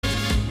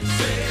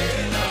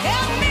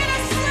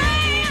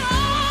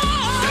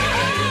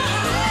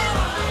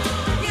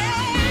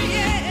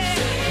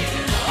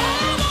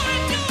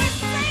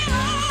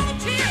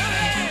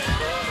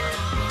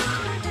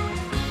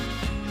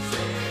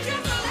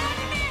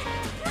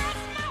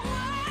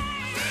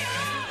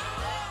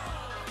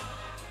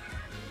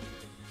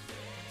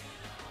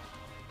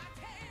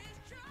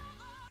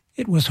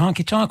It was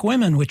Honky Tonk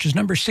Women, which is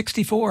number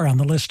 64 on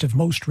the list of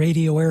most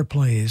radio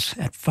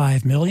airplays at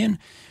 5 million.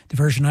 The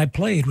version I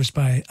played was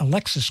by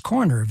Alexis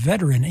Corner, a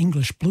veteran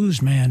English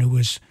blues man who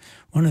was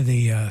one of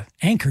the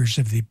anchors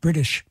of the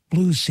British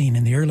blues scene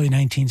in the early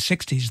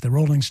 1960s. The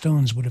Rolling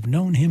Stones would have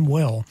known him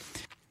well.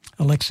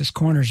 Alexis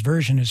Corner's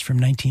version is from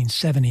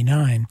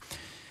 1979.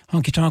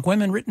 Honky Tonk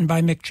Women, written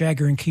by Mick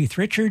Jagger and Keith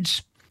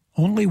Richards.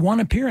 Only one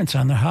appearance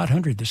on the Hot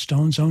 100. The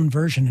Stones' own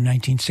version in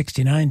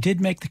 1969 did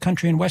make the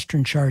country and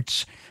western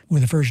charts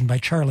with a version by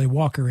Charlie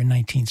Walker in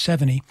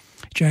 1970.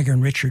 Jagger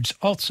and Richards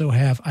also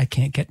have I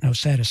Can't Get No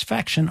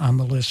Satisfaction on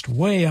the list,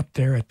 way up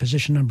there at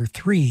position number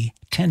 3,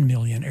 10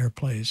 million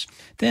airplays.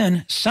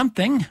 Then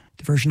Something,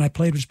 the version I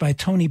played was by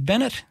Tony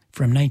Bennett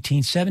from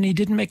 1970.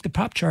 Didn't make the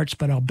pop charts,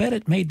 but I'll bet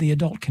it made the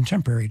adult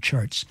contemporary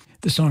charts.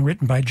 The song,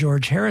 written by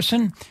George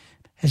Harrison,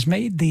 has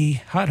made the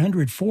Hot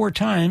 100 4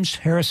 times,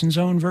 Harrison's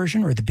own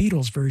version, or the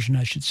Beatles' version,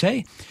 I should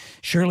say.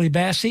 Shirley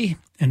Bassey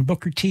and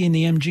Booker T and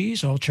the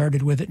MGs all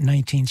charted with it in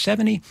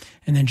 1970,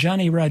 and then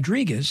Johnny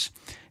Rodriguez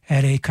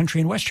had a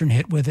country and western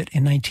hit with it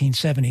in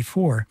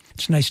 1974.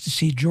 It's nice to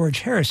see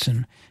George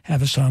Harrison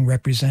have a song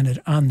represented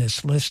on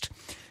this list.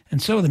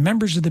 And so the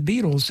members of the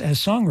Beatles as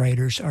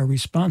songwriters are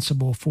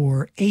responsible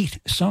for 8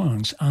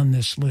 songs on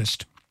this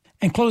list.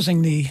 And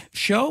closing the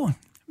show,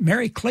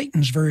 Mary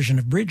Clayton's version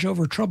of Bridge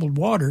Over Troubled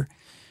Water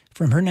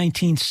from her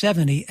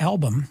 1970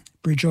 album.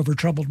 Bridge Over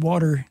Troubled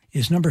Water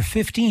is number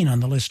 15 on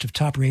the list of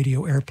top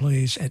radio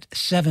airplays at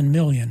 7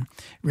 million.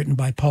 Written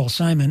by Paul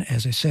Simon,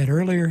 as I said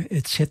earlier,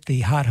 it's hit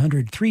the Hot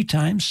 100 3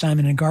 times.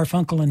 Simon and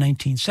Garfunkel in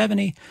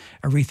 1970,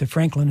 Aretha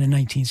Franklin in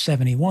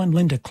 1971,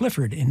 Linda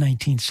Clifford in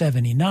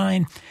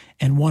 1979,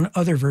 and one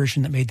other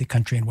version that made the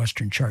country and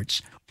western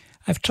charts.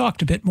 I've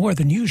talked a bit more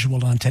than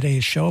usual on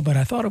today's show, but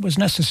I thought it was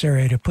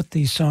necessary to put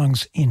these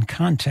songs in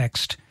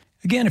context.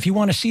 Again, if you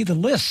want to see the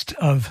list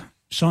of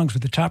songs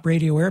with the top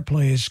radio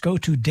airplays, go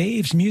to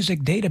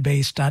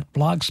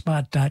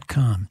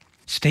davesmusicdatabase.blogspot.com.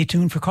 Stay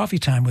tuned for Coffee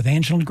Time with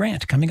Angela and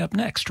Grant coming up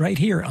next right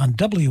here on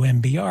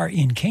WMBR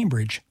in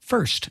Cambridge,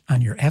 first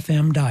on your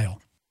FM dial.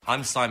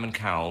 I'm Simon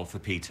Cowell for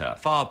Peter.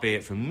 Far be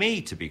it from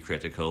me to be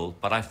critical,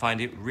 but I find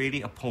it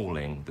really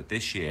appalling that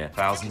this year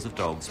thousands of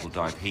dogs will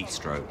die of heat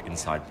stroke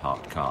inside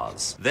parked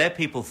cars. Their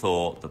people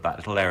thought that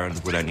little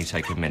errand would only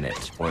take a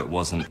minute, or it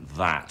wasn't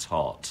that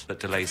hot. But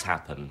delays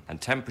happen,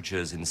 and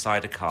temperatures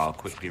inside a car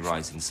quickly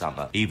rise in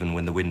summer, even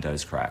when the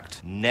window's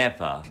cracked.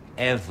 Never,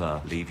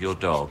 ever leave your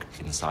dog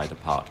inside a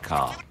parked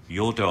car.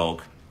 Your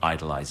dog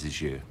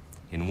idolizes you.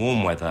 In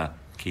warm weather,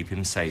 keep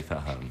him safe at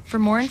home. For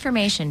more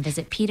information,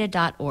 visit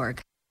PETA.org.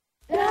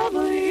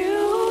 WMBI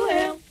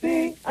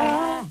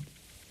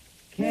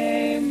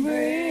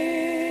Cambridge.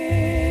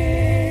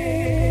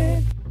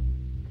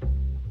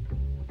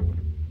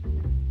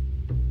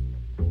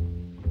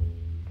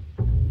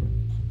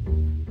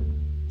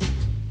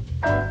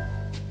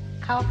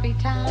 Coffee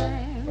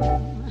time,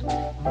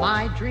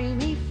 my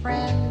dreamy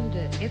friend,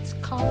 it's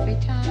coffee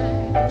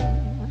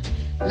time.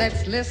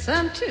 Let's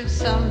listen to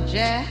some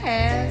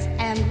jazz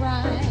and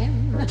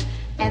rhyme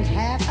and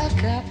have a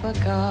cup of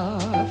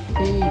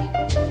coffee.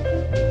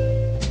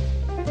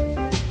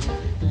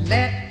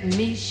 Let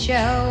me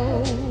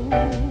show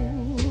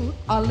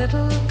a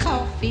little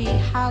coffee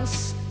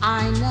house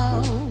I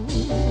know,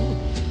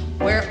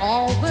 where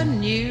all the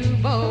new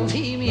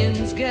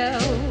bohemians go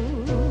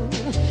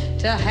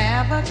to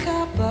have a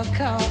cup of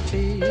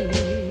coffee.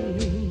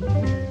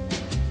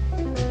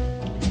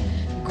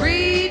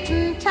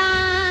 Greeting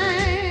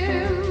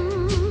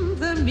time,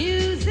 the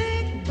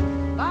music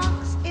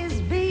box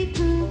is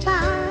beating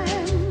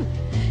time.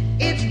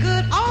 It's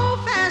good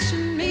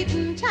old-fashioned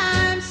meeting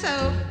time,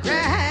 so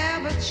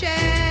grab a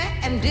chair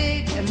and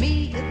dig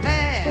me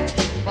there,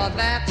 for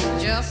that's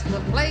just the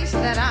place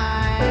that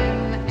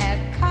I'm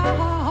at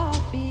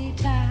coffee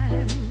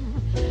time.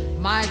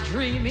 My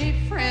dreamy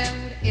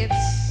friend, it's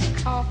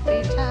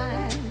coffee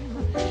time.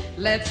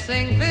 Let's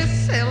sing this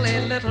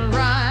silly little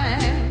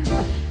rhyme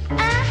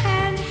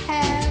and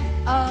have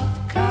a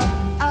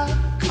cup of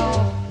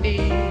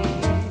coffee.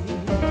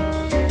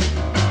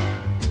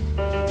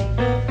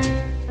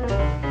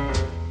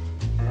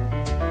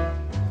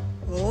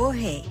 Oh,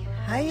 hey.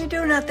 How you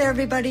doing out there,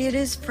 everybody? It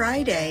is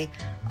Friday,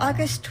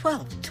 August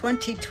 12th,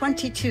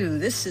 2022.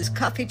 This is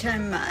Coffee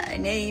Time. My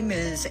name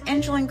is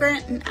Angela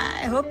Grant, and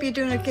I hope you're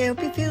doing okay. I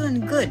hope you're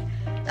feeling good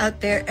out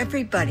there,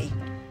 everybody.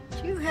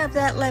 Do you have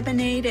that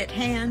lemonade at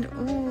hand?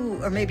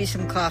 Ooh, or maybe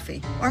some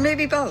coffee. Or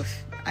maybe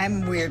both.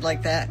 I'm weird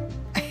like that.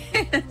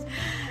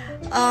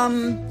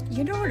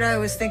 You know what I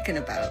was thinking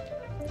about?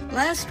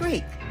 Last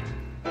week,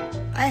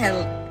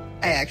 I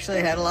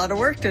actually had a lot of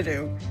work to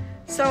do.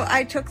 So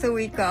I took the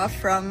week off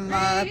from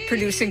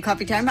producing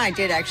Coffee Time. I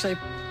did actually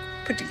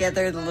put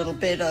together the little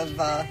bit of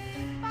the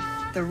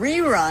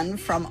rerun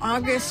from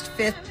August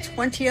 5th,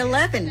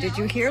 2011. Did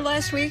you hear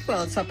last week?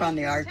 Well, it's up on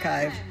the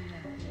archive.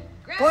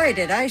 Boy,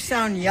 did I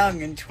sound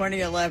young in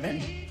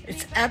 2011.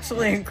 It's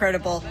absolutely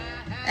incredible.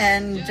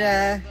 And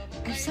I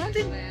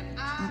sounded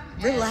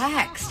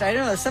relaxed. I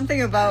don't know,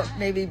 something about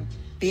maybe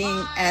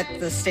being at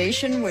the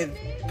station with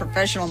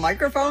professional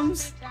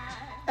microphones.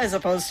 as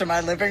opposed to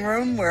my living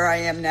room where I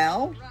am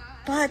now.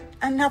 But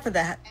enough of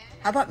that.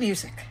 How about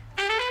music?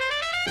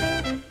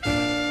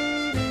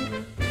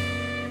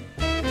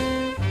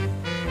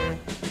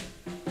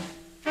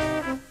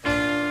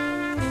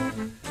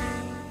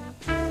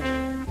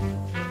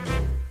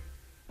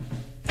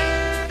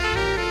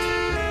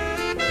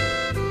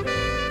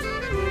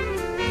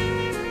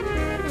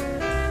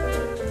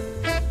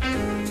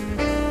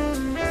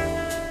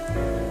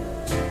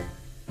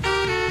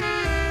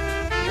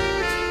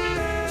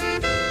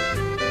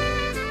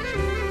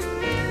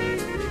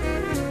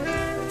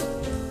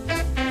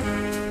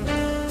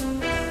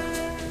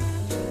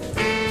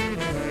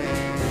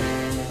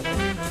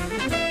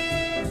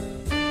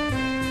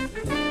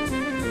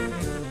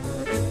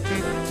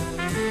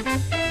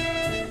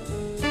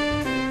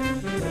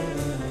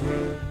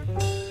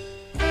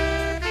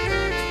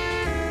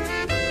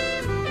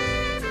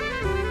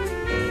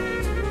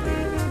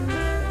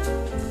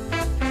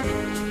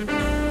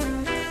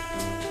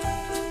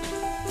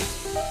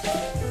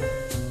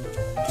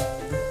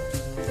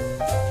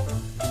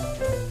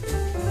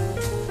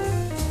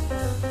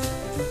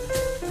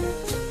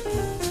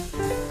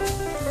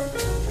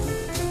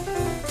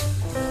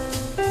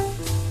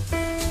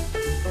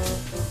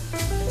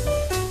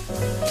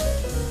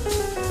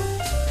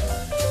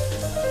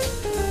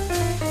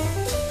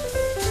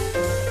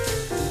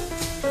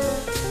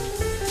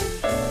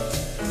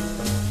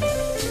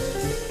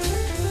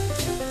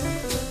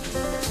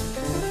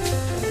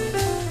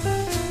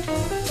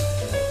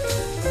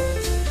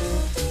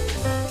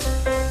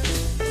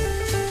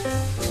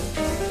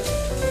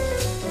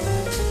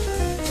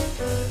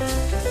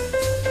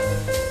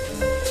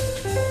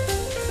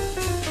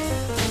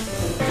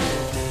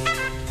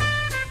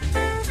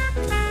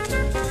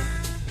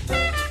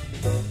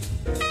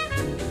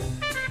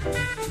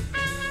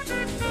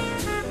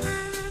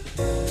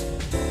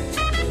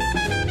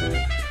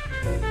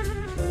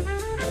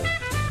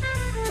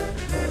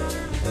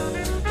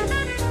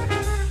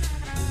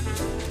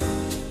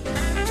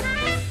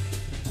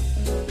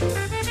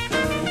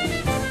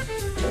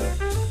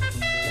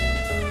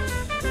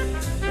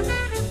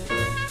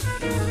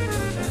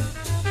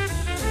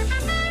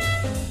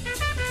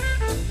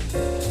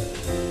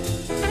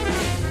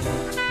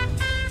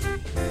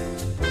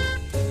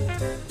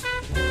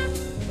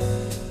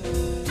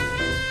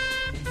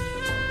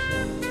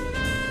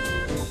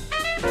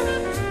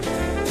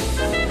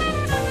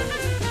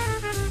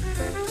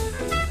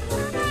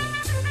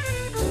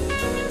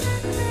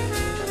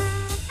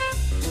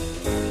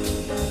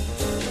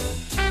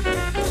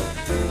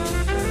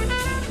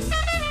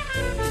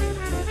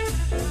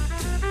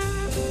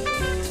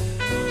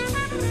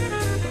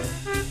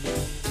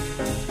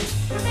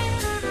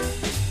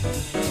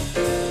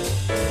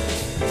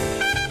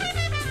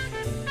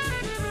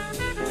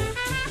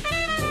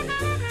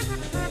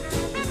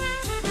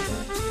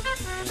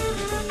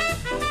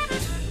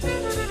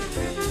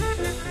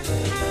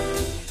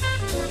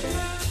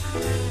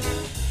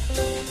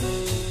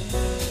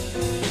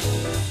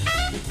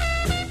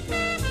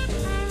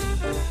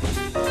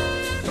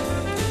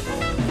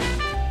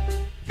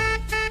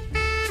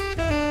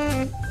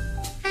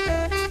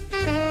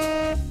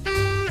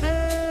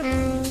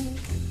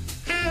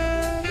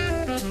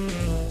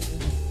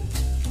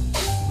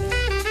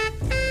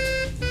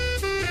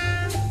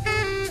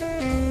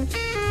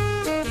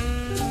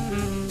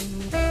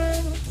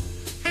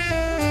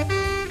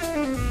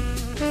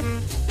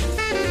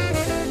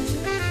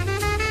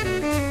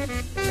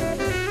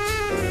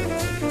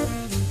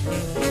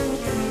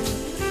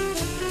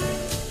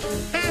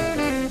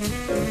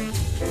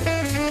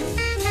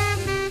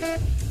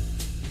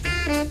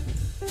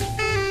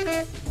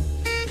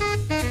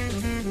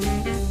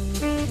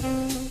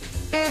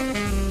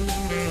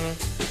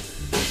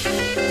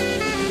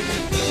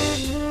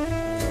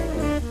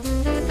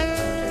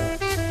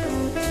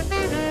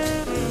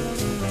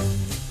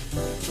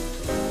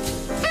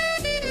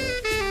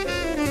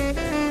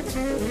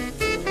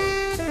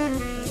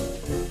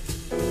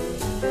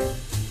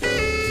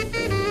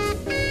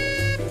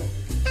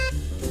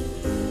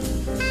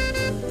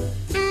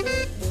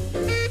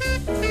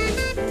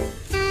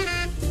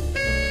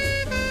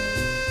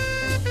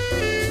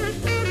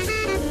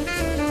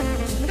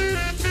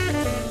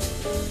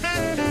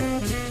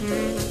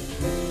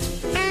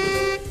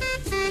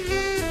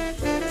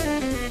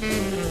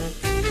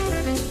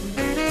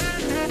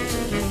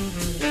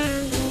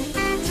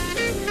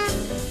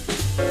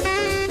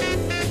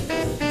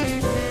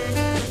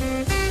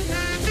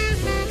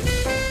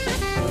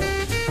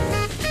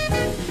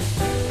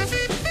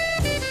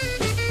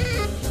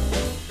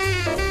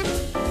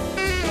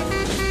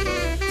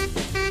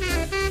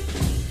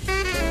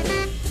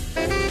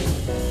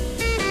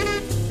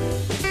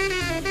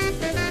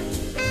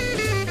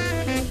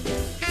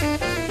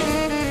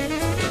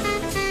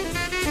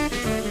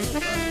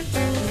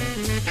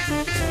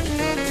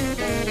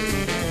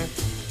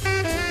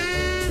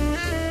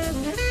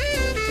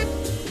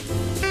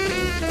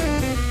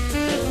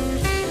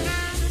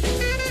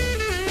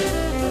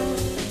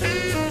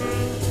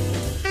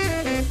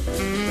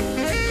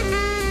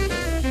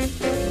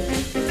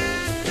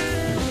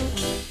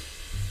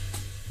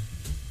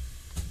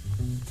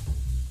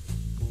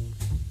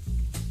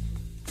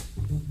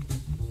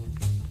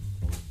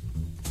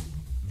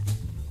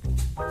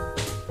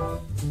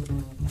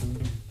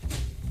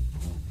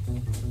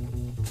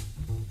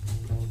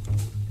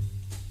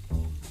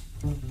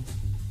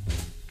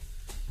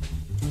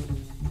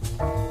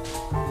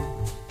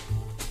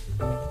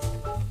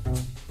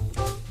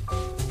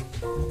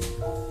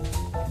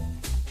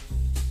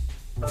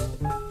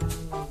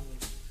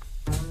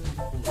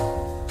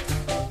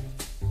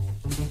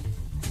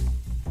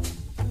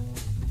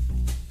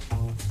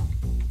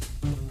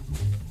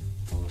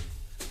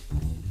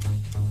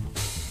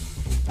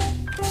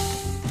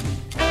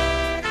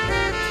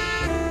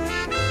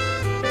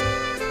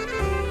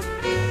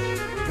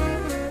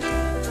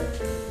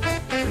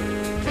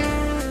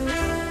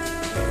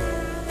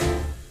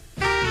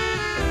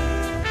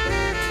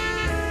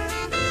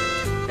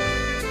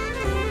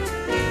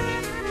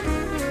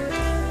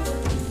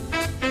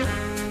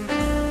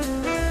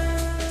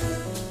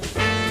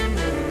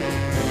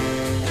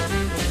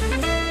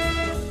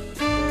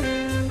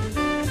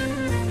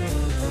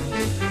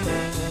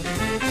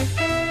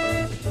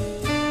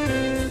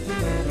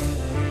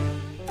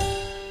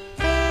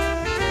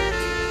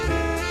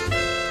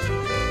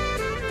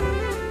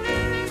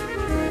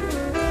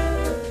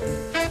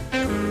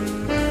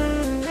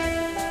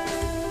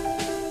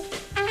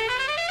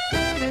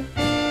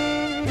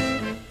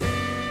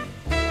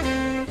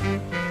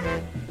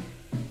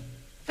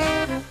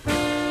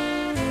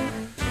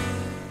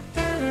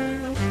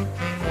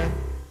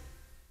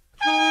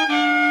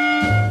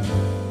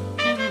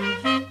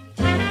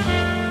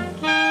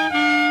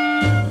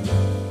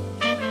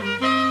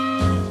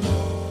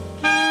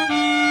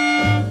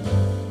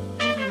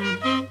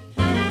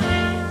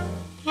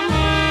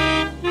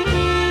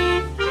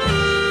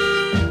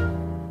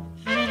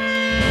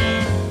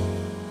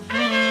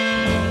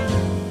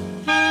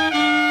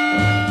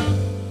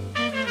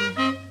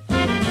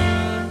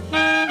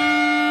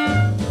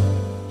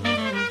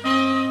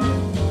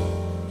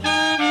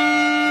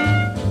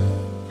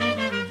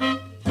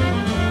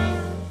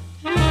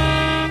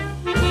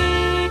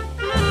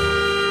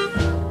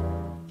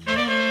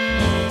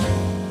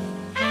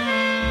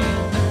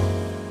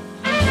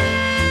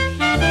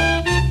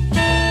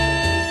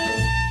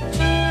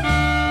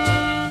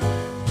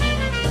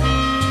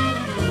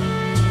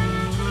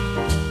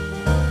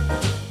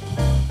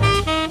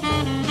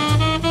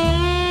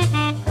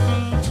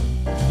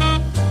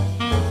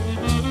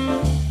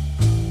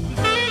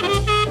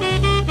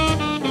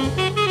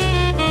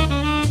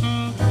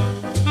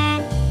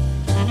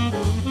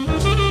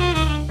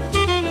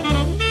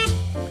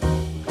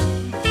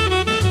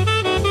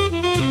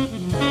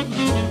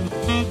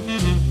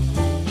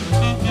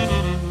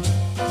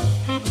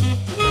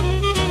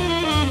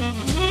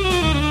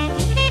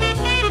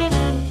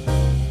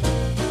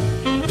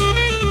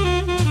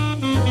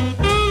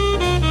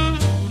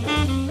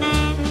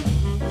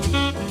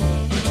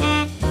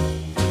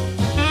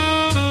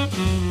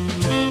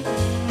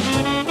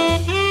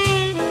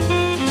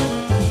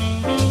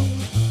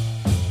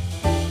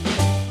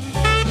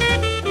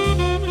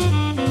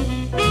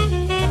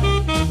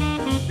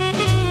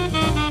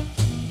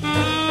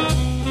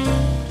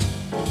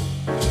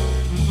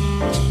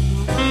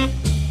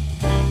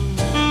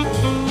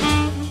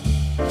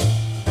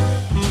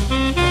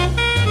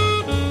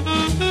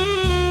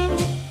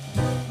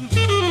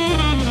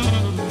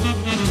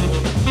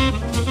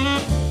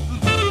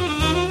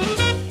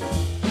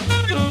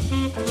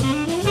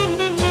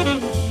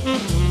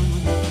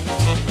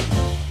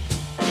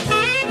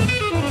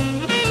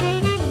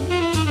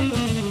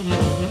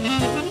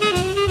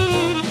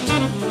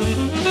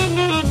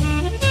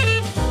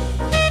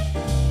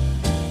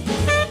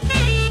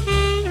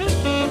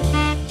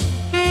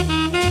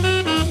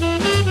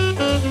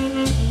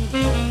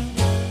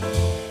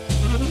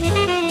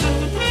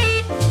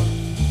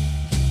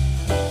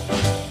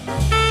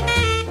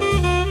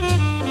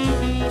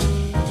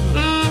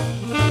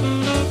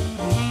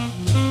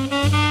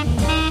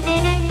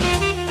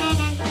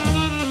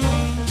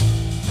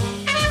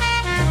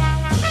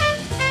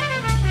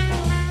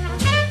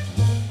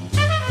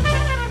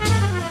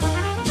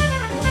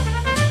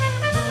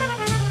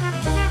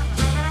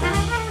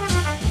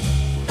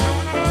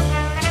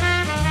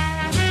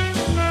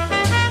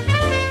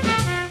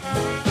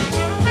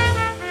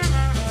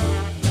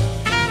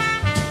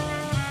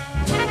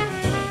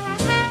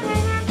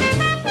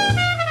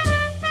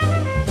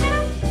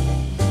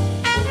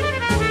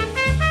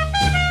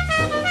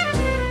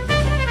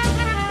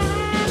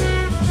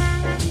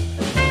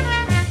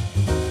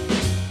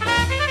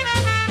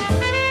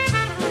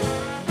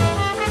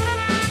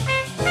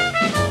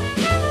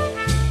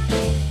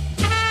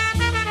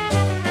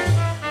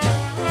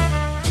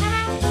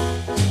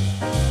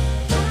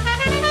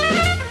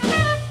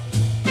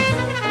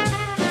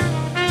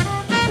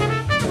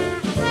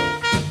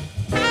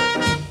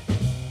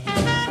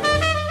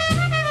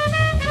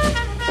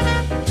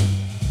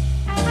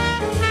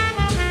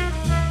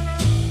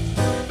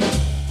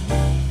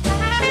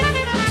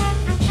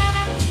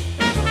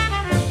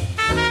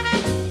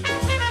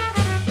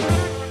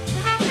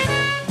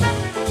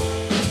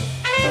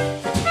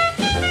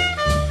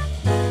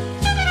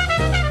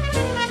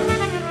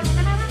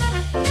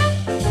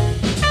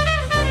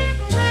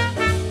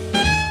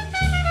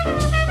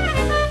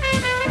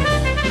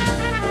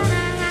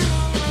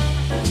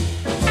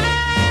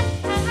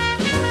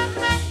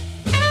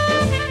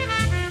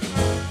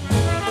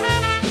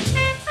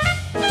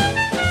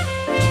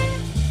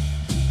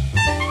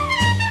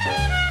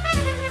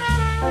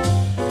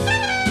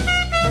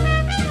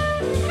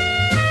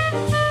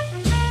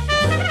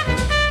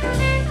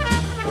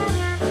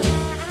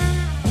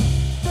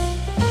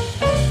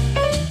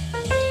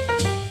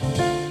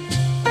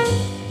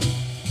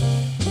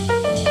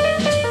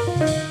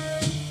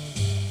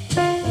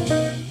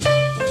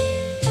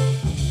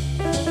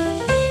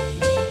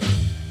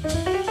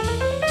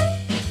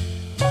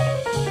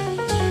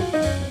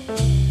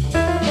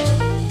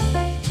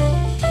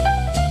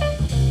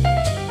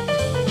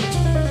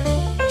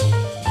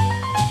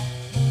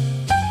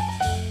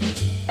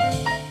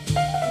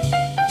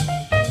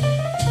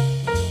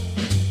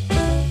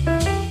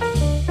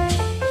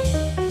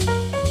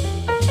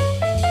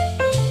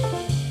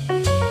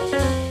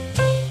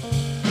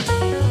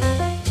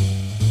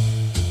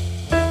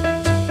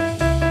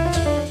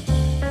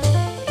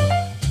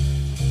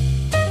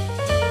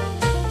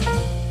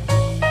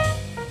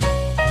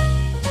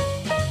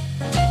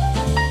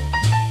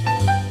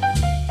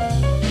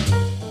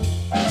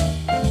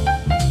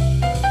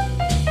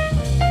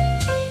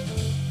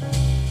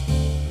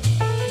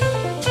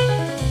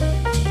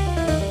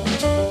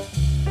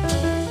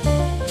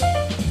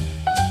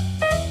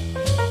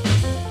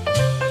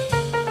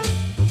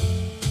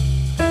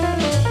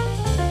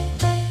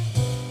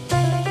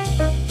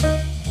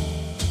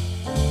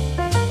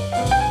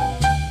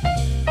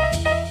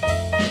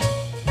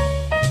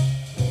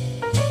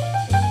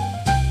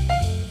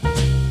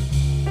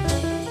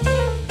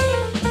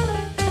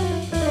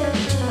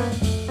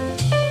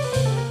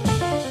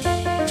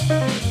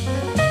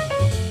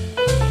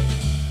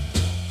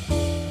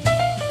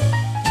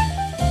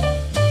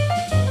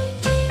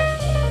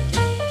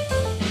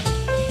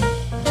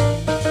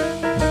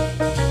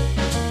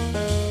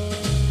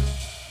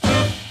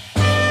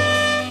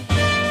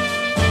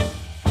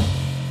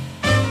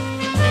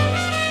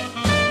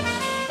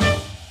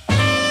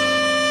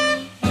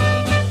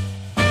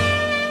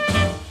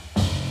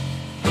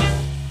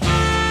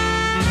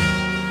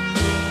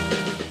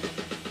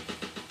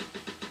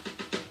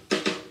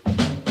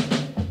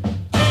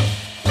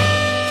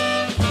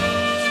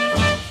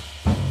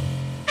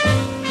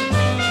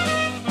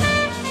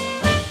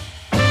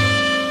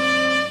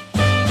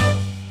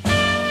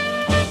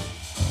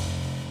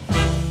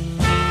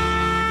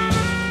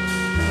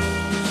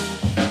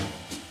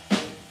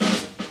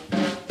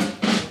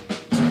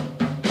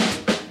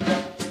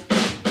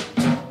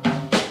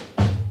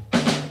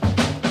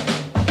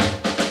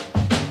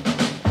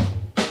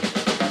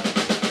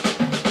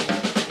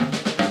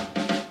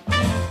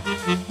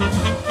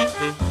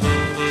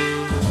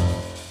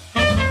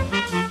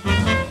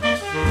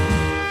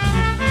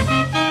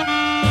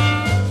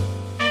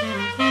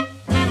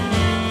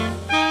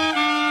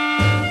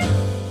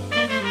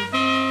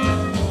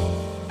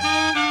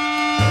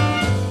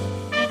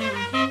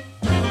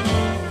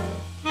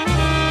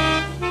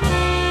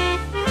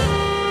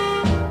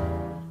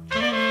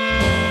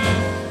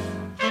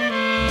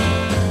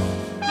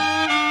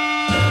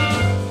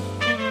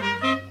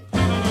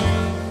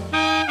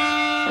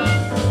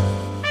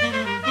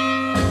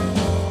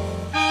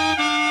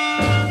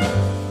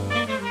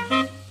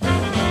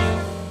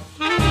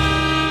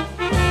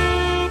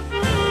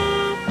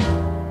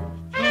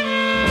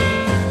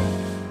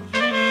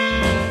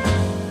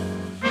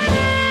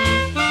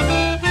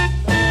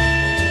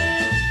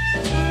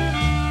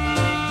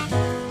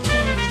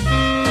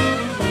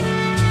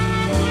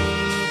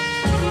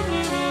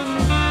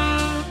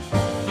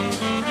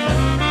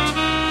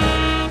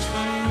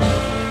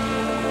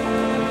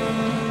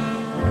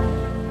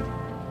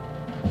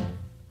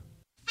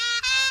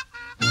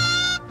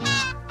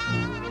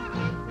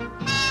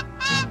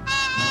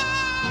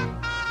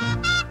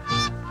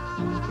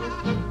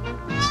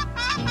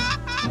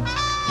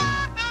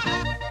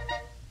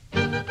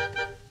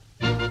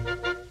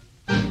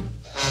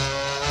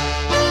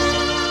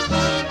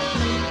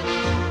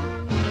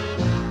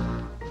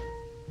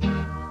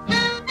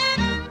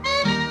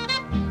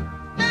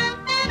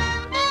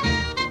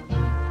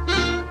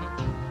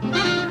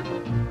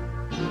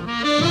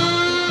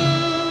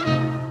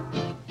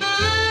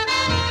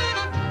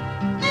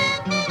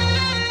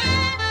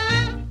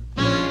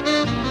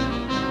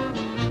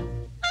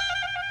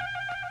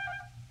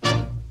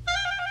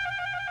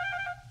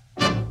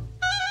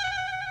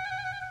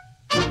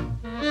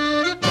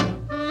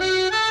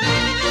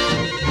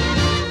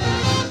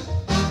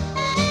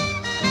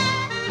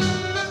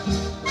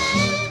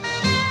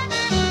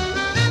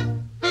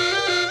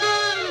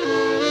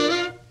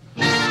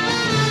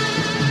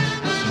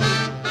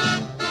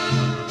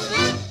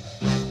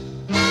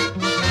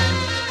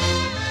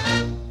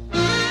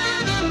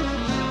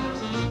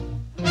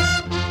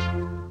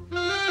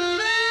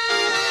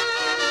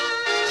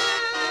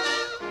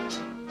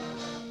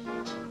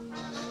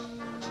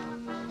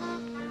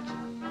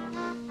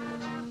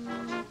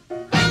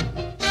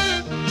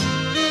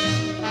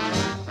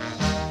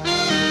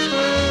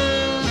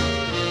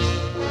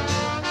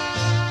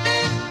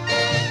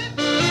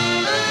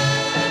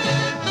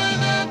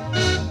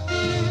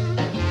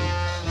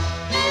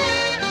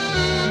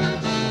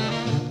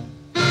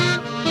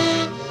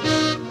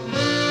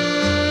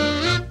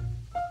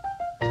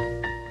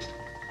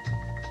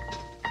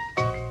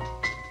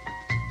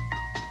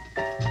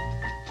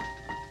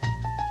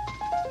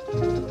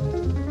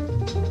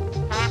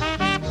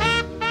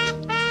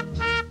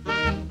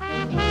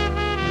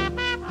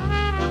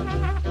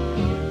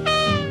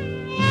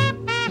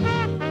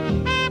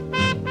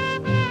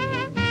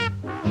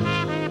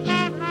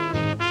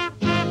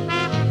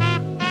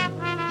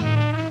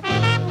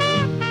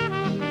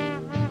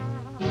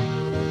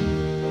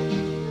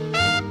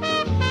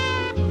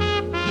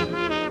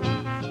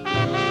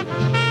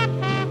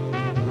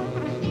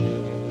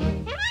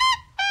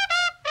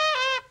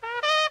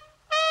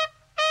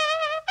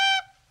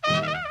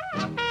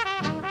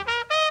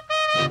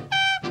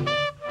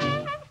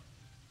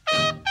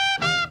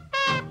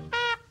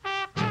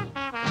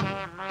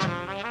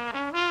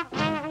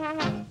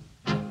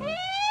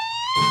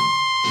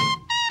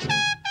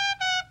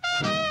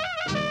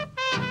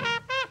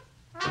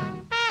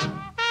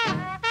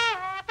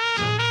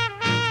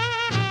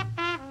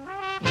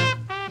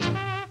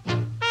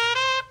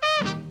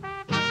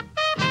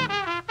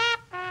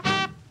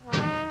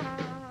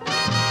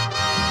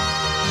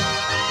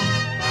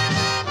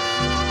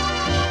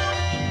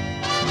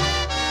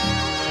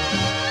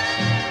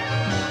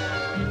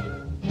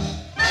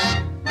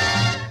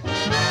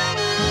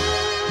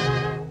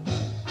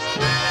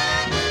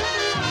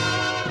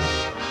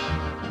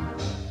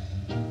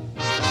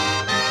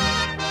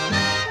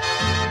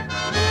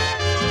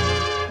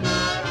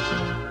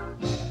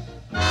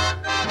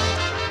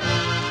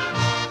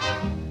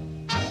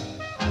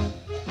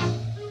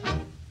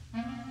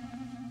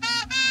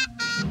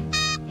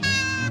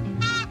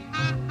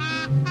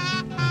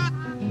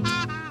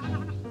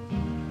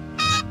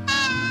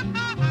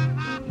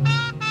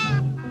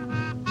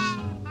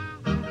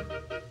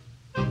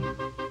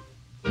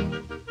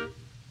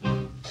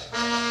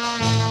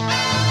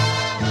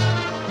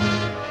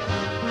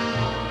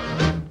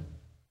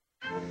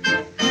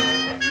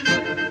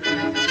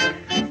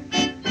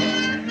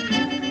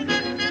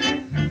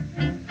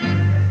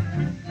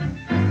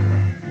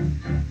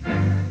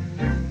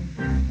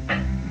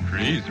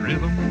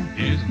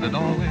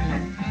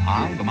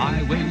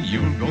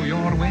 you'll go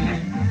your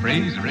way.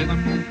 Praise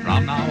rhythm,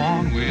 from now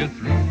on we're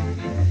through.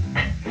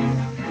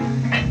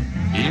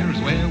 Here's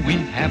where we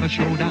have a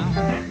showdown.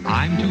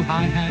 I'm too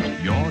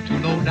hi-hat, you're too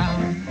low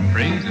down.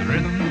 Praise the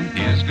rhythm,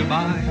 here's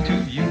goodbye to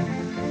you.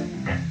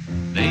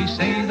 They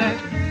say that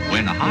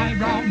when a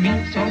highbrow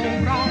meets a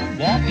lowbrow,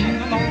 walking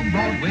along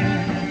Broadway,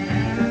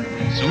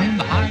 soon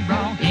the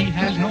highbrow, he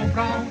has no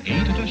brow.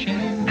 Ain't it a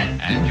shame?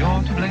 And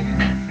you're to blame.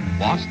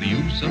 What's the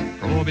use of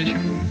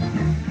prohibition?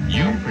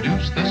 You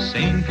produce the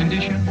same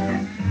condition.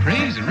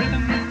 Praise the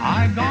rhythm,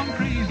 I've gone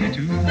crazy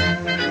too.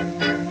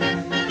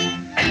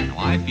 Now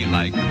I feel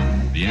like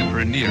the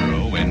Emperor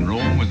Nero when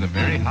Rome was a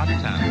very hot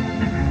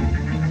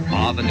town.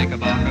 Father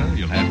Knickerbocker,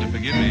 you'll have to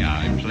forgive me,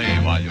 I play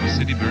while your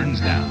city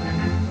burns down.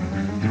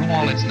 Through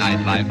all its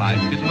nightlife I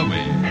fiddle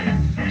away.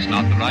 It's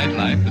not the right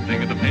life to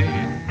think of the pay.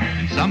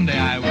 And someday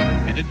I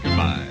will bid it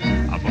goodbye.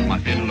 I'll put my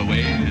fiddle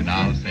away and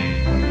I'll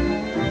say,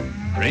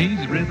 praise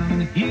the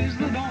rhythm, here's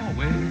the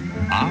doorway.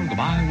 I'll go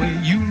my way,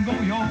 you'll go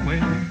your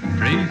way.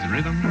 Praise the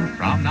rhythm,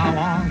 from now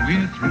on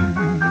we're through.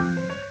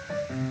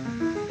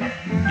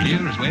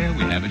 Here's where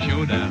we have a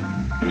showdown.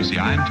 You see,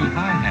 I'm too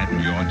high-hat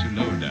and you're too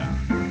low down.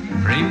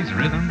 Praise the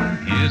rhythm,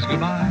 here's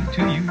goodbye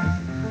to you.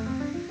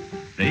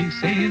 They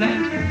say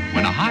that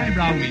when a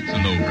highbrow meets a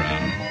lowbrow,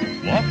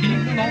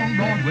 walking along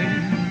Broadway,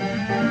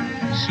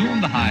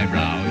 soon the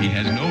highbrow, he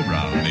has no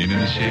brow, ain't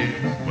it a shame?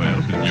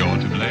 Well, you're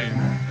to blame.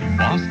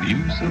 What's the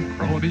use of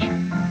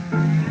prohibition?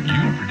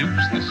 You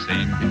produce the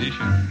same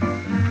condition.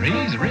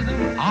 Praise the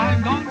rhythm,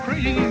 I've gone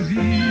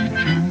crazy too.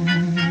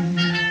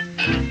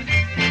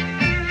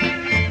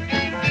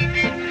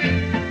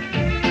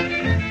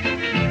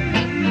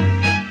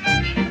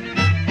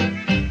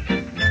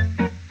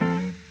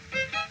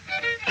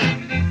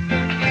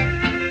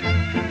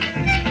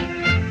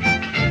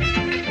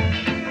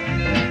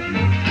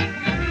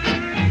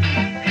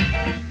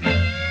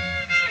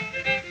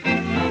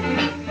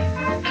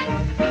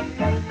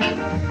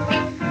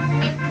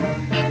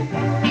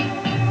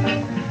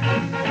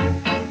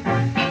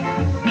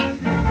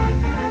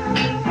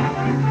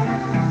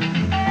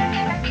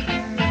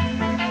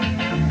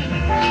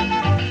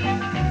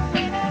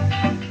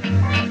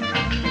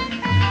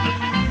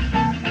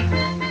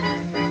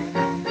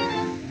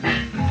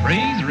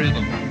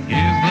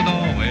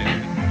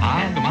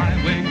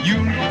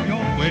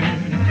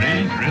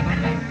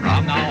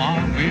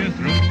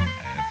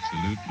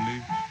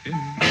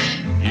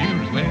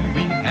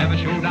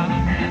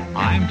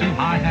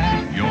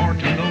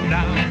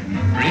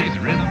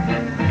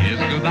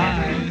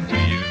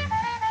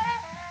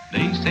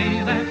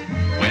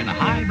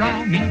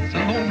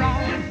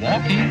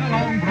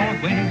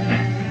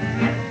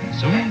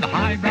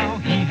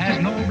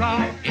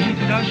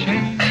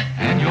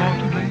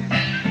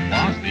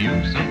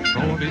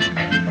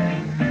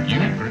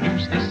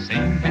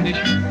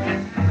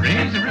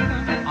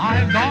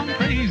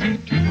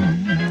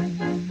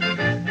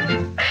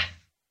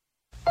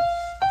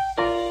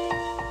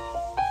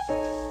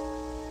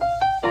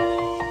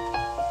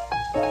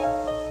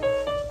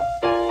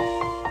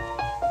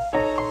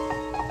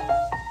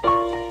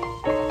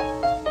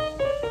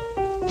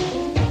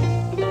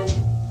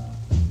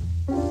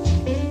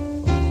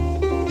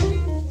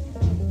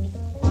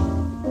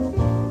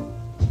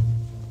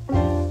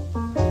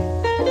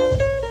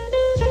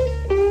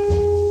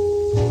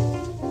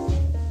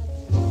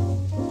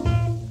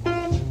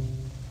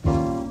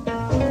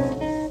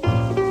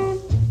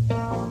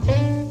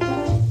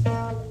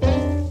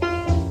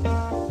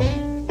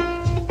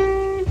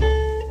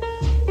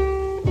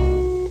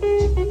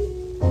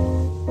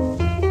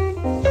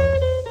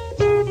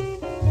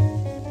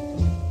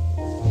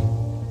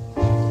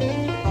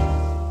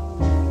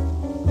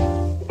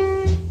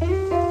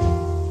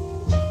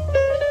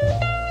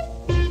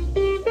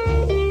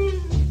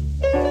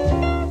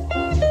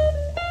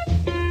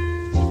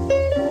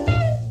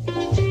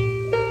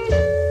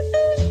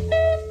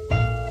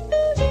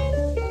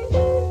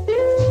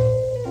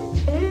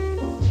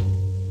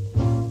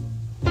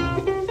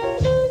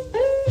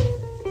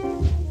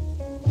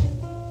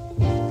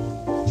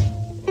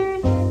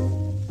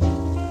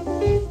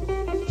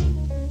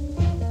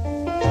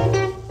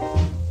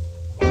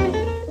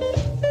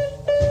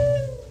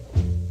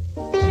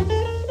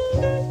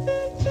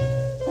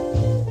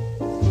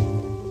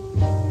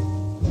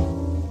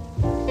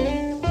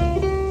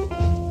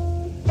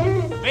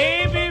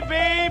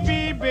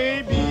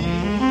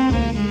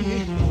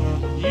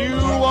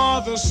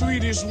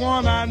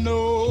 One I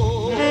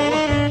know.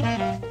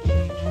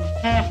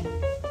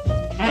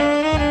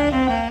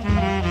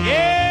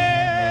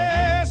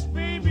 Yes,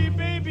 baby,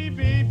 baby,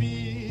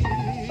 baby,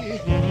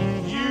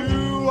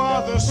 you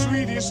are the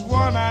sweetest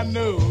one I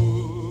know.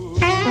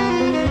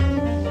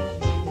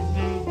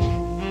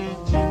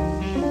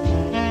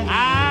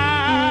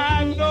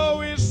 I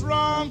know it's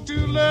wrong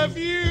to love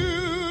you,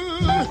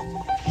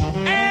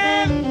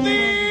 and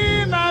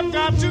then I've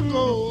got to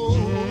go.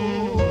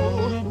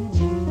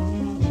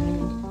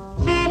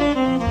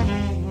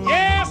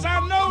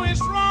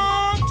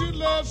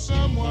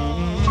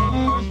 Someone,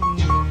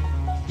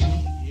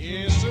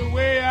 yes, the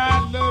way I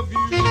love you.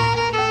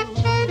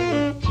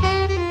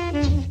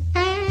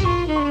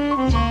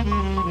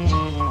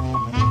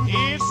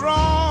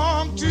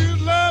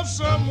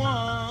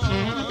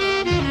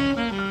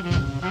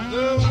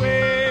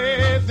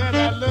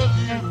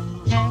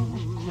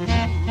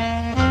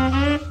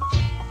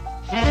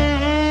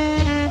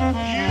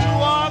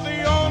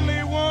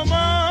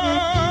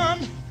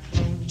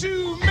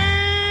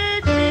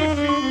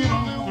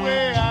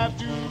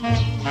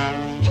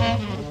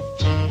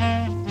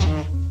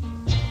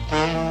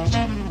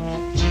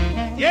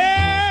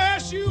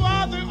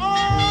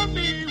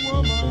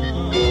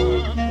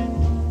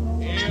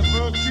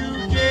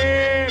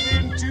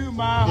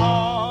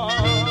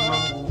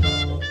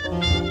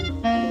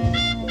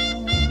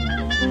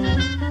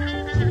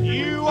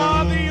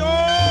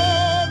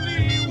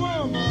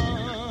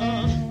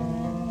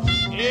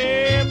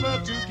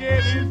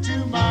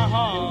 my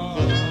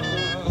heart.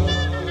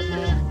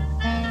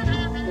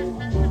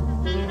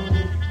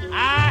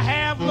 I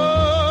have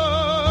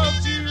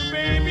loved you,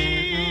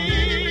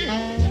 baby,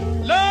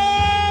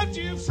 loved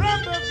you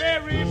from the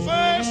very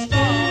first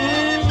start.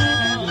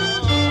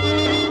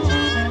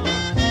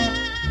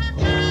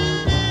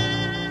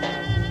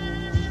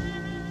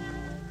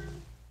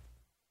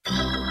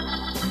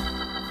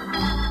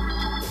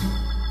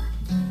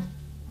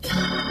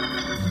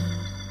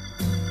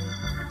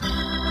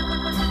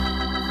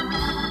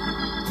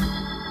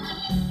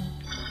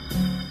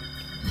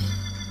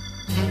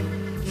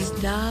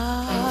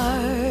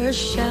 Stars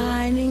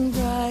shining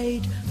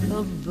bright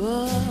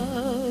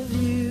above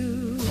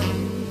you.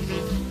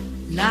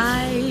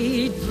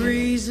 Night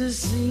breezes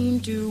seem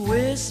to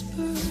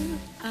whisper,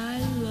 I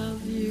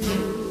love you.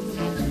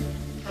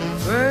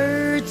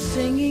 Birds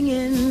singing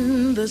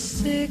in the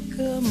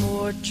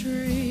sycamore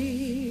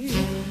tree.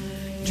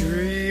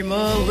 Dream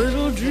a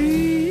little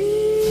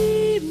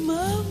dream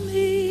of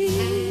me.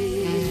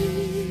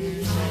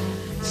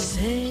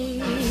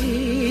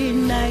 Say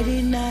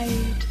nighty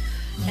night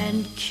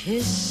and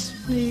kiss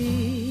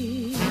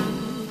me.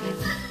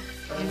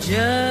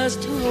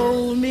 Just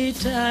hold me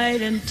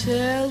tight and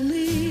tell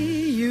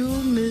me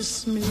you'll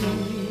miss me.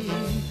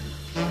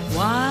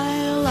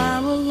 While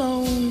I'm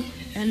alone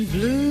and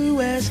blue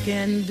as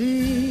can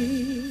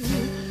be,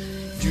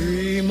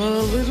 dream a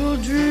little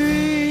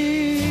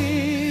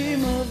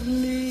dream of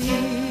me.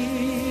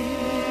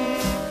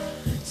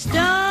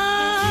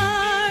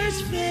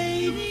 Stars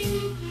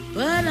fading,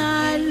 but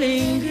I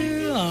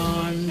linger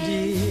on,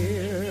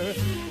 dear.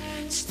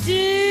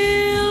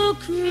 Still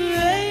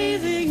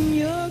craving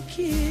your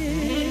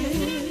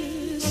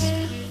kiss.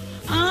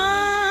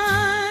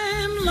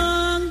 I'm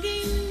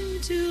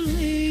longing to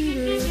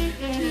linger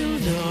till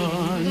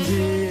dawn,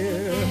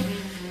 dear.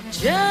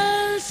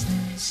 Just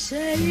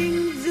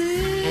saying this.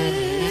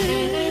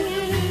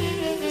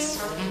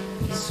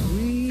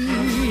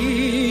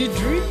 Sweet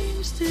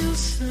dreams till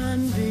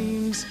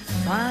sunbeams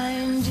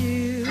find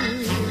you.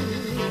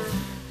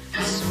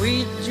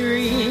 Sweet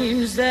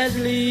dreams that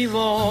leave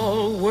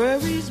all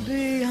worries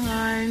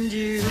behind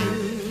you.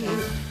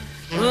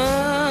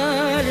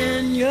 But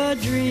in your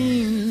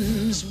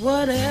dreams,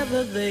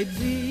 whatever they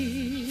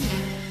be,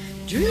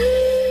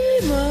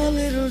 dream a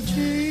little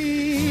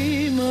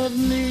dream of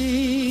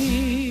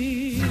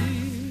me.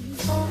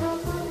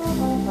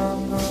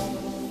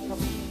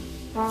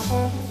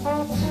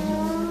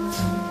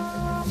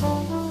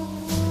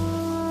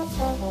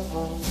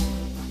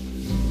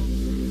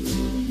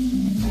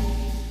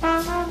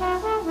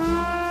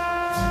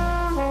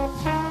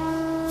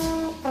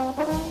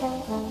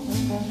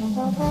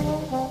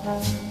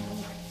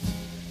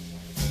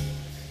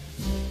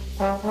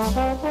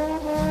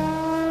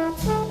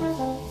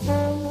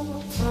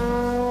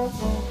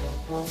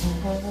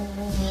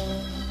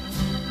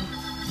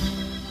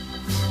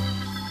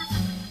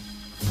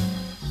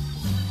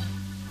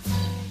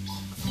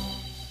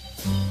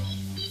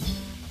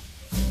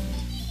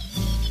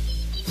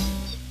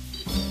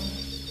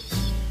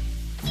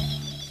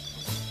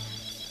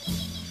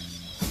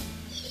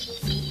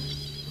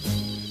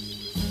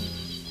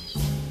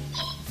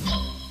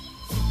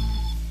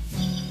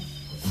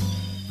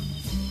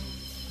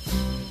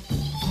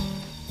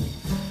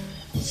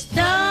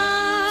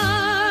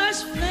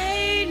 Stars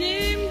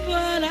fading,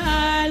 but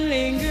I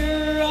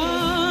linger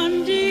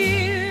on,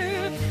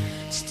 dear.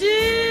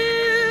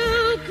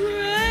 Still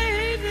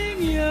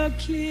craving your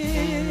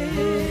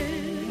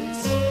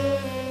kiss.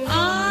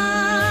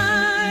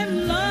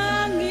 I'm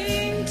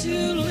longing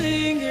to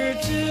linger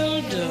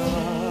till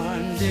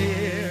dawn,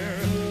 dear.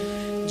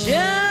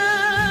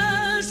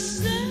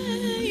 Just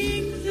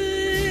saying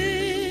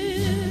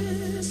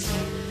this.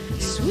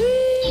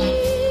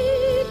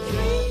 Sweet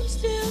dreams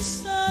till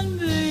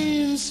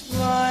sunbeams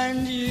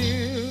find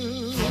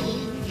you.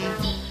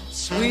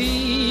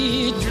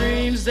 Sweet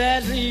dreams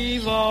that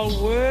leave all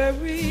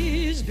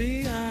worries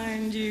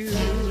behind you.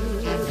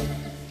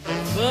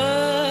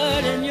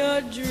 But in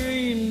your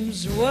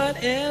dreams,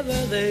 whatever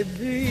they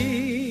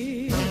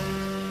be,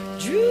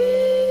 dream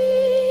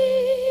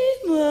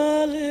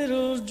a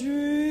little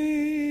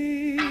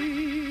dream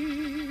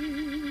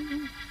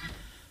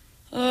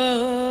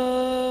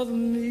of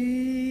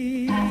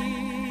me.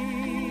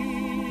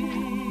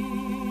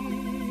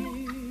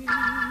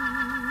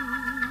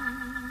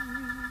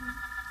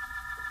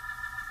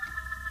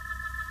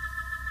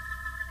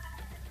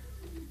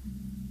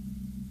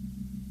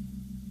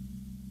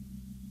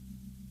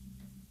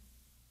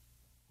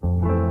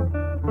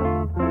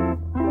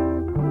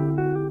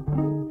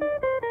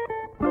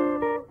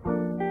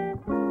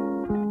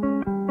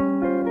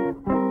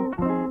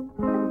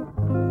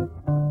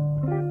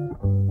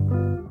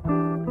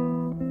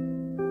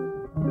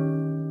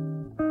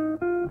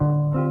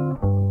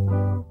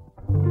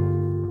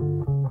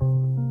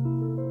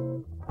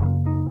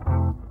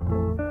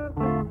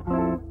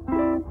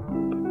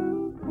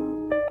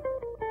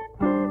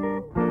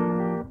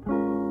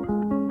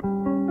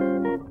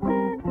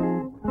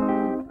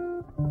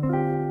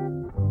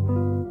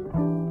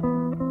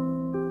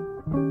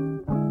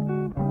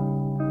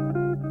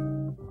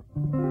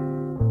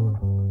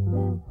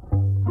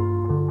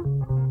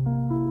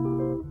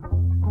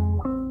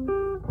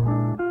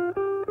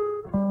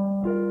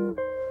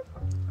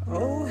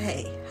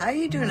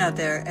 doing out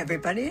there,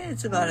 everybody?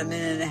 It's about a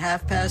minute and a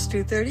half past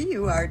 2:30.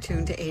 You are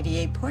tuned to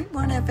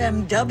 88.1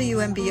 FM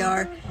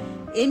WMBR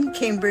in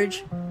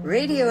Cambridge,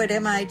 radio at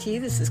MIT.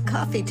 This is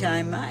Coffee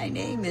Time. My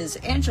name is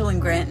Angela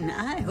Grant, and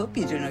I hope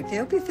you're doing okay. I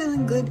hope you're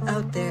feeling good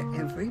out there,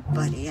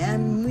 everybody.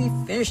 And we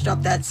finished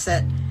up that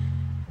set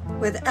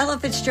with Ella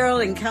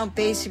Fitzgerald and Count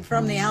Basie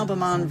from the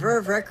album on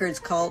Verve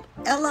Records called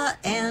Ella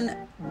and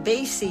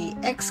Basie, !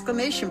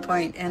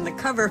 And the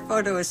cover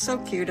photo is so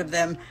cute of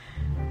them.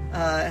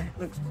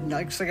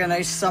 Looks like a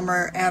nice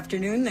summer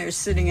afternoon. They're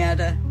sitting at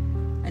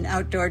an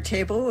outdoor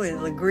table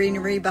with the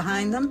greenery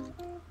behind them.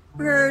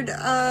 We heard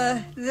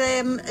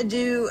them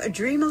do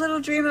Dream a Little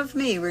Dream of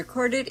Me,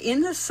 recorded in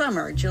the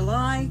summer,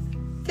 July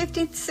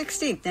 15th,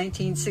 16th,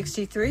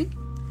 1963.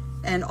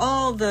 And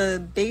all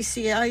the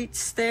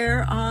Basieites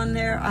there on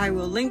there, I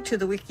will link to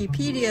the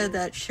Wikipedia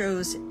that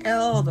shows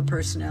all the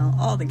personnel,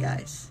 all the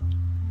guys.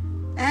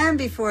 And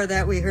before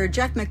that, we heard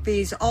Jack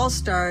McVie's All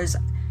Stars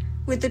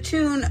with the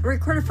tune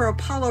recorded for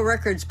Apollo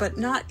Records, but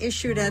not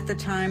issued at the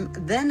time,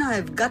 Then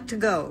I've Got to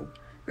Go.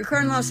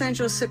 Recorded in Los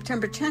Angeles,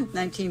 September 10th,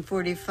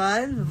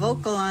 1945.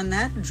 Vocal on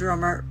that,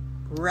 drummer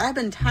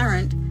Rabin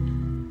Tarrant.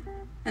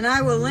 And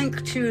I will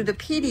link to the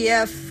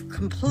PDF,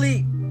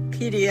 complete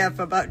PDF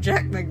about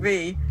Jack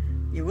McVie.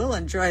 You will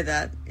enjoy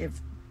that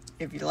if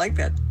you like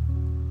that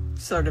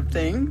sort of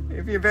thing,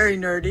 if you're very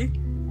nerdy.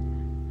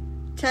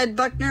 Ted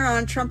Buckner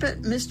on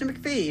trumpet, Mr.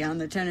 McVie on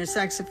the tenor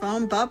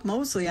saxophone, Bob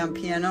Mosley on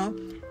piano,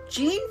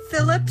 Gene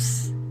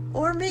Phillips,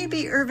 or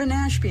maybe Irvin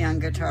Ashby on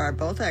guitar,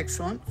 both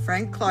excellent,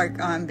 Frank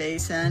Clark on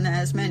bass, and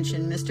as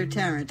mentioned, Mr.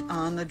 Tarrant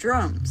on the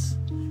drums.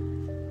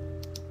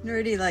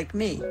 Nerdy like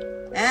me.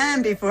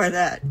 And before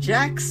that,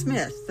 Jack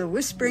Smith, the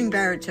whispering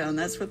baritone,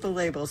 that's what the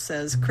label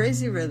says,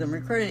 Crazy Rhythm,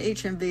 recorded at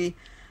HMV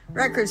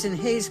Records in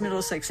Hayes,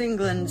 Middlesex,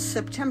 England,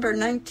 September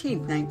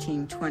 19th,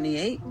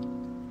 1928.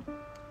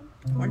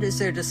 What is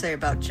there to say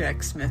about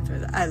Jack Smith?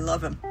 I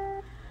love him.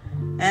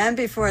 And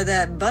before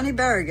that, Bunny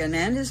Berrigan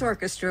and his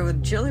orchestra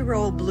with Jelly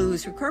Roll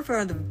Blues, recorded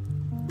on the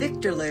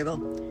Victor label,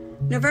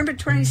 November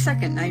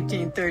 22nd,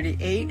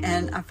 1938.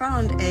 And I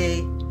found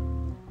a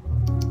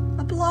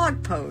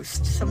blog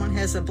post. Someone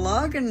has a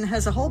blog and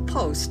has a whole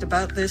post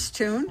about this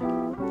tune.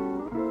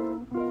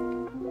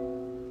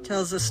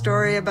 Tells a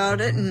story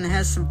about it and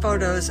has some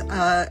photos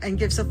and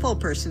gives the full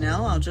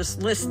personnel. I'll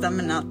just list them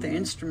and not the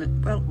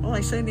instrument. Well, will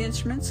I say the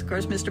instruments? Of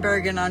course, Mr.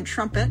 Berrigan on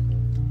trumpet,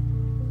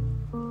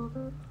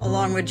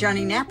 along with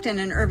Johnny Napton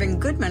and Irving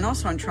Goodman,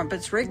 also on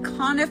trumpets, Ray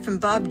Conniff and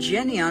Bob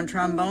Jenny on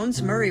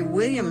trombones, Murray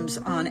Williams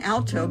on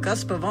alto,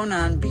 Gus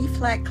Pavona on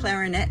B-flat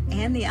clarinet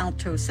and the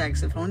alto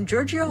saxophone,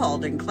 Georgia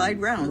Hald and Clyde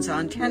Rounds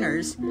on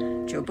tenors,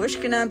 Joe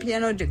Bushkin on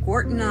piano, Dick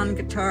Wharton on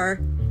guitar,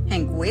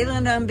 Hank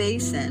Wayland on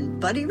bass, and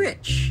Buddy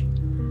Rich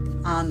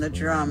on the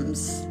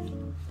drums.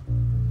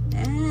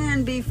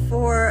 And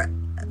before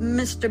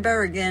Mr.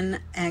 Berrigan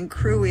and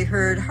crew, we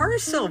heard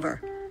Horace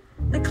Silver,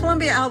 the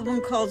Columbia album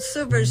called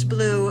Silver's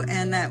Blue,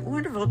 and that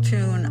wonderful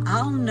tune,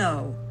 I'll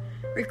Know,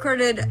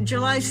 recorded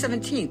July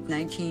 17th,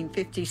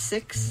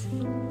 1956.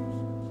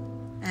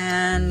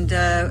 And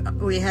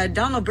we had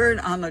Donald Byrd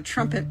on the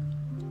trumpet,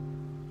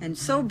 and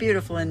so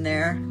beautiful in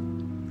there.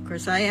 Of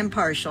course, I am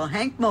partial.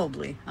 Hank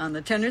Mobley on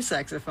the tenor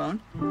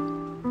saxophone.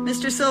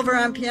 Mr. Silver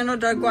on piano,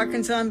 Doug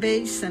Watkins on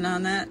bass, and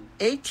on that,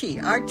 A.T.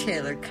 Art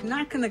Taylor,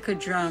 Kanakanika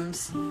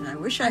drums. And I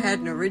wish I had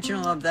an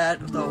original of that,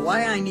 though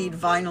why I need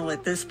vinyl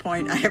at this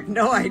point, I have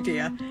no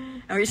idea.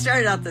 And we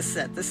started out the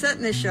set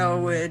in the show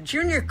with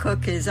Junior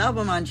Cook, his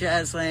album on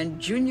Jazzland,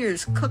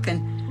 Junior's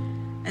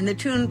Cookin', and the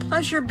tune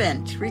Pleasure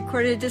Bent,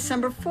 recorded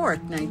December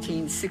 4th,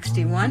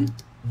 1961.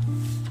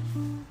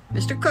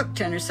 Mr. Cook,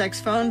 tenor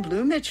saxophone,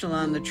 Blue Mitchell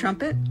on the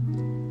trumpet,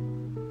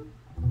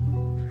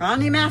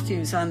 Ronnie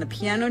Matthews on the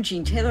piano,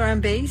 Gene Taylor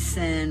on bass,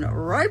 and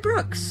Roy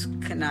Brooks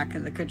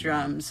Kanakanika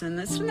drums. And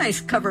it's a nice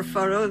cover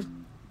photo,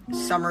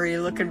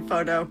 summery-looking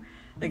photo.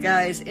 The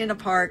guys in a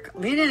park,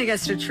 leaning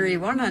against a tree,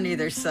 one on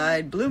either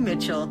side, Blue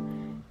Mitchell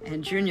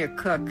and Junior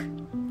Cook.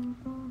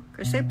 Of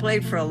course, they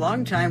played for a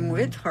long time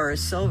with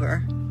Horace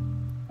Silver.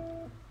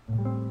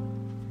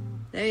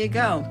 There you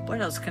go.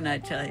 What else can I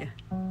tell you?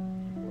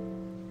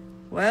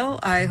 Well,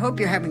 I hope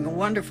you're having a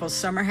wonderful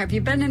summer. Have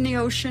you been in the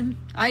ocean?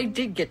 I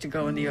did get to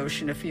go in the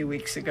ocean a few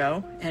weeks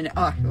ago, and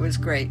it was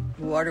great.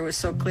 The water was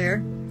so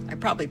clear. I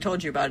probably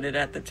told you about it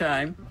at the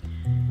time.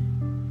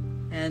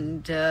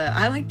 And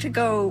I like to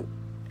go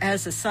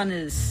as the sun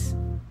is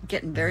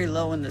getting very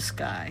low in the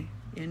sky,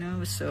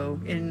 so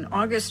in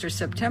August or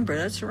September,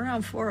 that's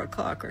around 4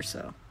 o'clock or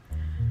so.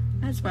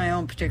 That's my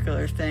own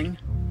particular thing.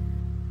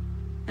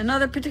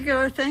 Another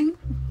particular thing?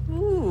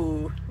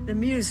 Ooh, the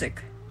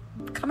music.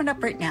 Coming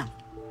up right now.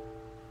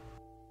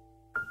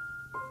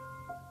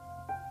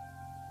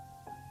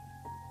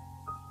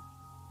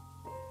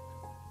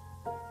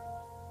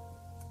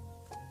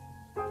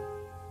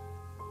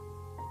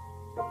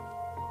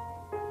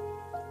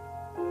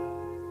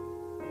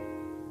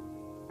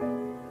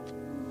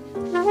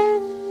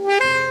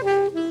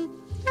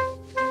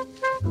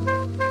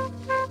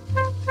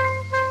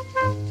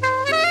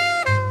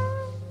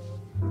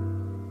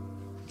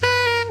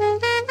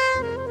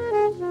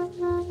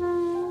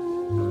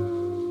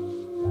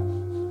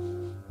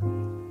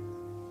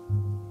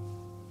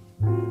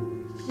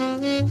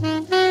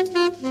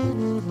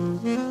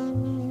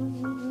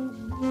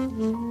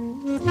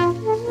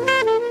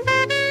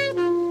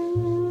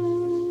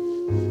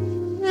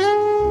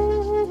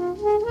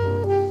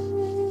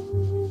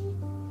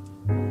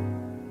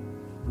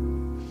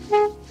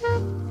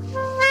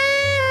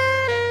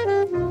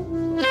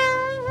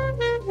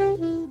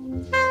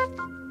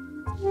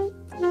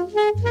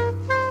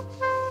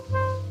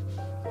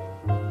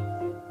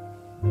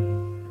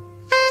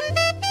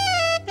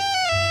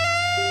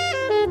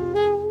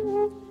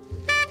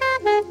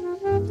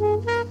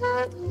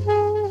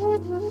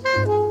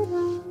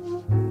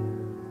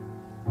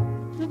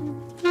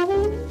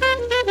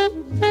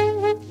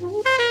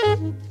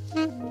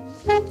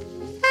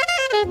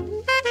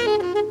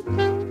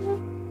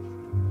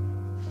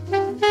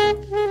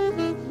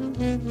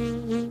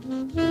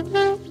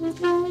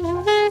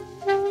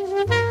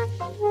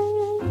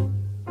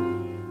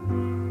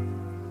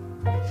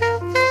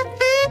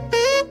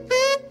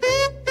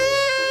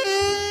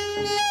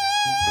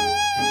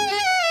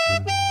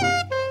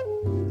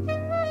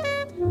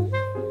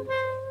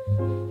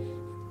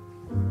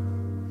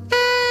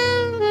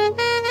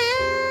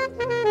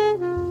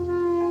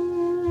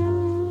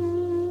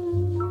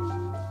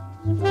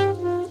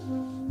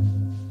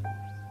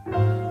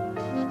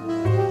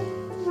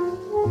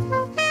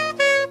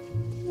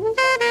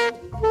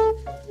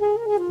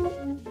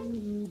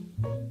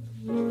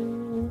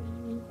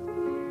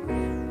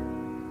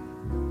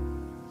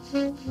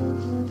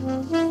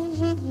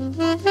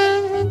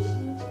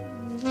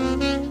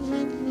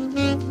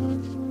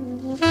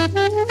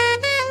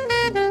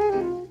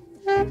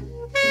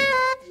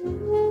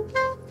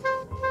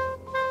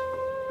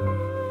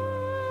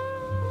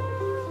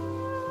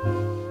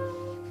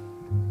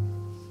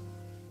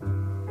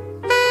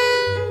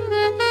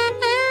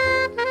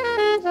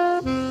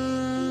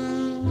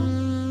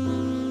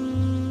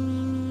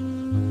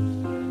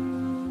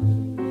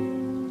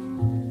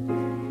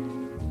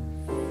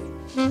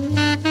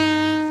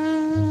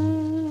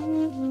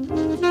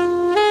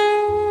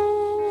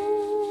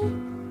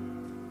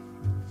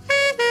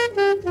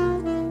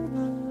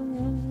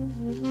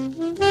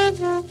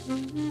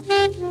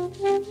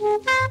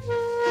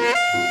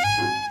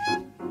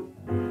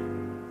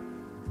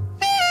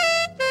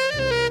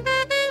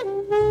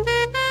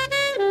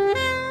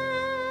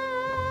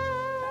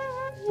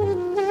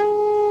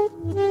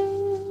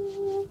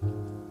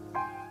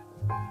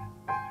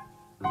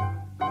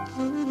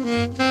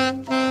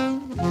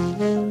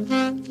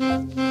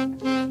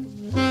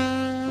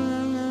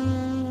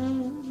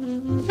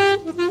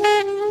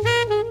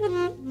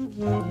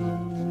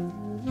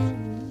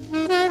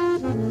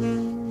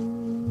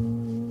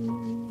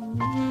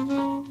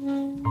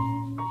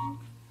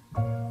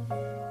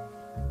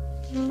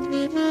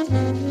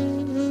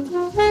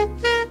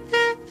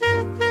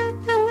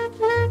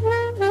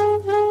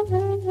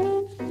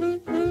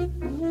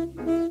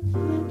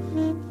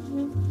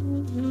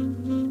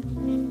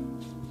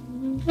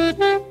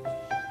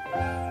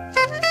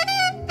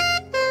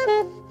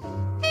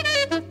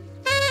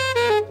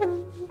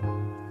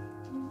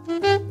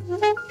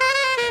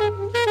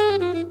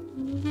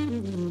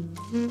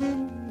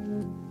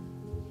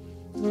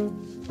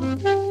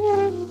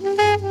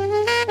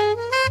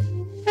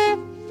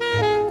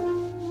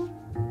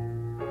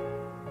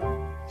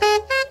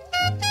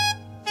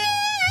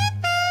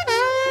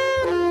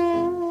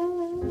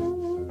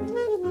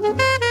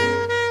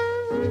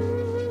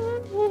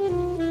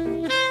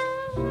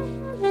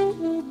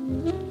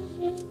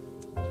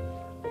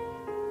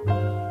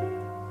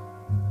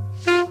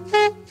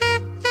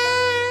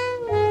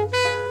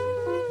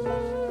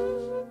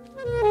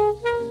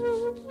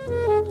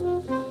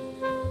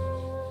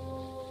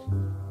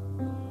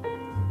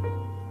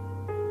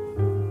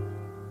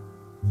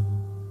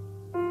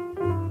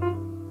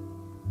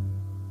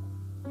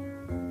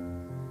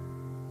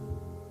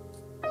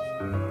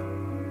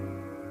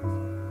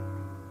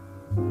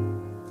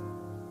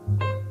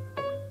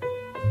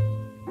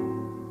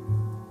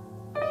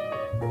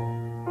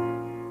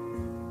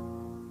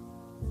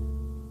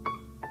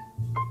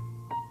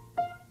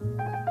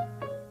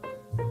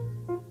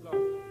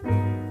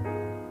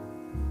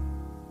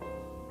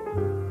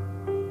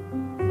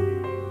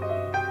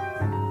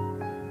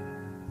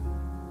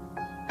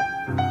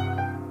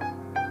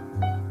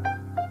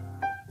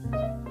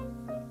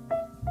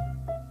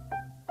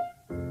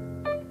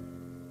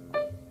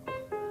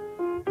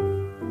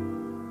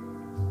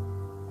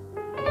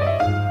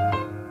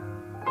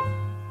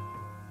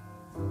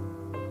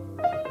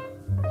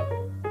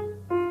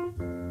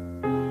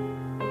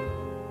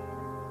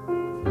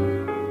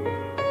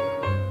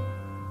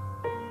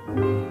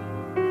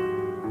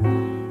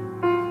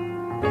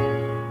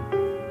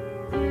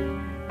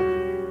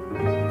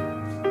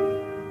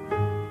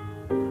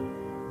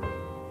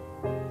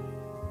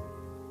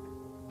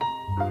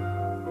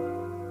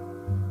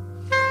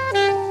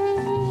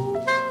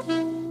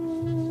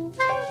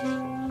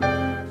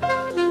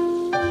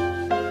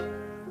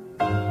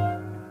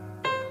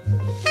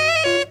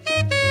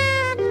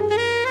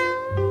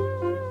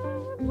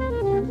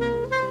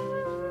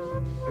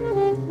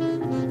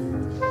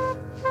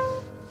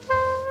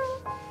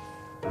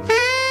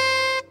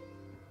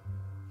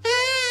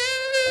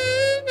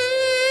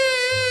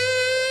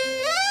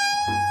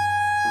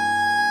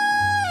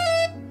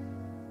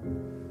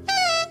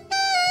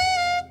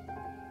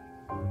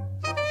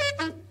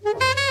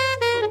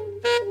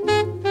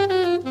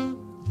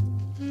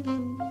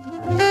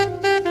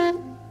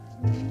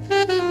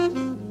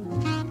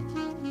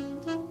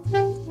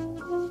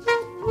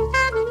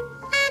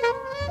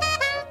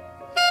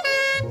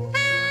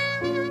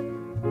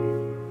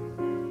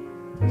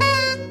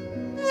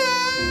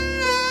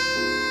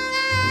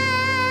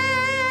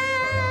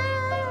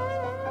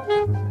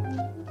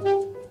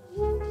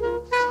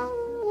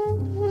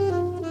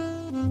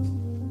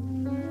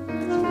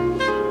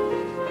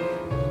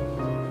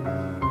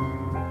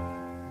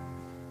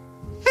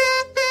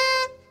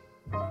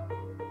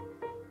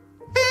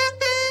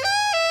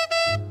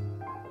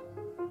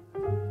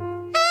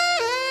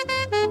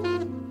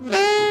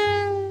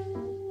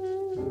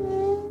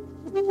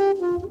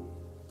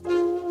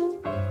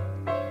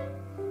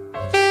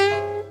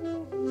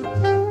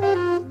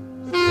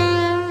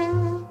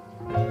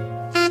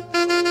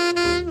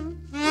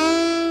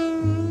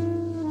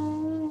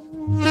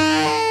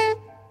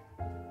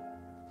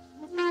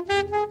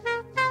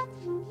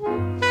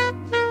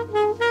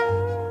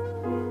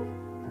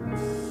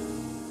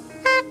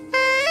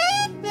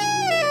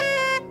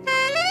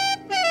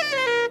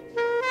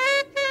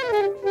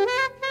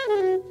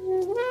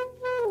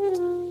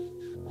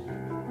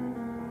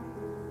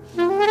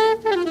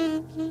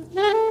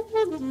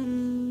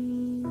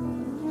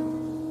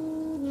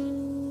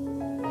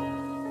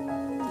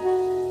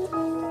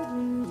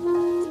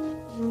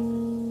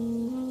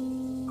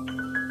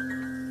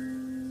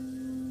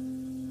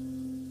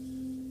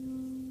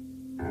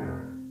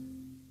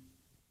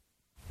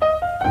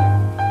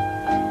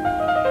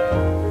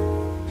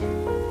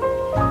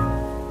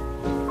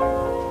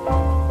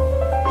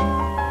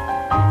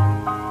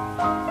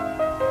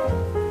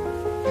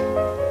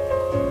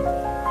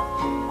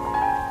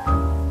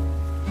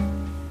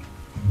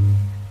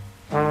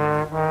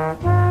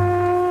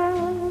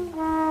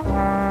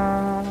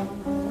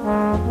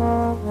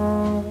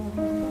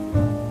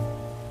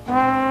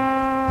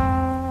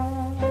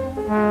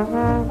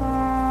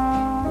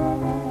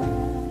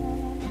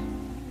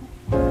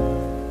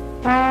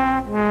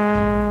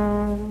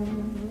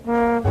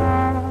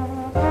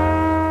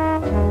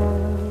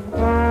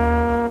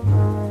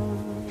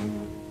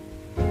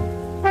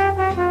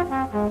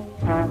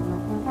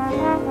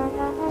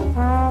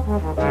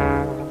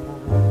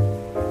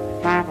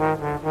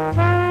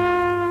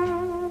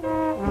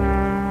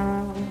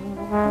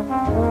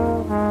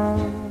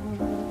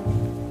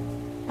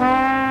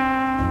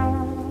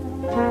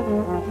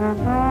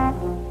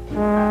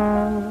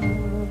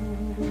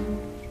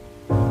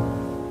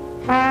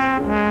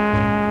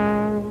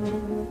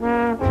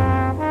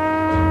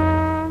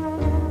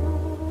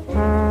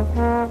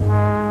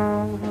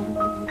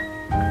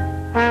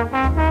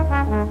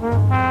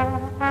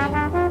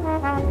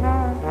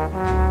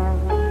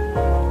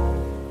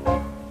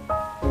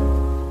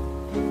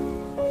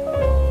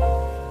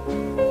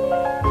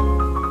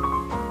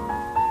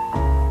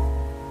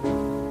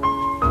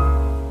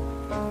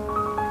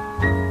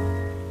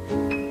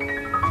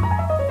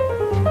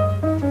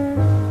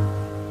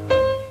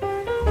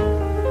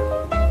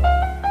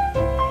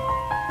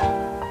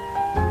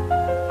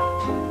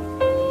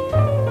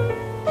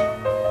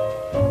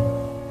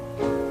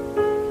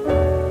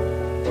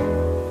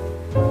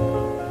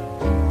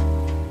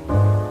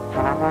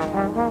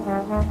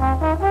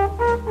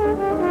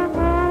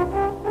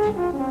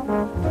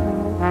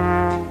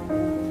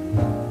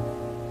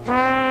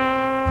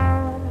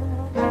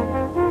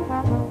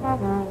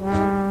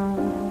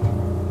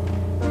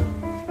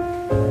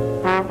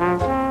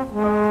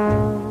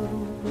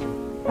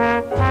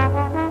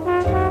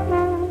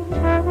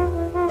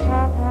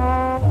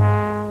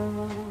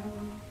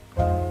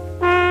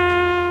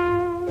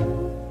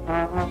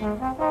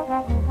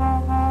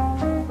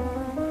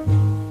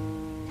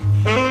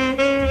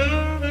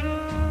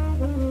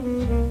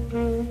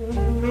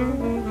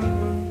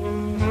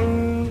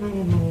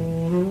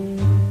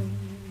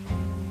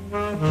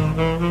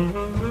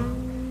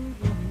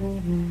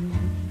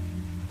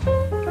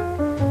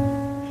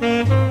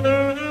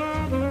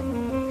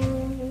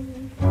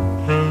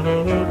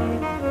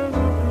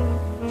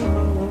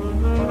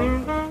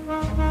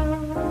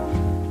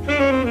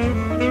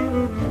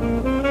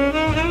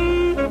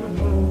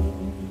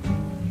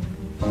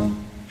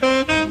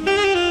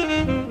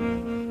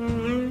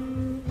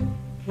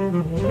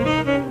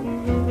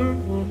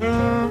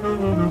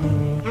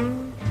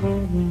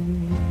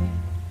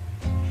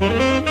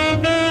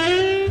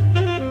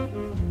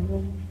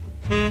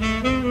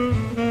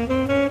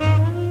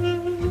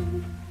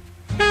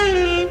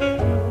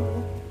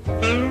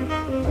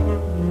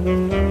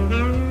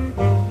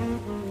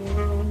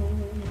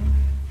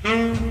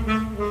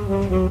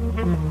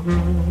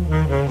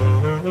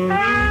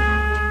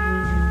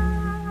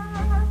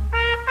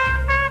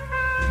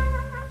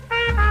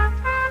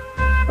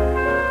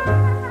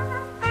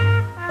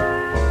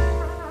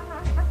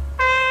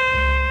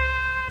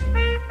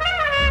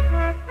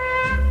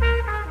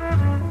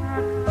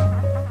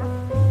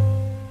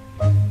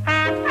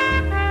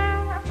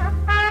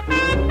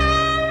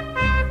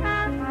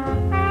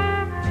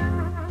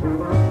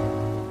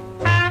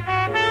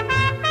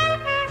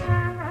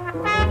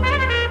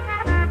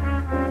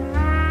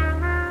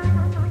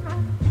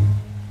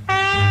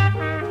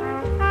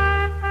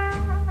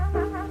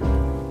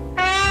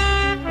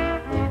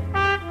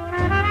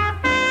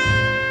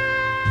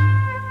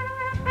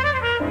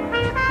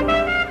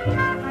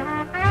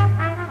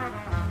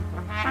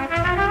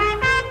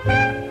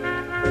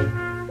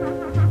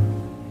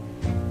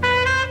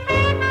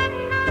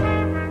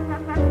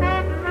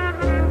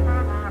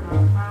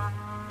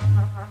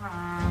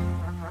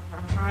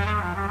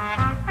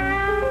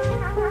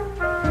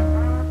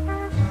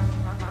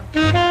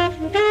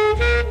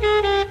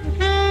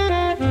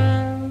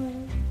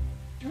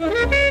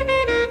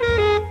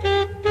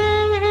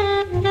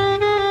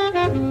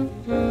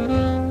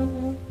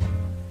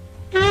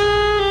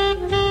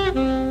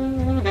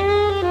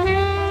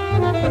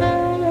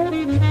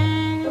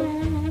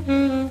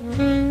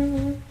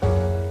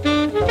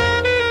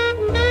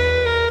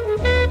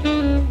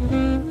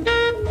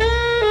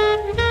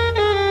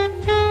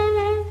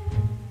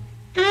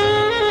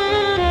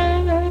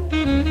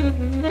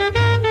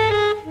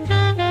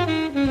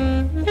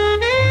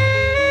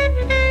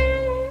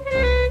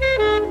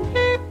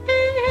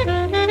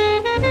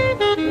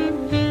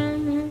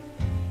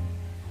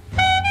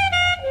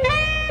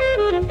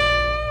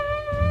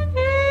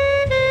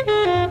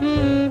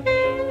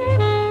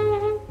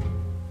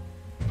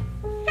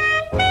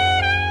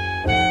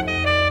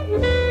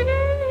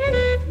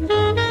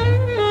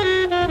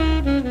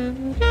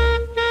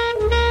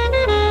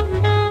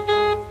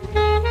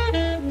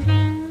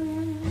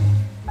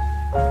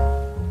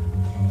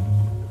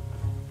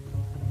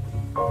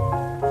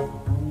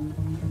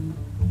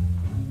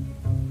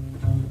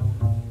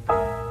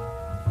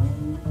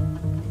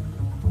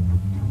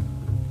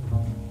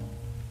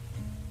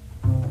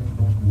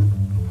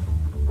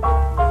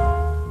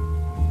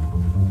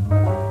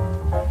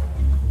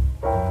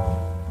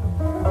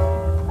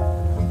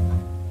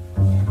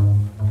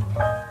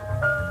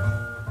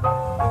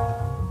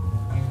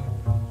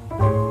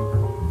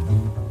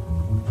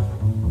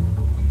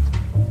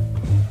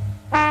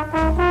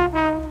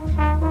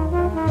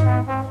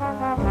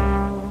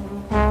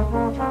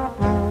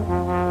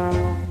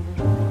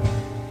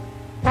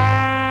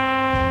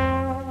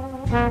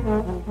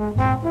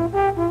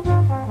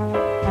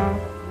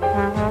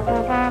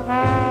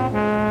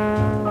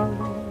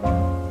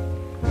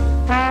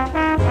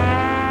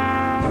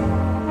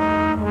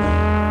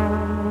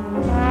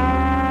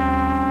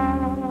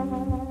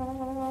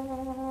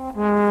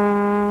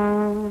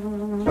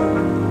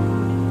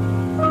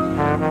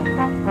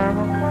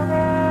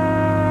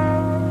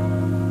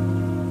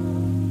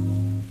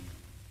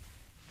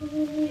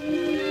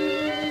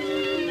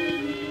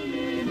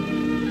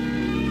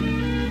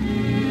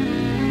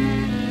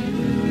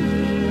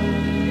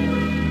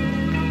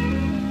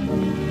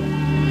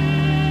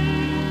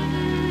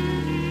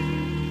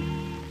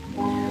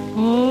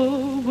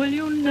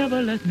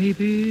 never let me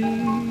be?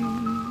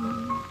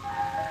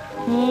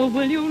 Oh,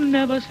 will you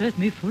never set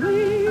me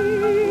free?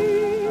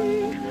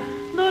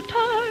 The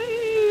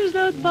ties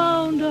that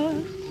bound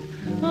us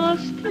are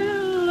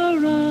still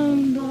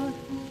around us.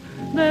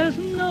 There's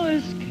no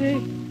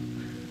escape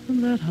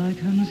that I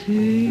can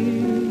see.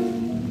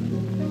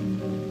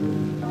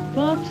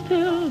 But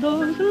still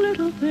those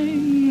little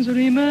things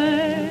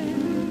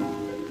remain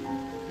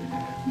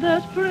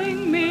that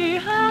bring me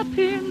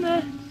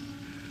happiness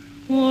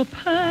or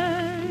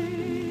pain.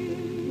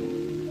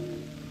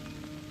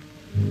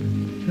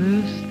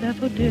 First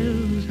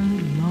daffodils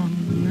and long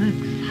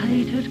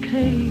excited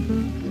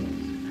cables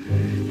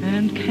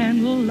and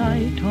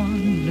candlelight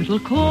on little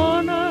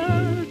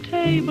corner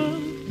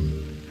tables.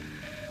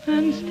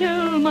 And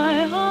still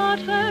my heart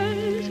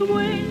has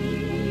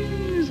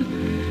wings.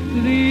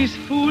 These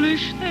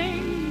foolish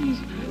things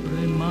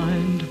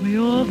remind me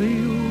of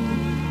you.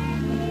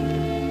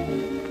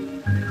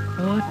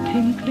 A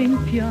tinkling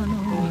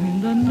piano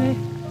in the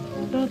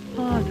next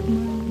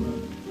apartment.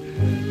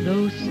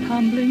 Those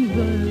tumbling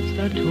words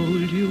that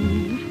told you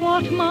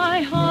what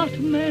my heart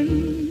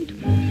meant.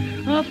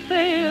 A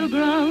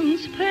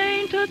fairground's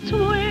painted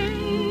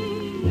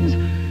swings.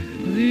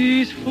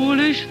 These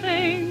foolish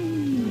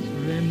things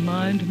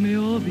remind me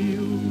of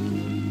you.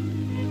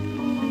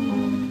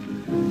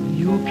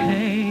 You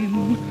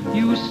came,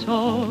 you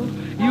saw,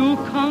 you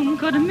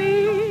conquered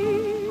me.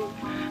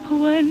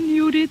 When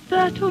you did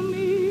that to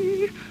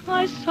me,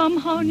 I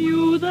somehow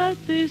knew that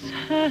this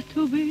had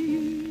to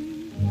be.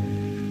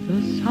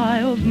 The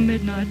sigh of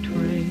midnight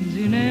trains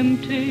in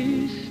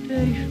empty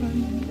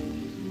stations.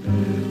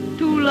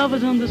 Two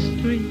lovers on the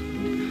street,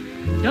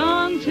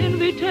 dance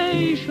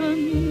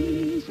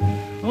invitations.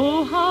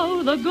 Oh,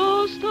 how the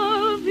ghost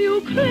of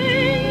you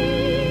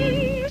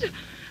clings.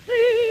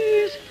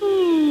 These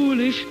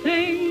foolish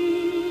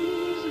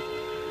things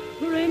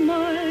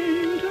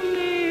remind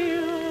me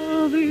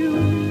of you.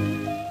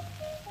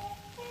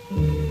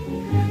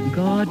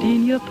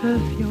 Gardenia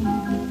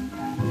perfume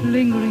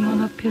lingering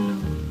on a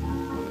pillow,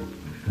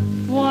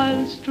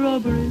 wild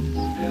strawberries,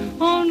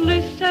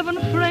 only 7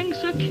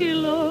 francs a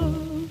kilo,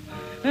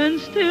 and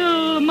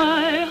still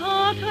my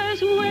heart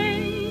has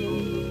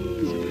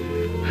wings.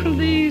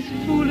 These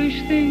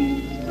foolish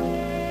things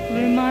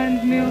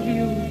remind me of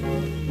you.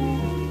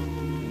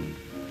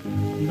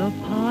 The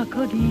park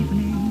at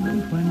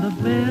evening when the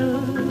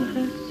bell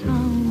has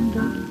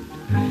sounded,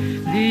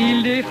 the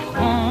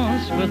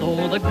Ile-de-France with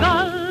all the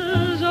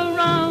gulls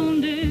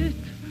around it,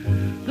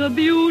 the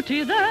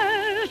beauty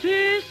that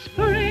is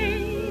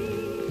spring's.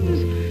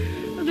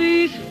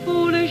 These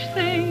foolish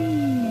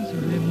things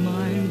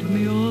remind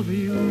me of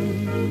you.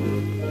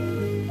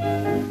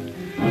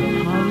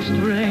 How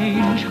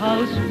strange,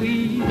 how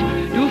sweet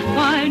to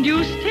find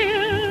you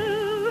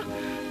still.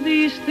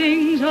 These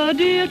things are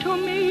dear to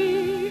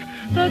me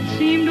that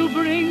seem to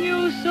bring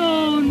you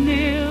so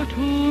near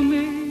to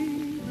me.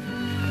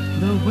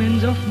 The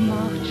winds of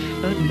March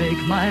that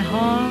make my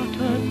heart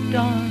a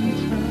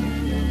dancer.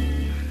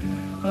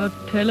 A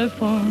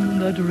telephone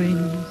that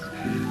rings,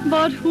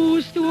 but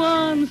who's to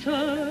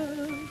answer?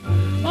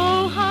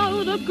 Oh,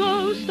 how the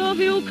ghost of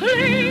you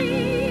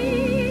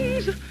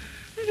clings.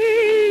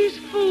 These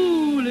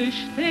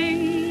foolish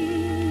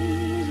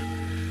things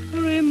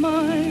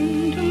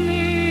remind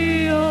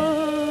me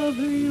of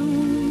you.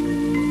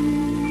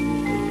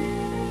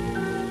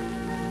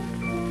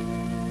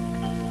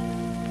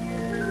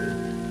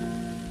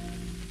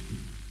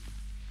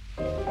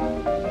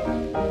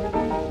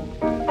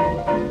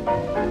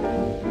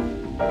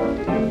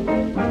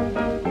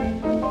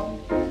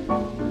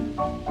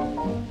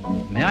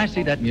 May I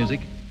see that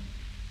music?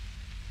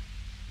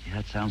 Yeah,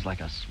 it sounds like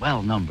a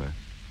swell number.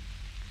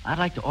 I'd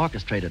like to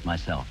orchestrate it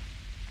myself.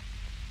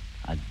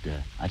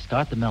 I'd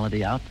start the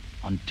melody out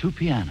on 2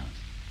 pianos.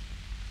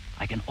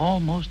 I can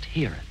almost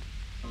hear it.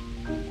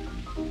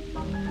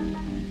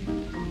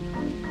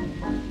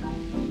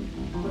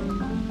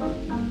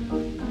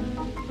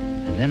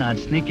 And then I'd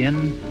sneak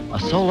in a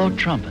solo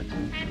trumpet.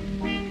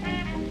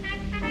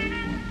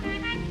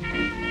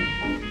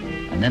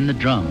 And then the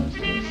drums,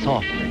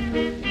 softly.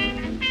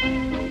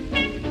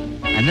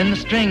 And then the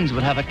strings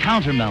would have a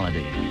counter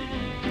melody.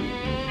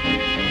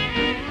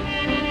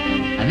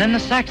 And then the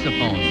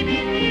saxophones.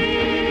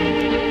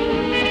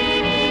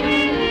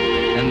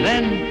 And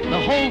then the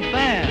whole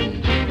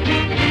band.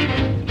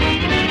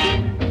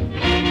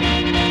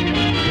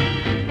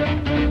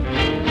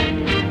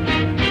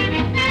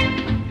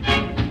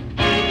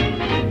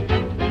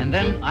 And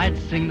then I'd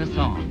sing the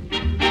song.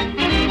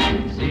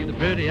 See the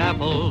pretty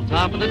apple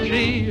top of the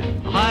tree,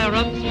 the higher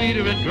up, the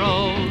sweeter it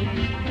grows.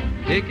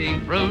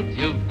 Picking fruit,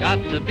 you've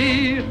got to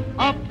be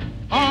up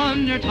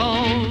on your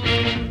toes.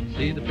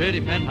 See the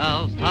pretty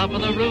penthouse top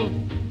of the roof,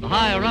 the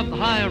higher up, the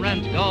higher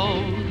rent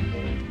goes.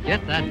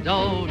 Get that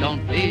dough,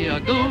 don't be a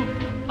goof,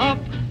 up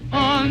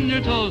on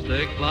your toes.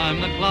 They climb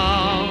the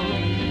clouds,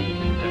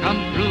 they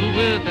come through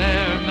with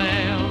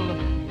airmail,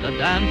 the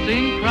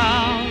dancing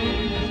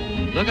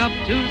crowds look up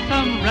to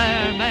some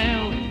rare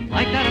mail.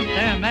 like that a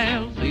stair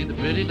mail. See the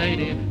pretty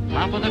lady,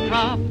 top of the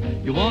crop.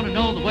 You want to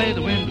know the way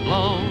the wind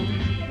blows.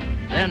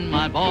 Then,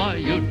 my boy,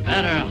 you'd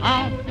better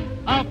hop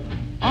up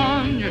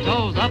on your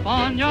toes, up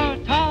on your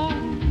toes.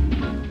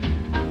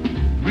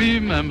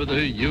 Remember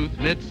the youth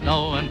mid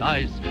snow and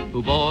ice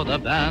who bore the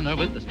banner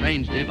with the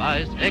strange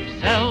device,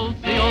 Excelsior.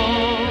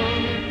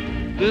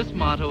 This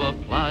motto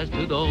applies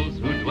to those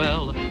who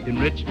dwell in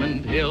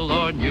Richmond Hill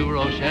or New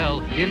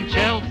Rochelle, in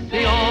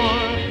Chelsea or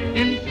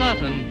in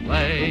Sutton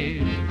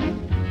Place.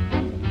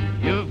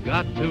 You've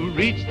got to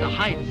reach the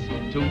heights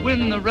to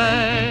win the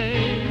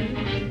race.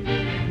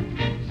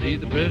 See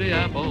the pretty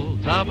apple,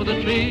 top of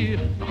the tree,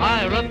 the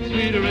higher up,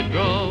 sweeter it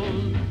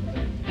grows.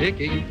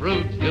 Picking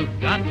fruit, you've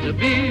got to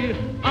be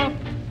up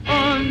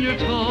on your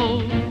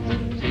toes.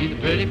 See the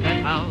pretty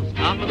penthouse,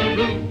 top of the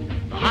roof,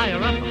 the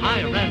higher up, the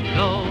higher rent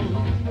goes.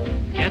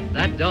 Get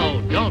that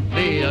dough, don't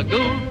be a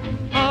goof.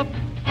 Up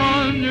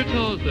on your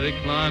toes, they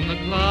climb the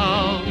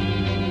clouds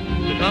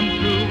to come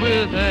through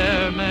with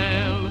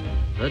airmail.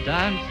 The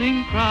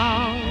dancing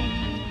crowd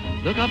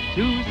look up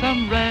to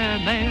some rare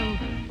mail,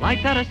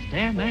 like that a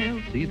stair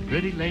mail. See the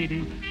pretty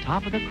lady,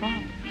 top of the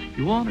crop.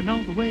 You want to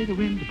know the way the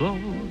wind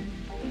blows.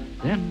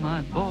 Then,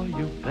 my boy,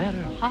 you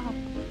better hop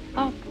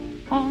up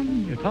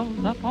on your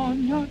toes, up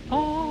on your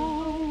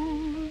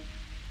toes.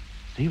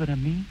 See what I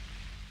mean?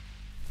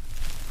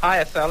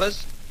 Hiya,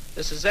 fellas.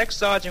 This is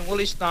ex-Sergeant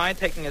Willie Stein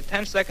taking a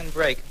 10-second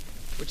break,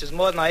 which is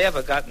more than I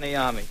ever got in the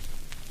Army.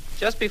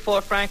 Just before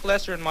Frank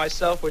Lesser and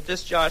myself were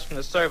discharged from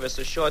the service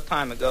a short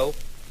time ago,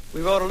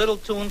 we wrote a little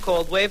tune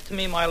called Wave to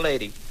Me, My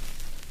Lady.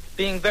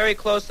 Being very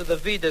close to the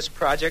V-Disc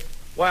project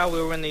while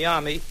we were in the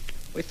Army,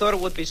 we thought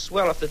it would be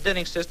swell if the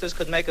Dinning Sisters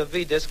could make a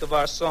V-Disc of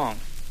our song.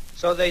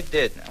 So they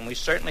did, and we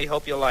certainly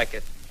hope you like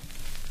it.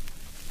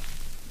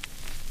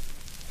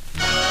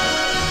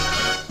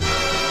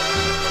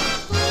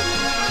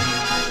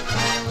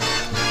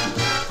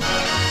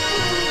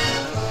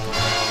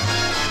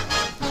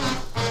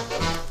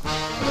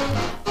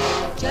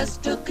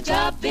 Just took a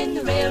job in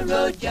the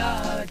railroad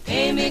yard.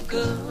 Pay me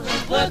good,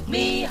 work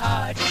me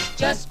hard.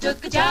 Just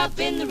took a job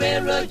in the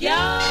railroad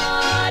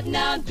yard.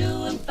 Now I'm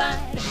doing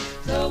fine.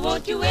 So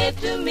won't you wave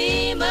to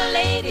me, my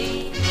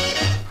lady?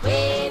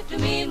 Wave to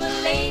me, my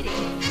lady.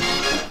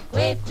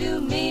 Wave to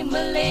me,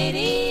 my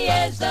lady,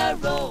 as I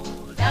roll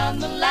down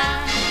the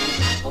line.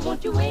 Oh,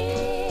 won't you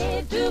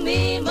wave to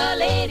me, my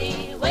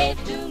lady?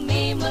 Wave to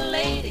me, my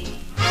lady.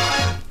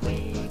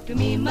 Wave to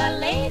me, my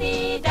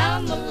lady,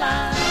 down the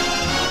line.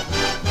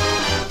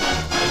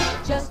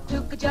 Just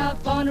took a job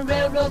on a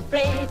railroad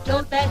freight,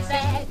 tote that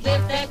sack,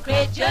 lift that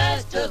crate.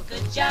 Just took a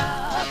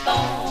job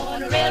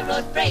on a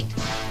railroad freight,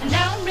 and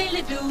now I'm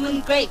really doing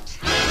great.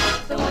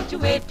 So won't you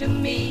wave to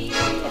me,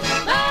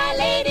 my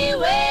lady,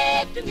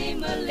 wave to me,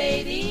 my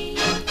lady.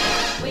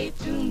 Wave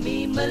to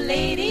me, my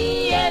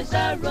lady, as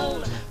I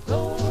roll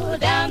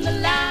down the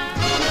line.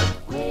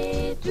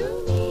 Wave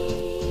to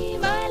me,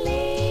 my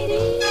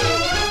lady,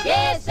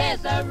 yes,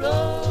 as I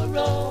roll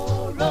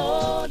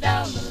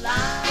down the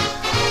line.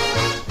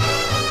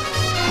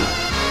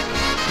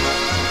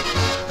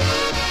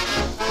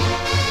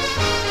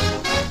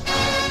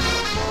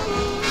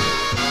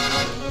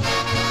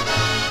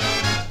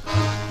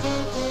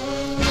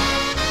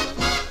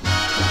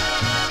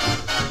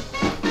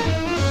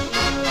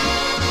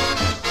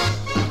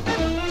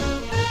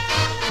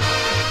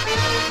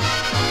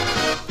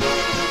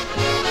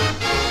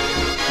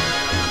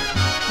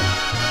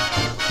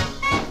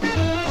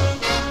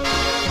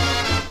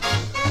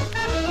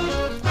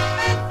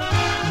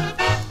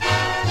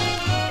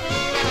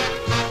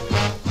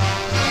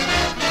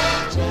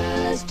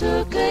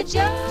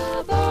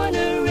 Job on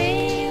a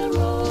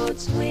railroad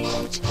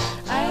switch.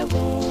 I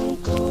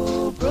won't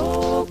go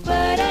broke,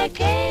 but I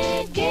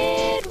can't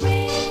get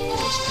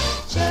rich.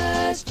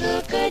 Just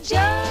took a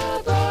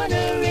job on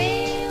a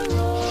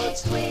railroad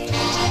switch,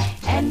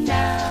 and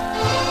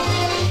now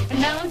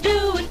I'm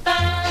doing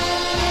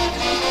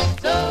fine.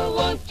 So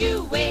won't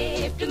you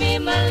wave to me,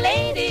 my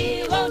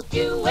lady? Won't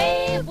you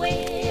wave,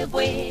 wave,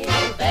 wave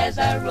as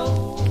I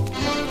roll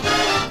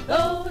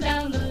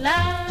down the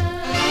line?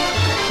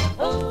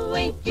 Oh,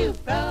 ain't you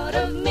proud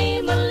of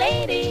me, my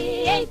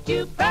lady? Ain't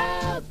you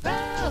proud,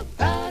 proud,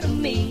 proud of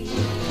me?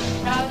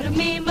 Proud of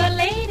me, my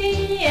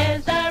lady,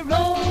 as I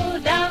roll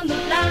down the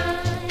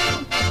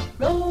line.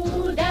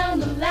 Roll down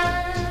the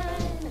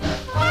line.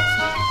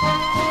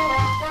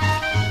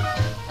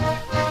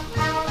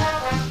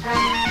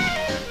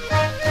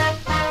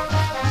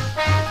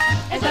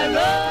 As I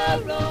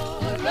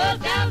roll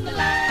down the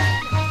line.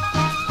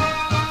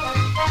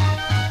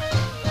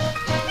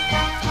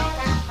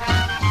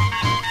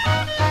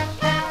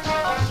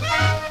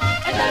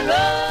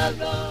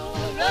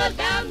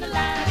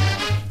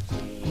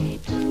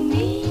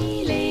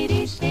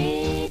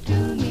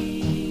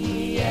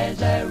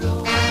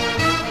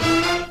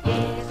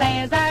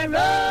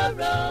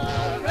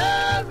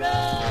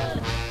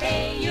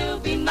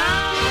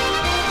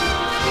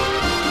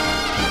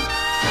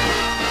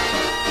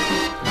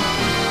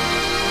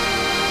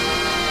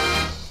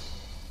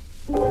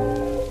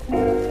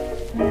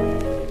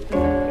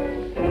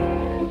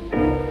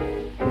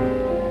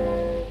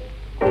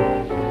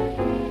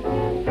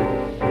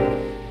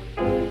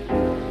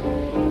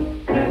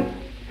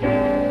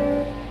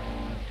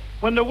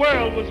 When the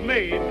world was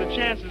made, the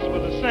chances were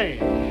the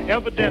same.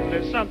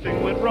 Evidently,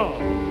 something went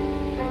wrong.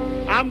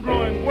 I'm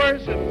growing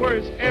worse and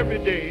worse every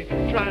day,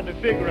 trying to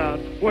figure out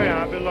where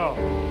I belong.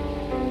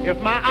 If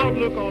my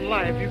outlook on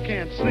life you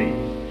can't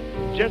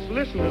see, just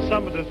listen to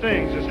some of the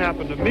things that's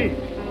happened to me.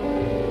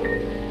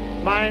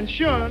 My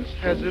insurance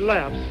has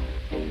elapsed,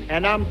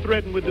 and I'm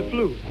threatened with the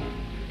flu.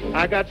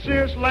 I got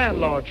serious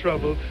landlord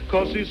trouble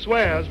because he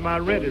swears my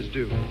rent is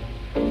due.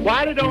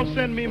 Why they don't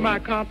send me my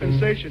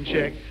compensation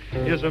check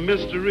is a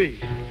mystery.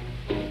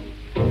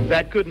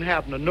 That couldn't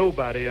happen to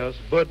nobody else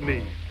but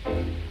me.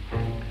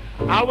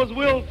 I was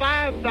willed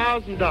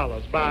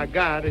 $5,000 by a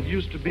guy that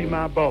used to be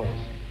my boss,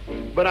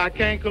 but I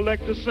can't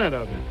collect a cent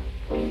of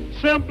it.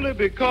 Simply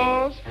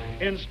because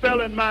in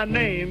spelling my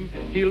name,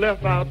 he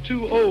left out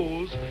 2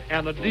 O's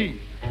and a D.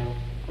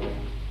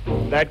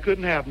 That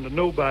couldn't happen to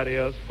nobody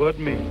else but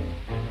me.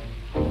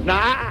 Now,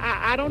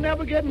 I don't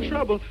ever get in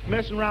trouble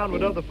messing around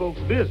with other folks'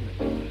 business,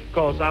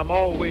 because I'm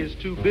always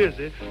too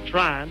busy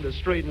trying to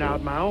straighten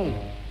out my own.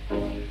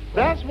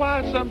 That's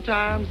why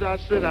sometimes I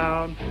sit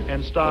down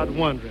and start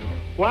wondering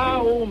why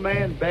old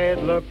man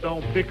Bad Luck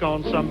don't pick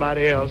on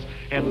somebody else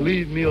and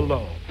leave me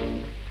alone.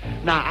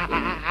 Now,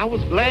 I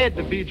was glad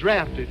to be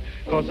drafted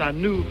because I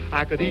knew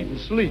I could eat and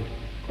sleep.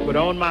 But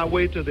on my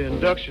way to the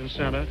induction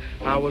center,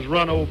 I was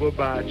run over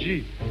by a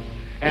Jeep.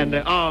 And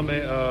the Army,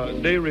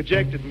 they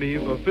rejected me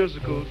for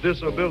physical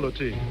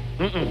disability.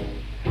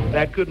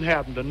 That couldn't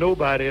happen to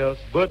nobody else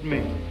but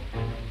me.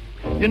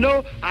 You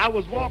know, I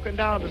was walking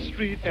down the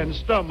street and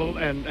stumbled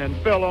and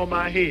fell on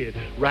my head.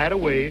 Right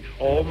away,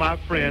 all my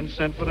friends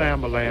sent for the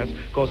ambulance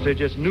because they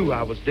just knew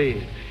I was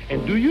dead.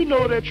 And do you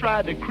know they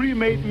tried to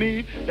cremate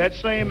me that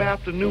same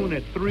afternoon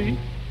at 3?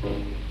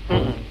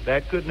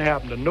 That couldn't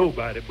happen to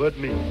nobody but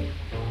me.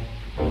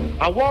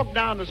 I walked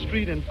down the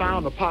street and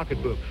found a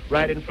pocketbook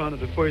right in front of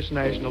the First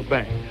National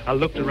Bank. I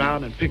looked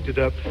around and picked it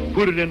up,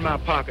 put it in my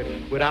pocket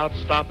without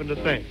stopping to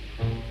think.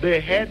 They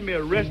had me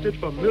arrested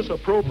for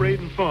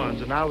misappropriating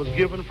funds, and I was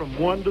given from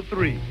 1 to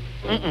 3.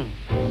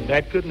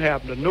 That couldn't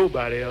happen to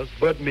nobody else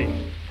but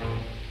me.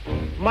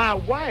 My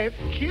wife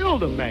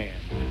killed a man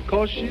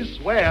because she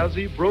swears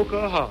he broke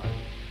her heart.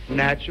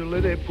 Naturally,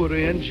 they put her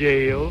in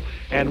jail,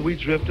 and we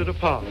drifted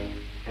apart.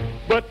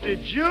 But the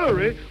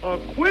jury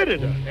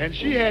acquitted her, and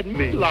she had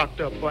me locked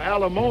up for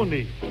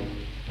alimony.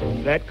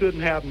 That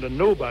couldn't happen to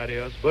nobody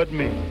else but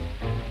me.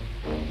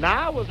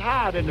 Now, I was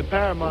hired in the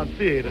Paramount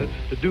Theater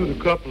to do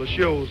the couple of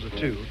shows or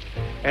two,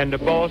 and the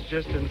boss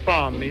just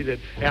informed me that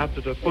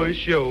after the first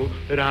show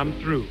that I'm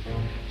through.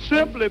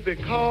 Simply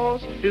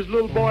because his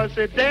little boy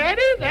said,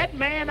 "Daddy, that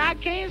man I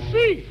can't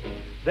see."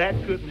 That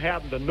couldn't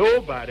happen to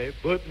nobody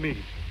but me.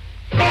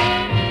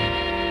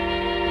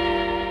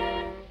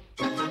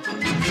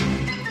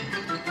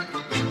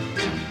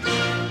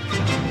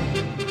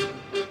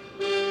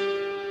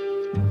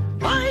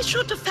 Why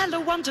should a fellow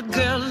want a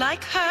girl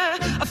like her,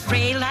 a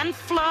frail and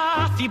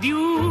fluffy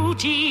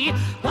beauty?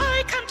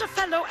 Why can't a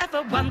fellow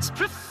ever once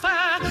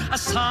prefer a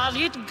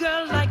solid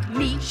girl like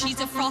me? She's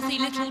a frothy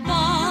little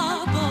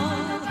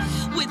bauble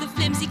with a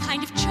flimsy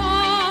kind of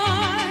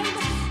charm,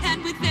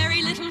 and with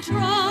very little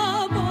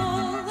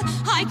trouble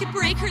I could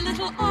break her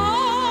little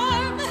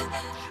arm.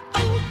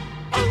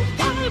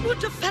 Why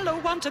would a fellow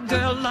want a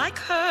girl like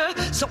her,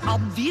 so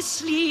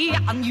obviously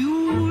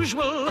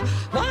unusual?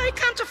 Why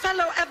can't a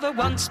fellow ever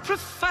once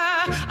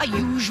prefer a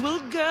usual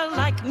girl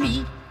like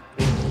me?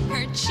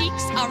 Her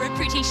cheeks are a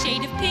pretty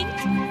shade of pink,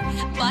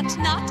 but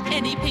not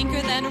any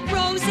pinker than a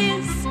rose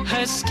is.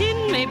 Her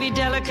skin may be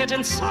delicate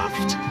and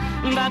soft,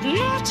 but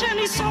not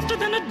any softer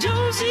than a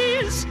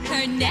dozy's.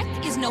 Her neck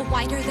is no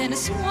whiter than a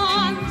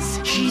swan's.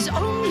 She's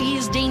only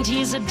as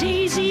dainty as a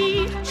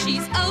daisy.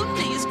 She's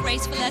only as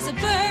graceful as a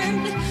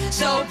bird.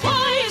 So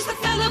why is the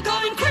fellow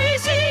going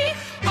crazy?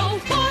 Oh,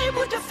 why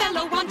would a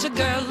fellow want a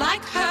girl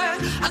like her,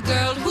 a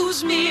girl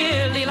who's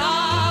merely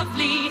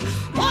lovely?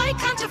 Why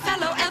can't a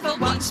fellow ever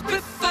once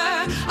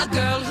prefer a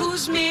girl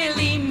who's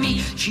merely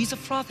me? She's a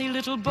frothy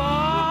little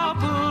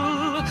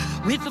bauble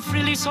with a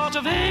frilly sort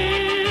of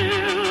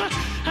air,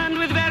 and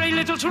with very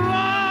little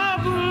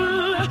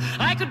trouble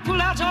I could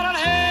pull out all her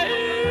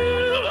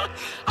hair.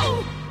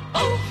 Oh,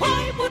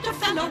 why would a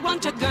fellow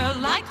want a girl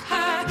like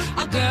her,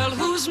 a girl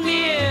who's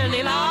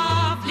merely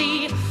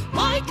lovely?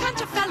 Why can't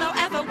a fellow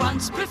ever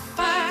once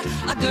prefer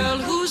a girl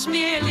who's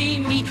merely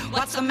me?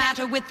 What's the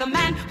matter with the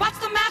man? What's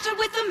the matter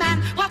with the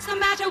man? What's the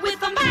matter with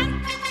the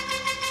man?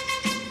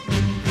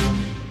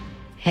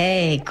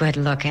 Hey, good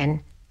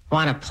looking.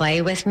 Want to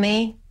play with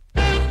me?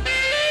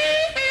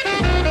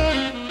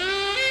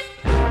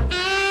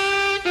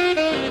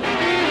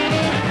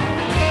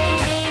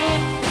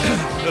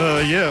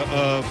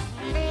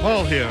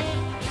 Paul here.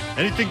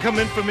 Anything come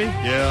in for me?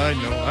 Yeah,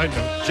 I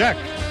know.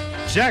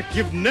 Jack,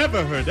 you've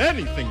never heard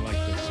anything like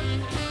this.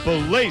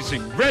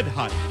 Blazing, red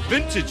hot,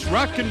 vintage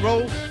rock and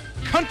roll,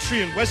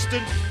 country and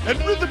western, and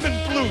rhythm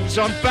and blues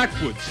on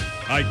backwoods.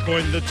 I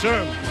coined the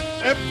term.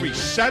 Every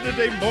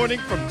Saturday morning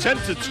from 10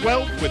 to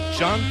 12 with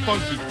John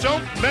Funky.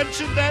 Don't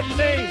mention that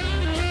name.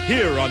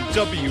 Here on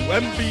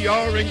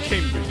WMBR in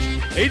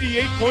Cambridge.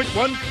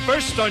 88.1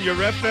 first on your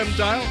FM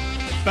dial.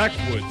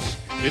 Backwoods.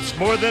 It's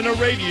more than a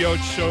radio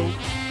show.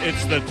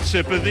 It's the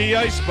tip of the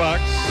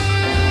icebox.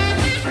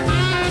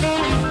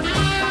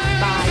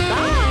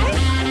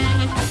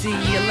 Bye-bye. See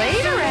you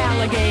later,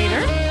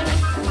 alligator.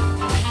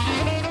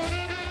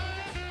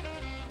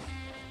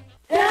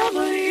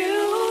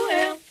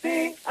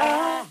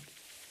 WMPI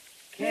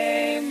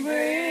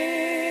Cambridge.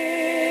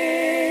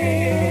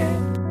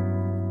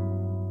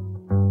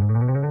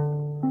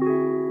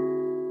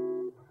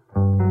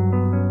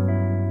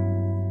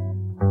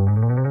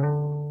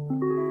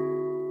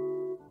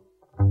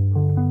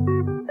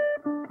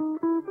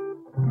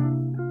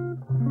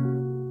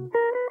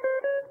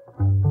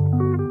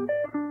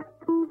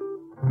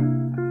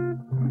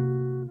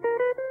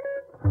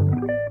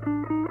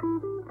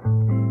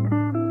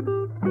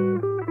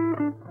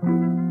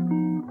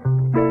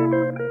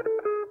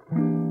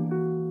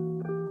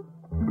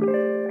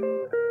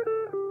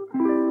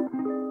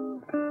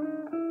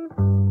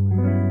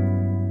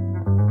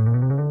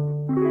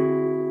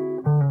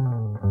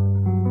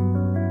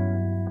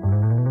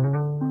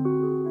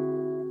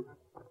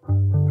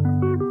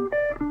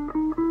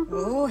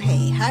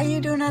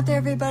 There,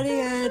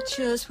 everybody, at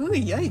just,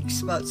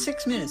 yikes, about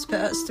 6 minutes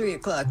past 3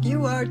 o'clock.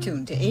 You are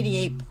tuned to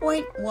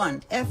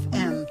 88.1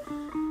 FM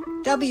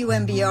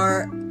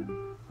WMBR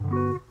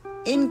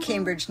in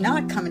Cambridge,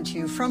 not coming to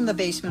you from the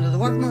basement of the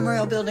Walker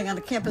Memorial Building on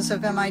the campus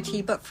of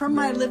MIT, but from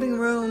my living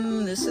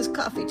room. This is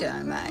Coffee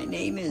Time. My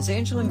name is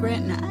Angela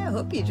Grant, and I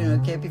hope you're doing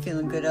okay. Be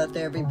feeling good out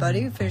there,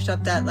 everybody. We finished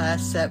up that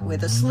last set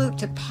with a salute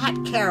to Pat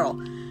Carroll.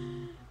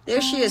 There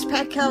she is,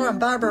 Pat Keller and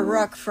Barbara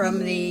Ruck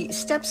from the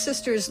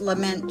Stepsisters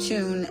Lament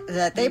tune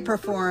that they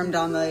performed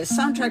on the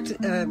soundtrack.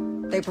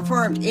 They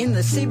performed in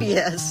the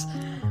CBS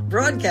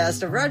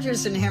broadcast of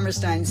Rodgers and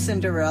Hammerstein's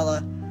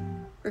Cinderella.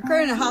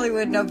 Recorded in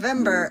Hollywood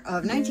November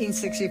of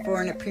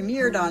 1964, and it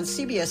premiered on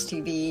CBS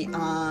TV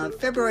on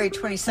February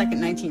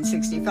 22nd,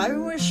 1965. It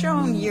was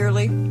shown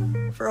yearly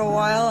for a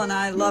while, and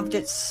I loved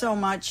it so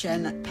much.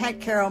 And Pat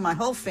Carroll, my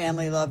whole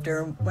family loved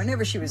her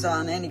whenever she was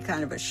on any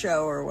kind of a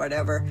show or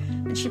whatever.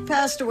 And she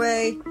passed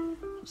away.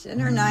 She's in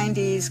her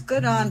 90s.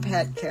 Good on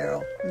Pat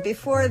Carroll. And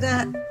before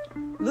that,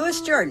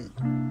 Louis Jordan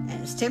and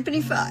his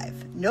Timpani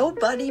 5,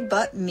 Nobody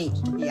But Me.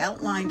 He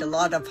outlined a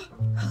lot of...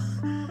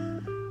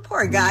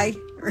 Poor guy.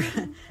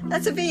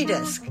 That's a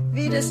V-disc.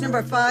 V-disc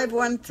number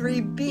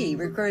 513B,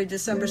 recorded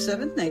December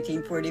 7th,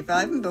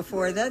 1945. And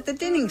before that, the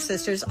Dinning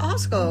Sisters,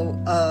 also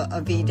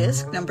a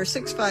V-disc, number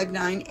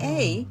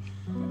 659A,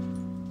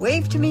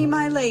 Wave to Me,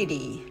 My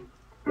Lady.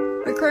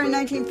 Recorded in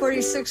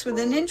 1946 with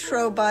an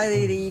intro by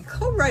the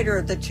co-writer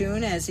of the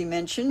tune, as he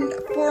mentioned,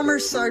 former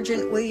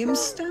Sergeant William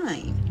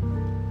Stein.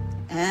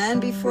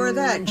 And before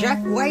that,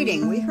 Jack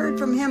Whiting. We heard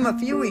from him a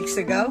few weeks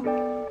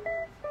ago.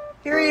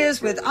 Here he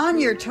is with On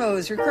Your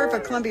Toes, recorded for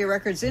Columbia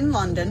Records in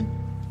London.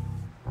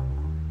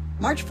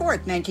 March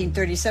 4th,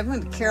 1937,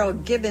 with Carol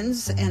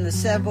Gibbons and the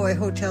Savoy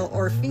Hotel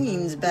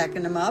Orpheans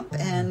backing him up.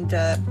 And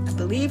I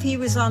believe he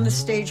was on the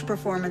stage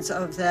performance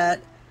of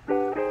that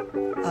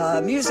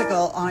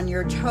musical, On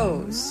Your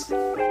Toes. I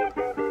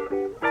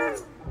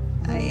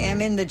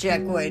am in the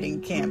Jack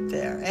Whiting camp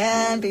there.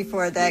 And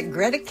before that,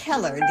 Greta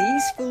Keller,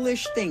 These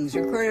Foolish Things,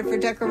 recorded for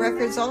Decca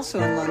Records, also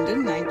in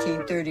London,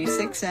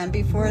 1936. And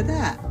before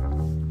that,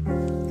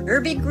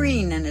 Herbie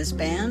Green and his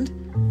band,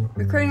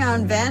 recording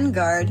on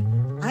Vanguard,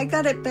 I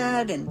Got It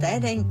Bad and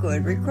That Ain't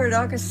Good, recorded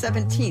August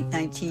 17th,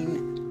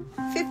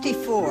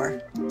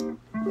 1954.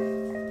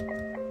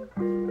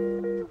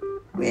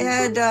 We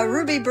had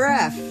Ruby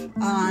Braff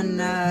on,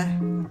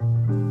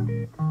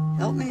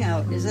 help me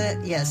out, is it?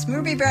 Yes,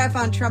 Ruby Braff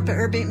on trumpet,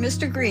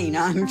 Mr. Green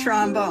on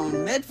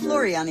trombone, Med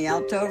Flory on the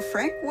alto,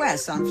 Frank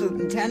West on flute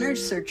and tenor,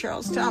 Sir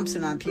Charles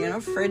Thompson on piano,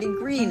 Freddie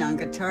Green on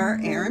guitar,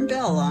 Aaron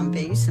Bell on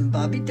bass, and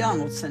Bobby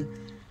Donaldson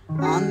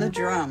on the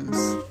drums.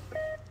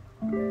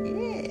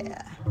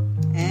 Yeah.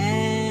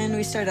 And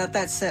we start out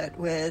that set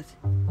with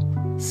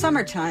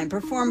Summertime,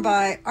 performed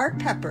by Art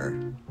Pepper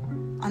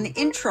on the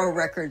Intro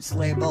Records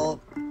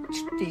label,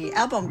 the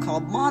album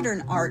called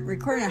Modern Art,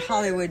 recorded in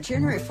Hollywood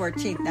January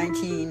 14th,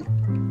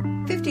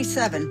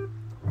 1957.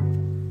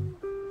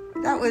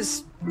 That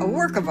was a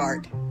work of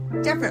art.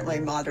 Definitely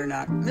modern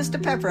art. Mr.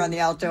 Pepper on the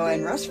alto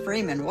and Russ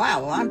Freeman,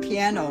 wow, on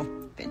piano.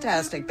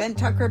 Fantastic. Ben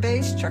Tucker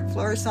bass, Chuck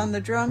Flores on the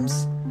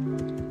drums.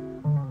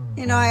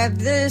 You know, I have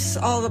this,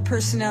 all the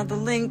personnel, the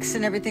links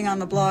and everything on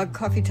the blog,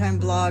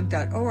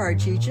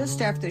 coffeetimeblog.org.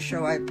 Just after the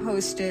show, I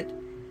post it.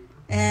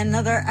 And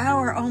another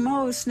hour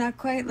almost, not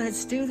quite.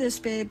 Let's do this,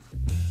 babe.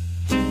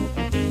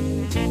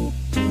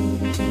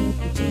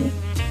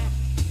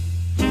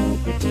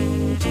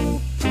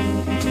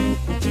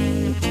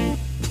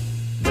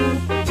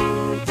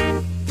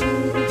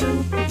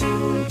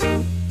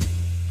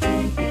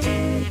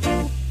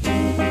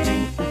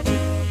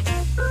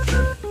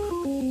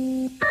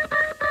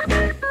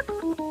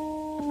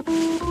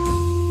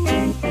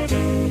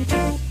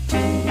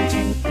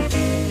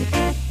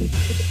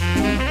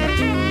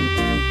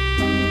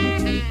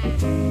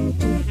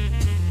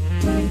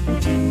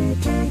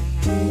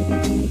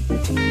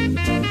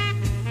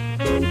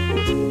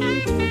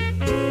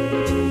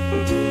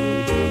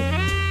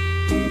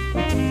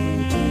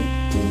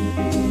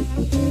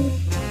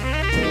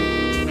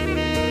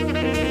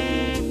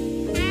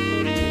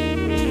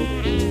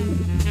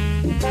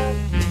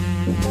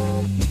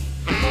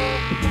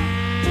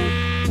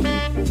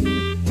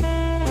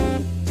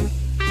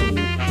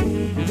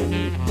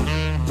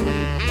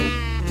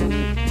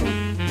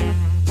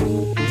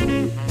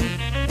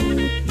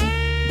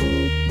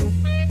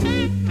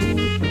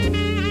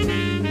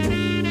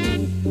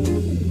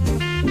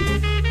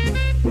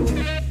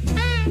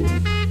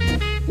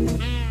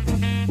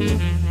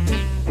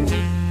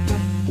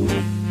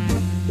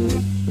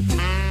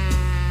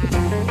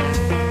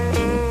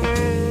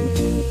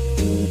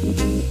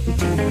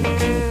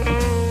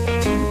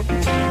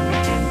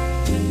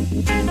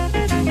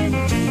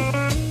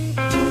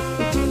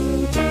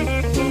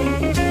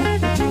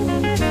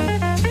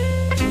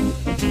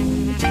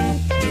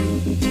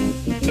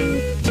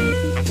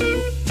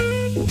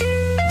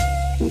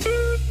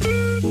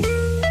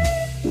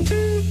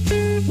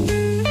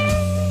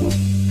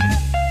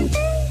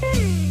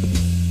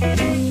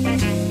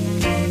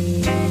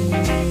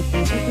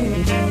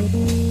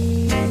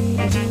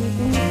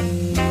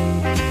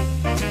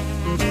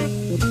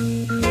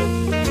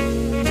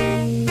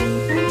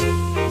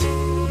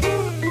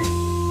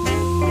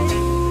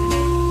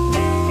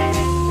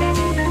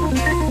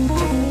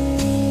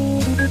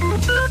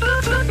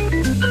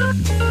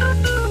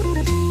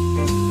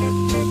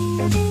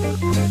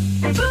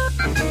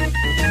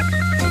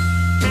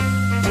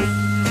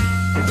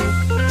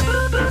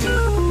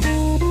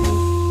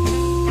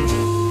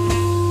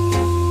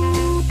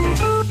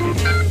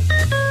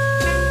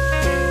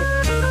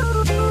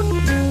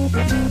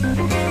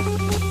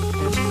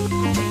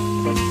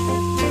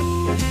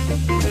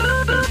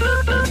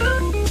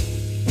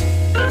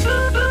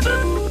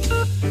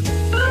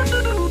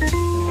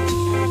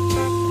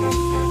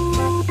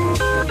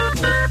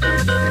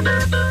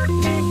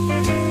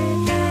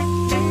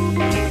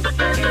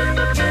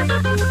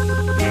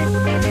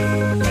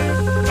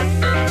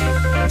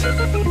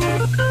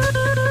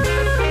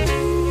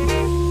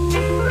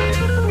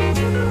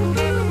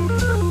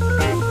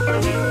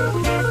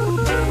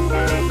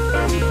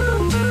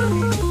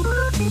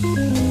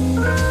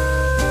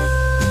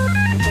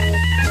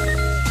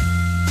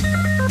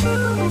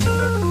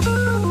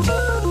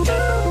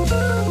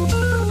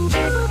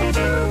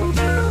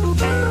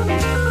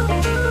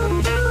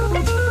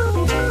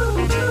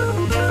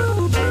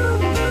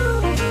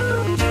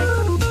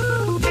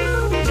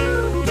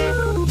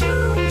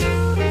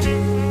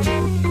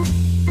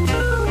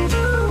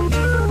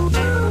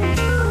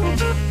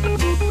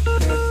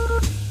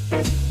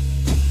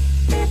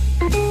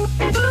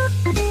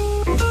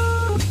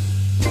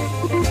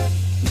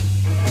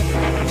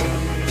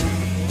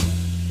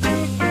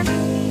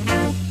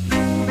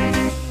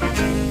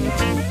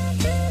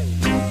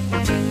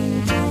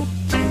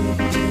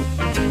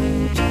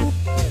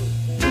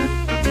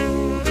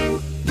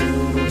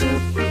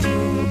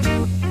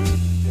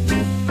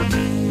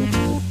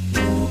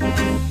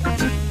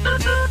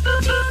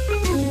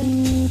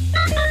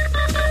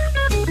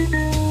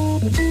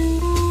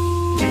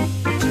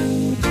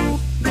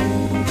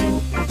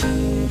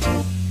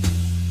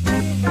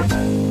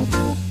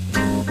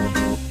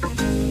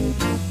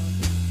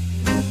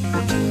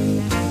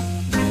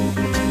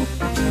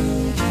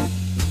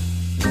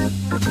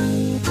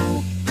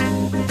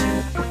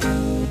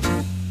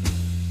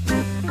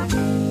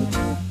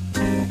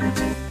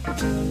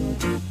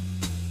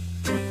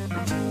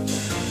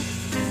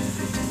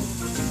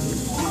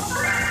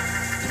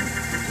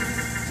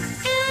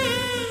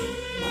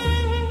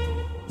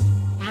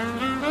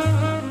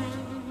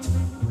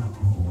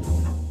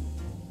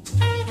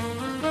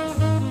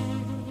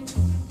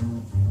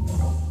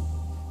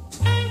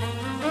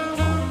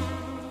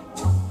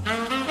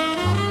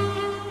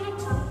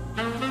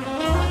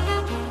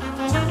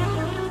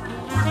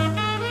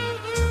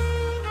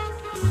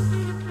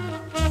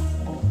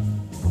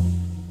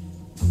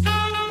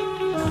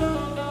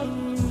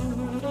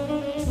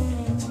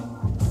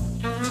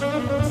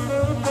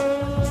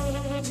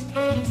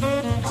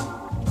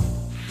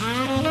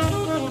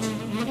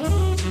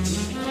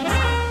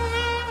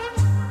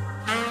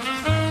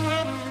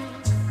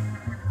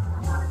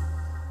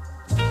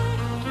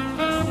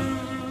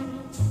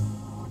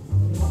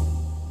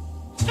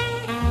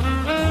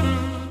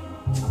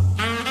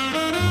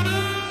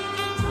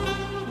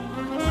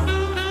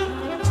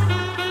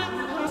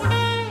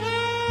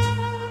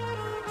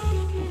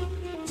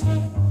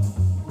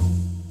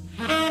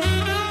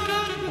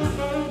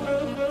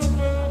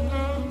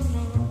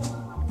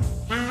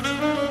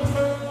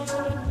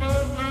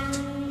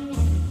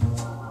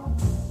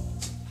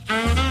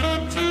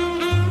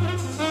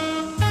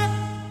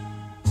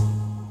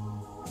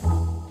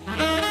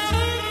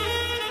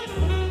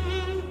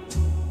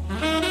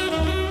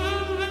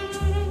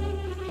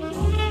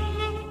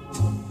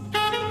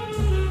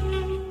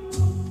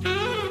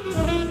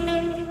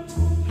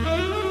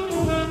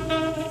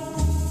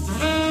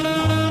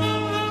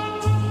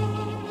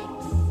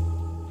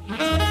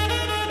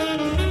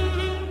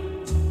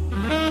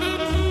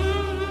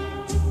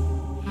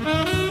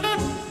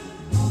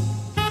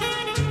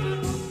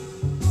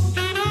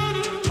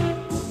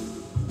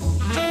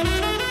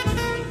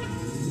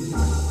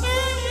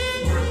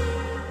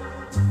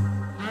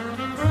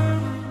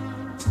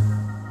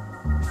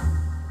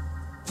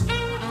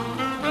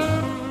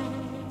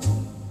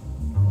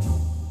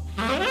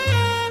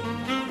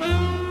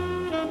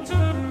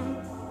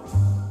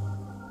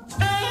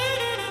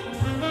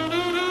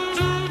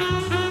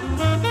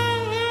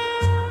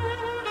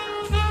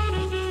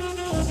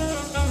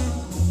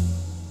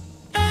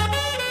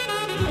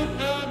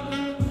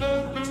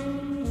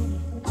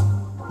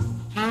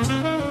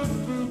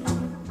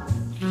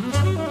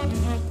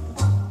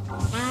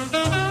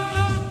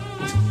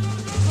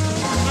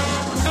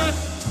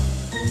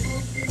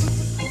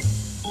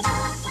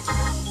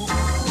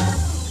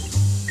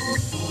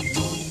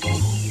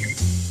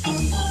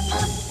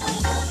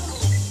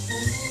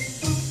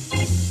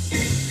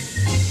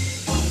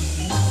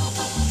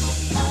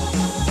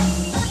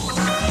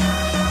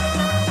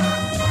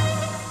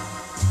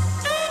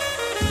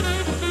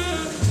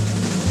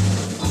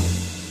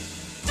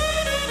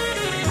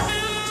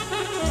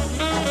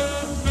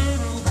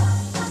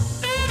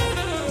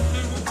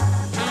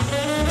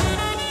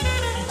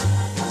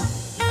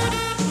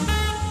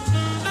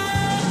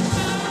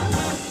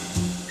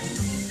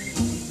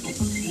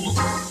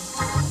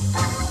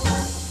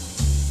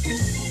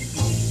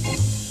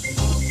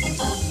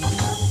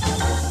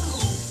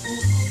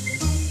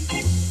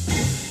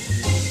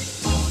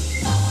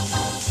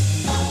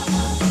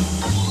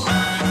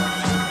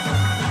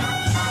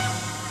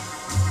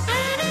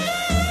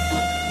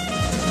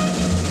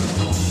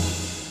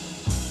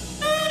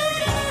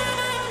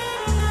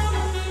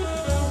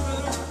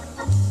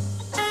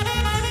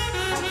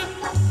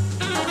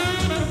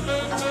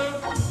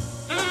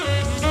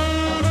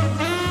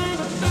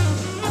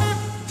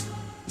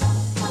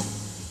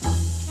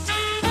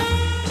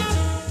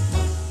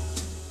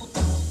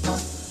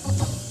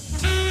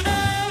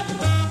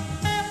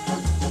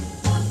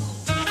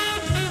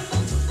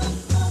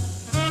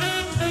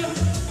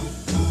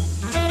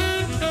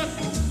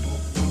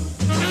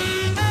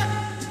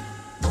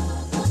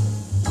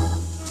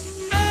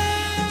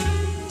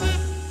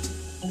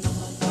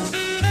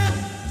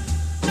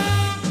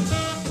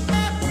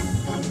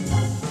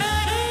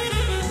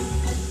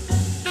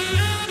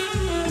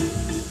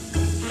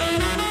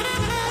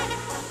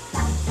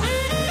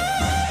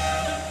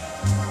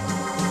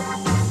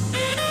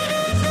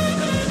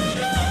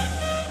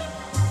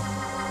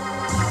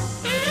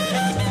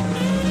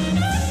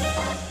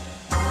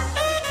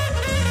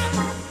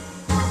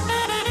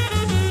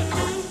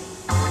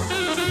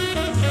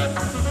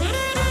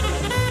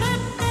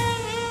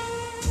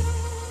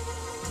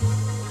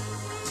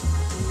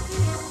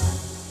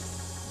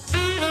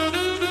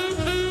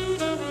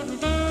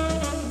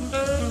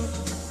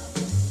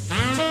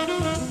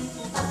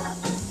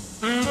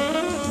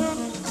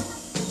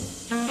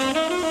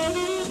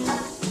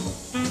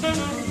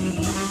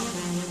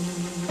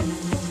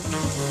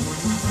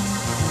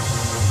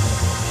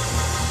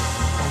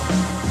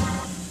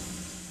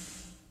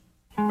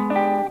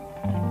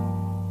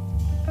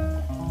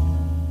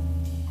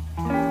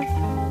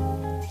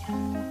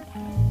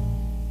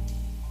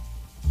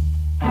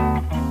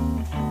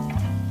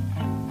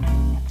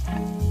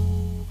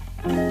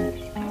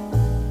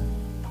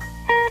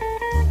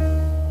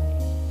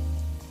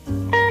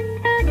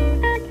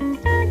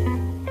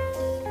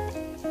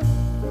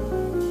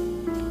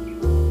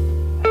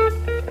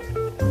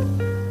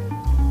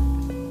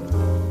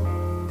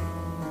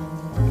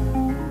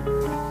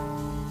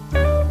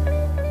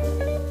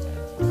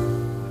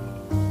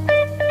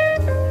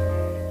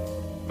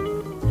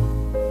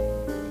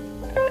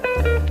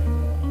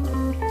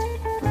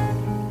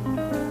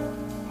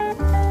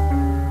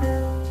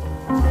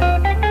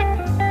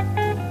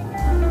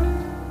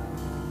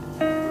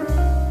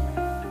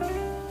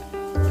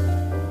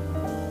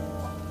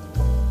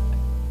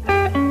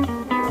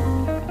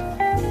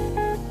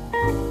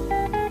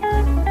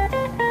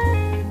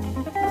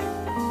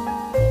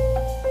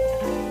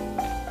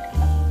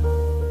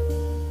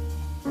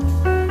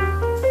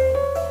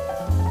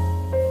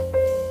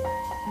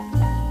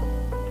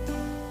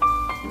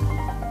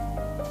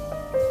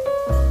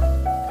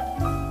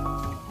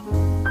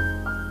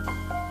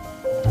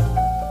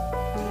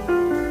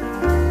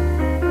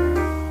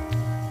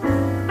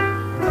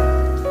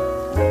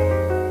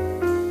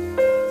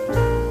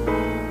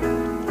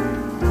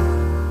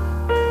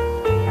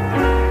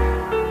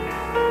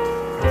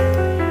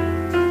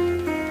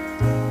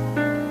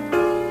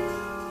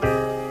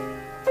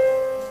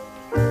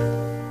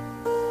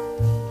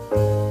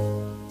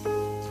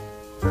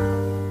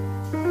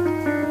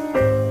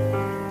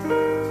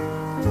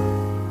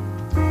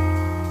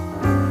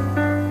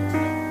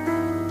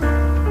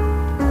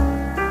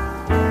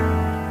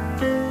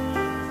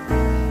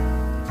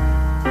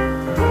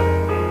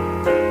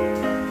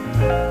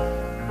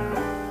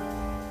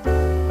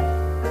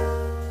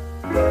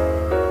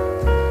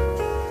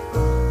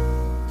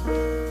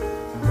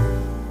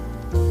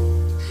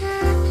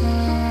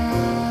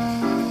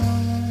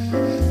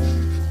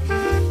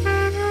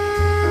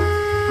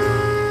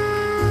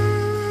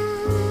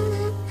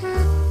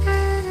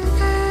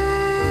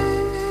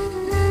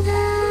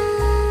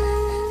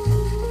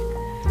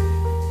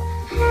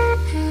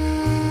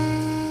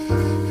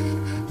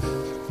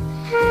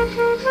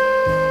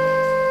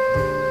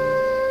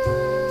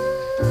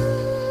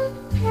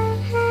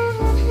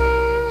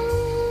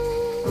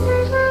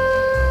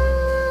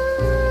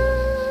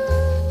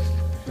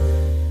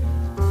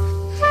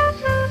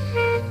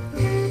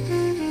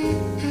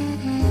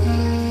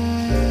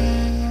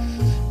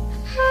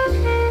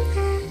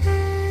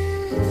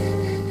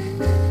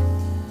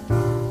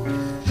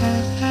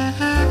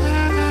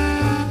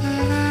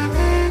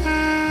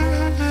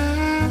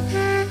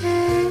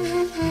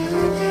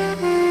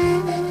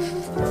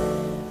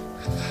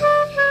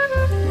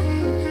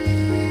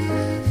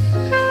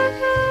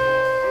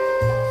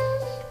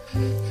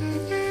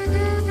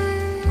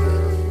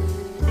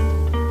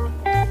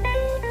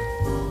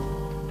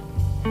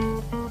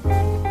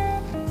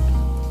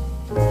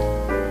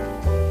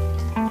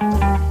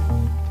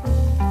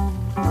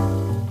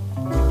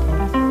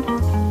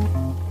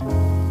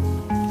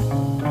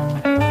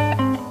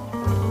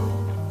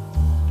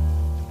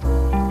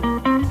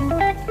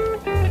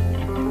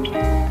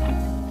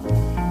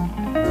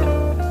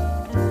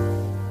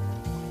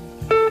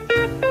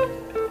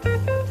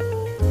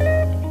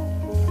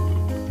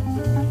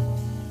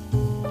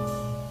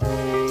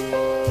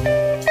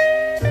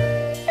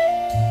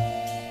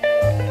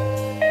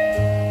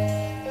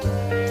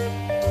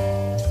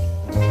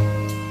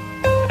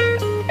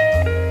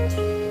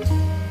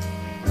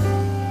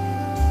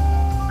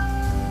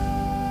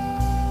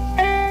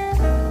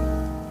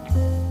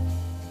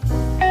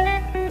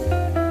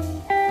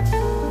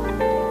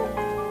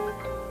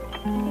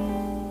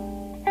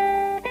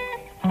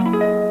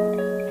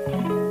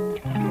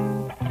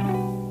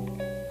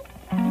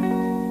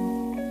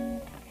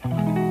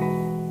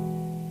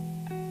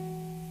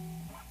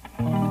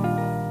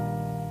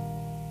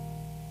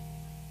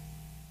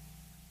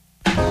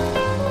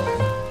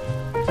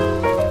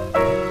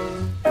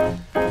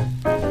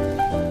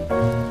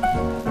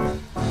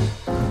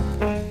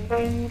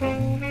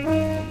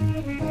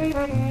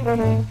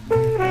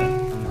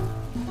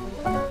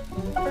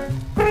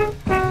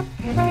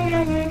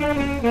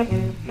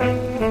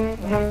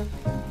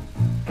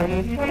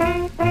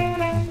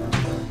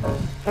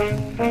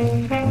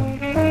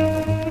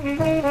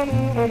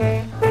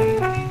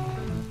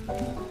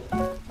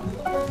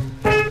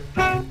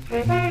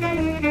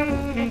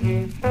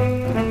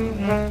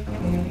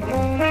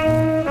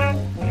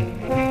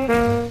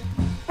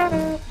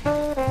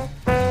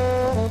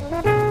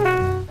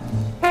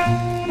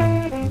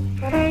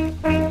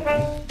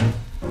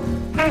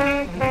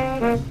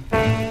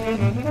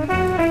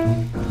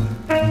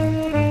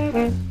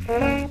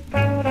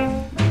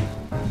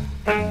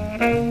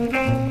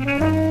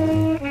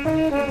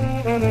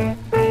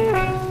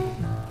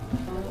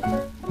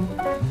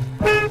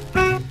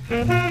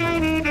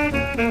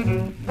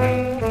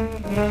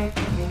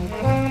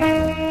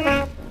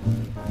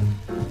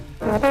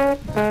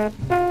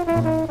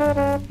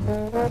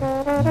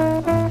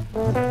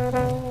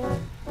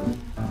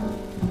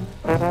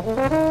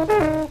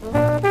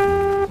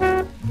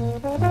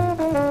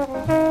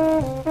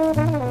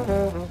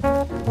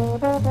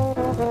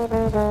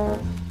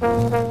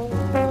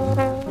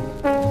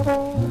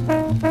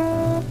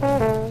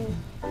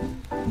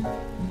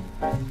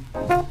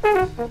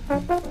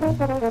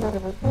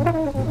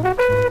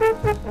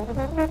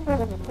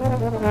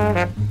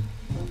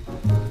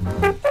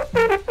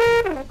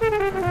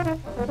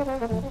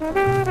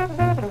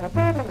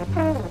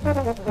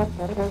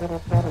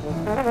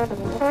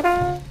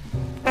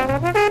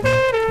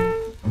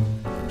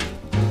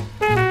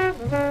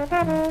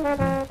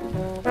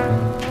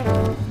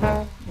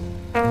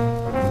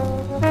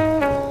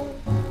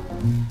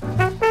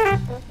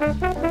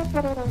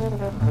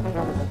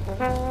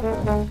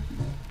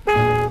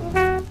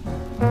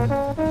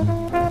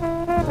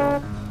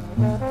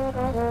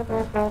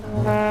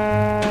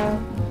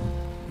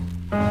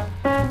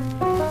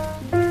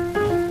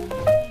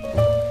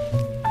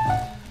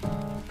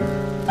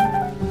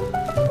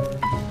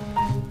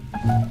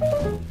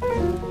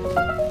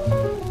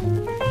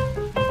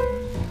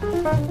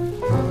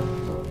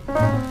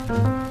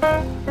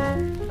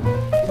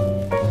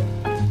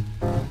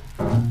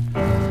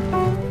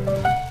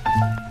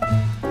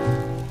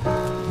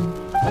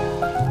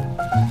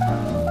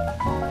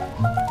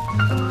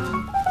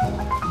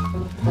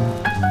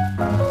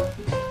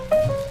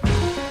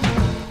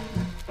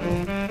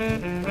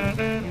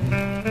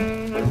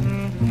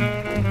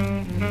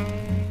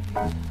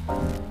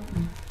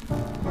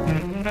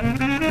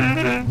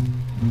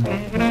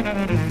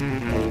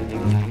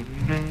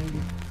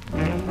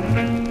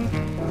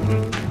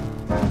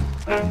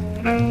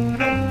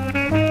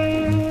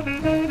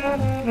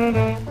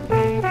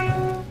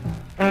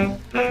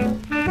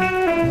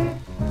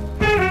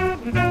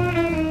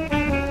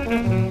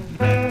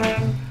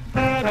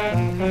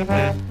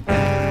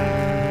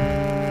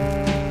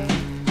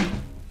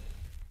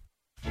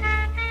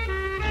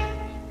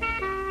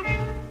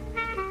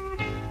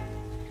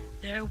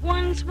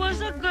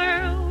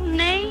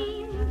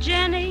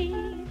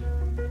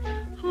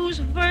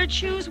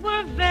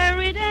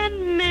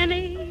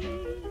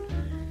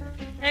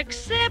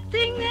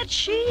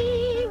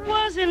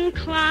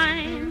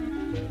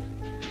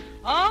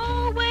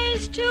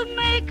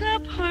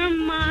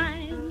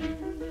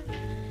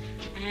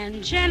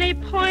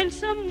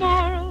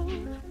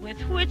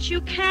 You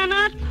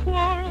cannot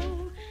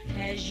quarrel,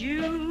 as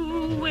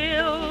you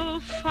will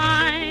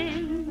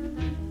find.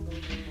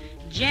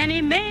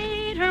 Jenny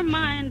made her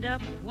mind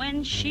up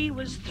when she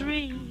was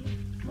 3.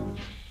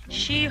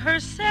 She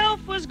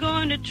herself was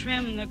going to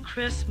trim the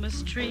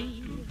Christmas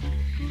tree.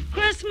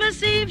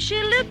 Christmas Eve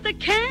she lit the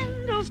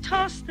candles,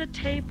 tossed the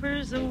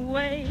tapers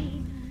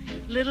away.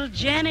 Little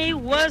Jenny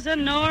was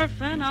an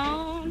orphan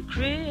on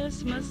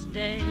Christmas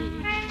Day.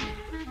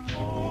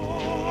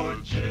 Oh,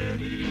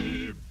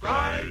 Jenny,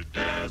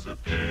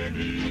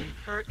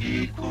 her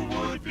equal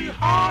would be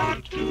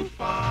hard to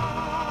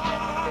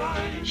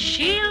find.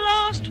 She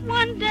lost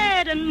one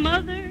dad and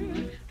mother,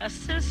 a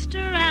sister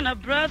and a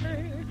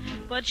brother,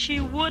 but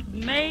she would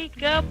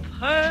make up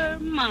her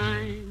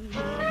mind.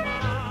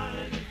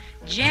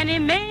 Jenny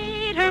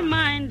made her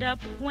mind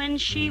up when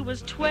she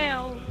was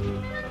 12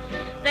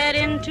 that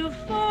into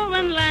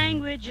foreign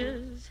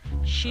languages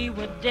she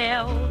would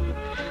delve.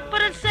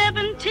 But at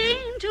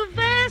 17 to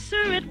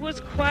Vassar it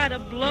was quite a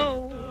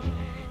blow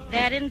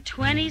that in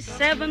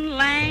 27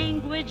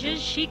 languages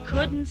she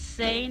couldn't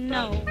say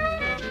no.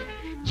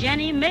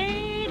 Jenny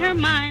made her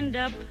mind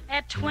up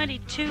at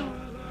 22.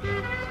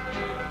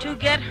 To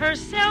get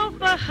herself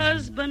a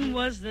husband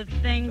was the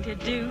thing to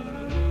do.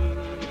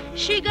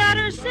 She got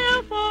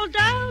herself all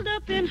dialed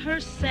up in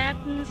her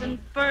satins and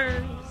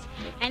furs,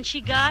 and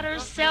she got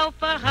herself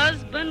a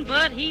husband,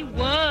 but he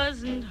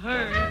wasn't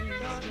hers.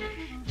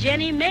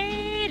 Jenny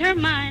made her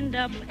mind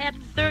up at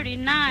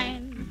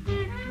 39.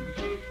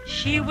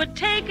 She would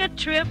take a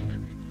trip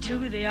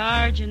to the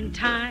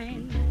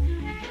Argentine.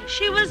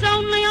 She was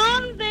only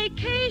on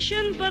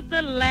vacation, but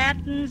the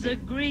Latins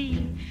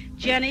agree.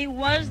 Jenny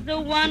was the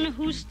one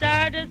who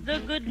started the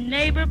good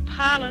neighbor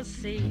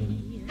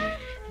policy.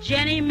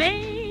 Jenny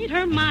made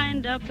her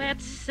mind up at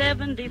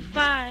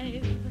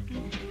 75.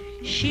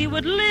 She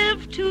would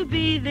live to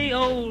be the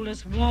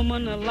oldest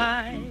woman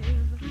alive.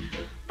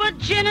 But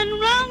gin and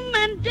rum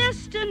and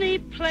destiny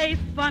play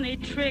funny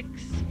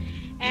tricks,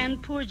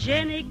 and poor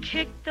Jenny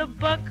kicked the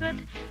bucket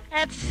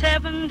at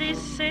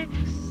 76.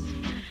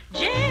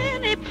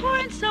 Jenny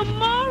points a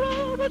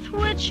moral with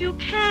which you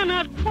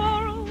cannot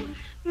quarrel,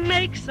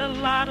 makes a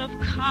lot of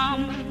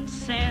common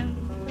sense.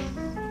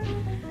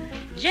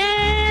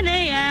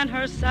 Jenny and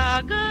her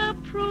saga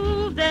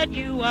prove that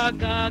you are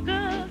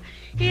gaga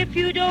if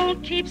you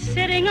don't keep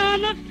sitting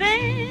on the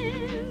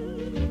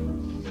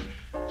fence.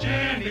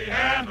 Jenny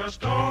and her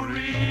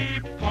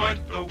story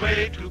point the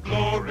way to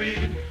glory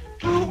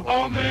to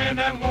all men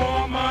and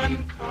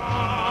womankind.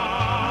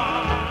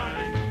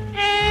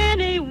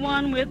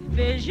 Anyone with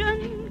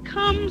vision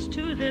comes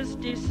to this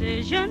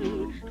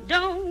decision.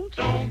 Don't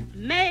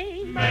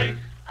make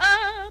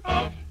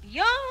up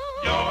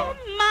your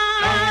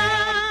mind.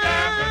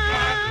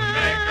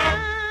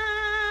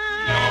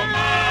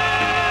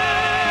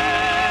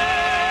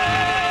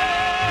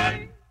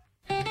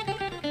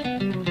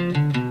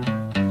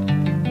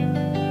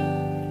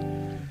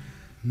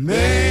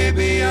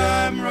 Maybe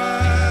I'm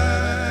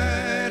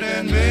right,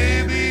 and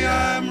maybe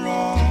I'm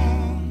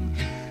wrong,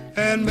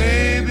 and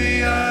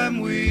maybe I'm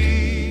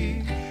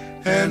weak,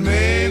 and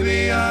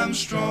maybe I'm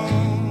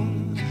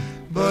strong,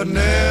 but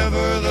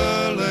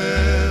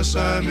nevertheless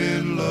I'm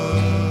in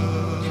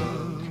love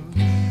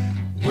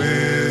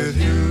with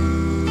you.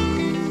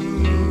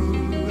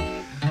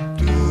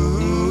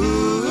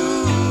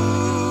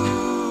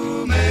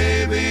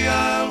 Maybe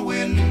I'll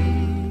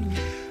win,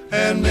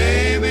 and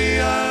maybe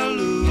I'll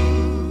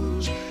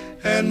lose,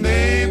 and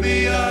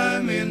maybe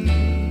I'm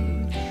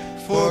in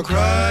for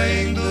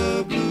crying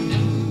the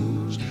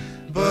blues,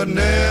 but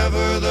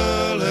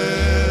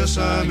nevertheless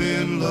I'm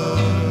in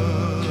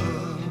love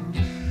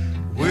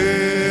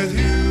with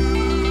you.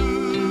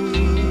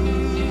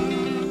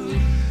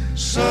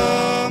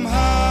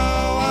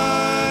 Somehow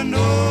I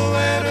know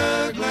at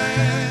a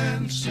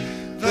glance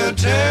the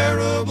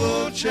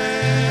terrible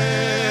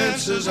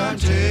chances I'm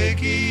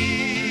taking.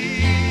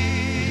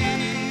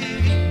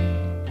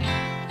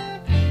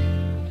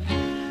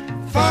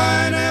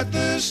 Fine at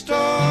the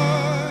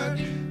start,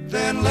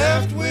 then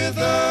left with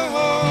a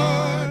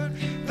heart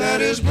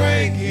that is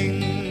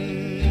breaking.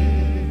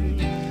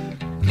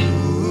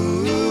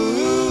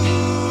 Ooh,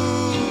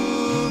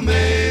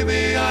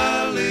 maybe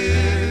I'll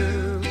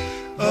live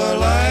a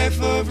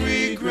life of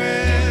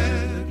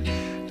regret,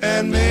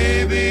 and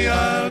maybe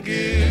I'll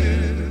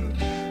give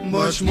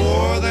much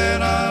more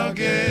than I'll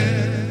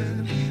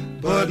get,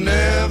 but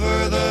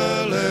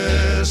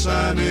nevertheless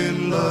I'm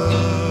in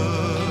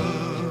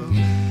love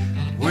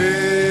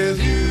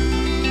with you.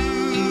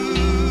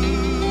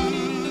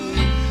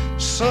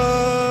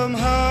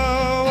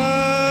 Somehow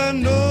I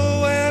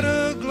know at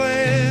a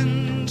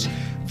glance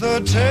the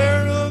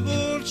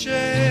terrible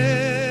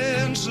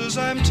chances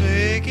I'm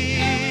taking.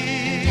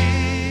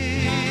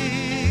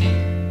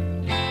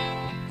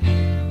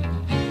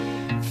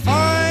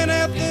 Fine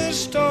at the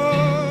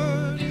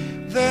start,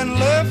 then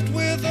left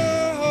with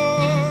a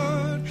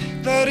heart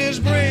that is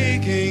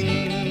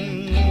breaking.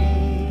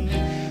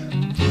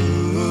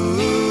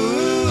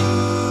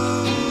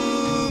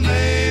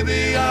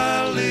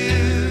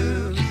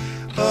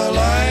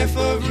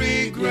 Of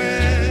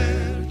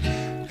regret,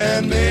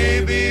 and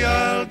maybe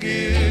I'll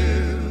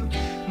give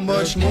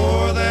much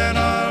more than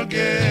I'll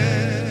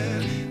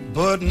get,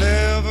 but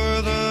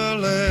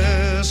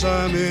nevertheless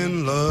I'm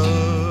in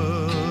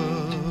love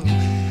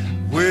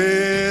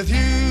with you.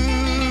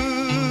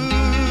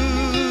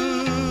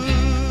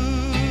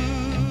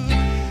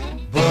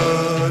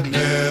 But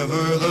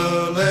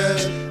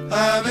nevertheless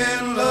I'm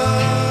in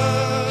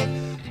love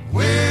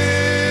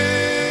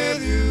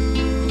with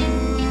you.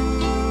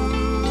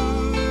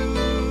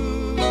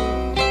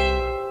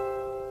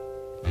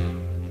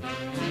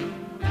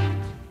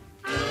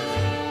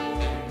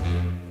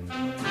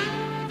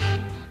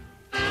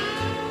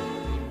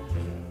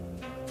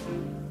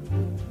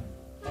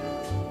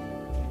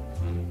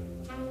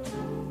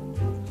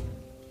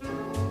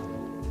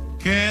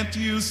 Can't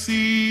you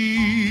see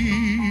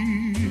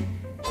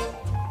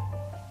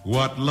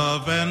what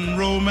love and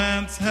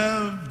romance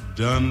have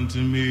done to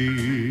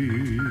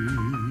me?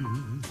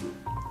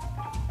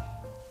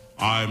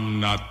 I'm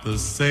not the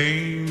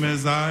same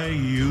as I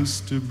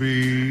used to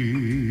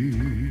be.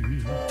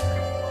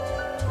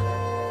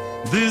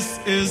 This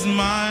is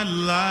my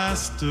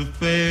last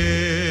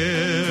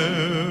affair.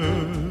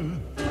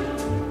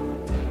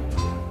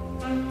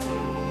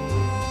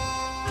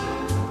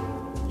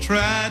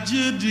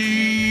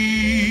 Tragedy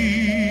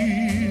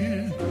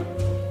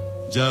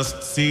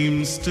just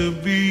seems to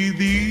be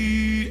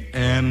the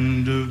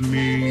end of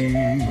me.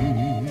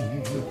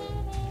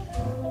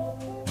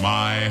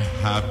 My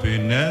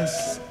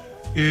happiness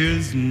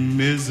is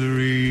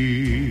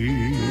misery.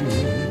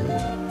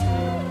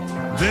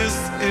 This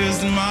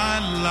is my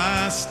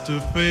last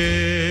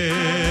affair.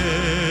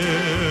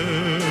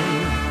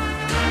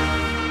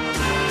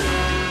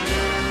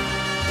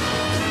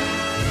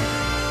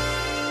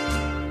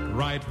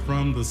 Right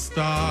from the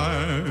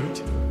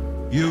start,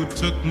 you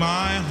took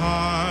my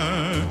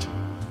heart,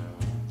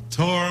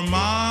 tore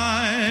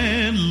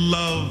my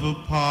love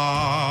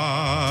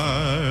apart.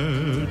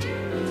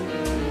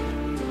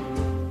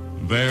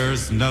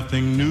 There's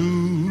nothing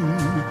new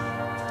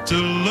to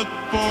look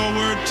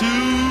forward to.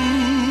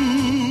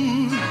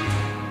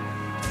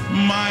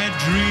 My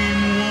dream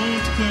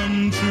won't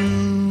come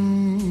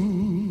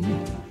true.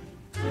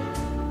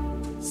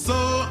 So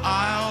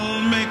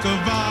I'll make a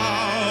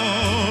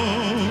vow,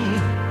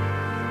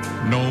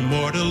 no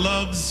more to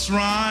love's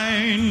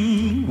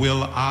shrine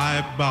will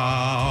I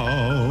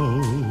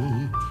bow.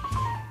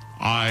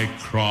 I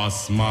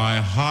cross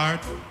my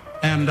heart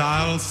and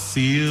I'll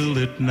seal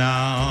it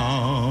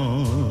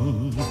now.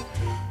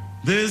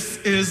 This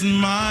is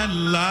my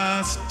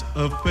last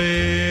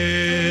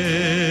affair.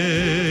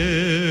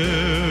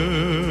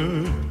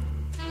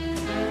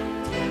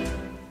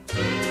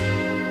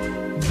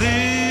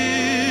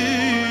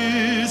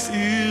 This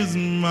is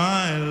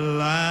my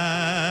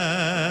last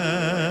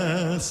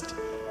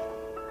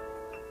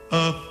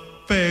affair.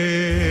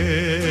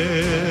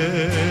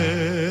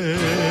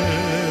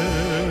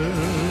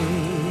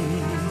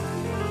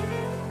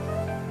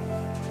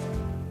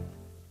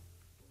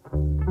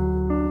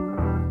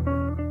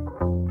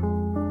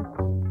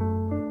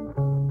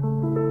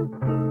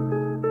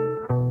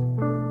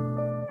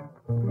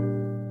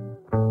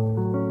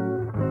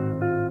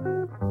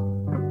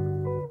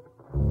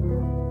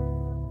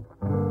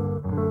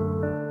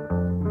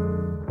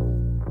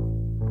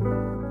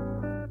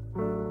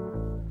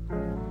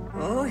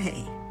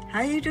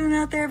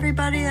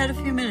 Everybody, at a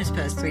few minutes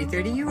past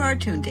 3:30, you are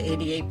tuned to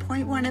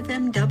 88.1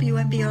 FM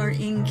WMBR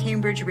in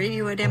Cambridge,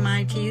 radio at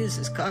MIT. This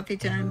is Coffee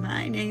Time.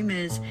 My name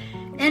is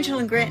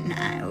Angela Grant, and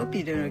I hope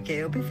you're doing okay.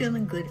 I hope you're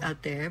feeling good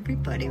out there,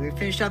 everybody. We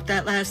finished up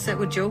that last set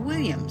with Joe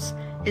Williams,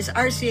 his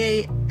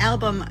RCA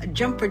album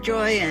Jump for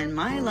Joy and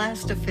My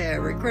Last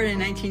Affair, recorded in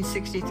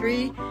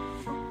 1963.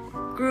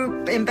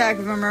 Group in back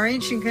of him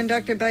arranged and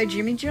conducted by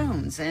Jimmy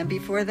Jones. And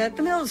before that,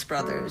 the Mills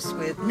Brothers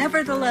with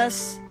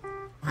Nevertheless,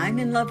 I'm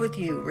in Love with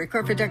You,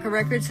 recorded for Decca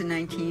Records in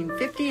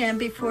 1950, and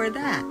before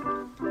that,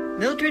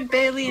 Mildred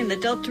Bailey and the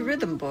Delta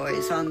Rhythm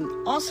Boys,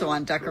 also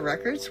on Decca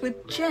Records,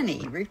 with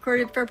Jenny,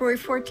 recorded February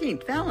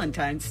 14th,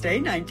 Valentine's Day,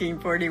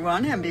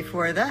 1941, and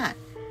before that,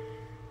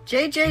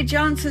 J.J.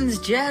 Johnson's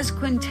Jazz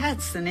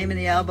Quintet's the name of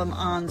the album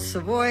on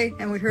Savoy,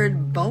 and we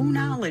heard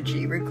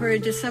Bonology,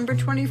 recorded December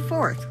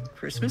 24th,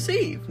 Christmas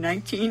Eve,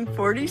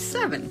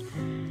 1947.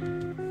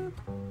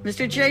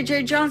 Mr.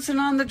 J.J. Johnson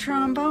on the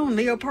trombone,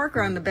 Leo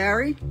Parker on the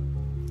bari,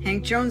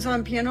 Hank Jones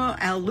on piano,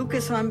 Al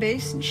Lucas on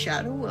bass, and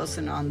Shadow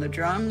Wilson on the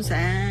drums.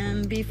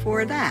 And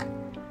before that,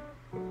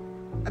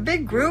 a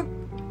big group,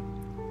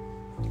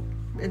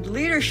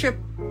 leadership,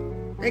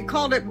 they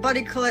called it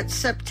Buddy Collette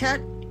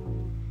Septet,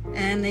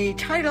 and the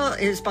title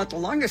is about the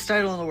longest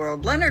title in the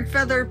world. Leonard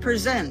Feather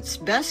presents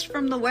Best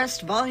from the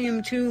West,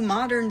 Volume 2,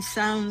 Modern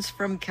Sounds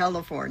from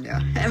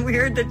California. And we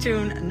heard the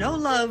tune No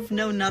Love,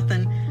 No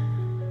Nothing,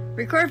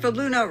 recorded for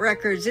Blue Note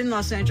Records in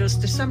Los Angeles,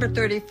 December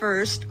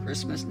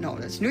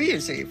 31st, New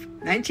Year's Eve,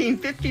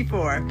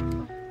 1954.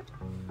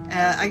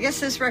 I guess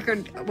this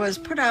record was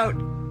put out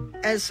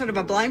as sort of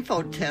a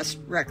blindfold test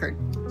record.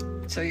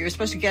 So you were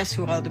supposed to guess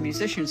who all the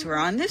musicians were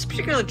on this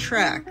particular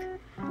track.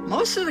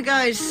 Most of the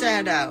guys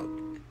sat out,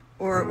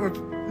 or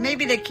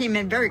maybe they came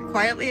in very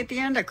quietly at the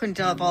end. I couldn't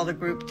tell if all the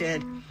group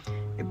did.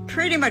 It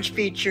pretty much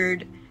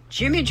featured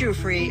Jimmy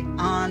Giuffre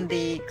on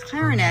the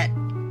clarinet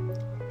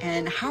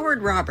and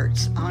Howard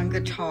Roberts on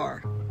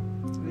guitar.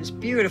 It was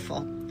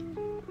beautiful.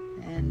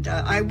 And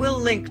I will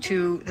link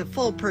to the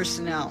full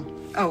personnel.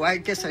 Oh, I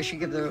guess I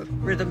should give the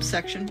rhythm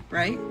section,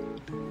 right?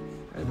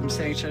 Rhythm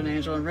section,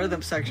 Angela,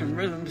 rhythm section.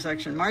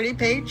 Marty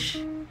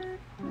Page,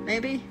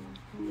 maybe,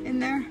 in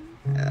there?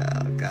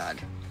 Oh, God.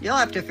 You'll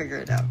have to figure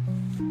it out.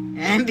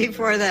 And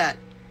before that,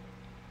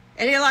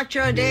 Eddie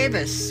Lockjaw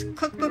Davis,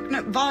 Cookbook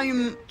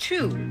Volume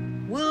 2,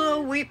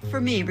 Willow Weep for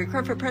Me,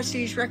 recorded for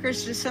Prestige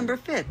Records December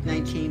 5th,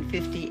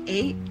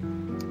 1958.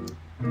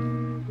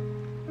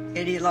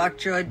 Eddie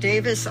Lockjaw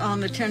Davis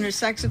on the tenor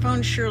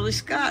saxophone, Shirley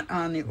Scott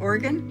on the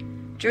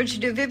organ, George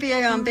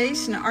DeVivier on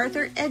bass, and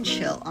Arthur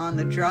Edgehill on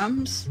the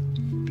drums.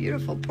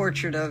 Beautiful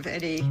portrait of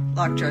Eddie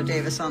Lockjaw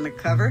Davis on the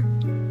cover.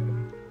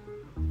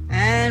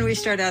 And we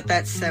start out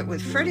that set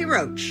with Freddie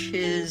Roach,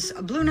 his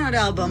Blue Note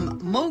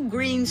album, Mo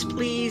Green's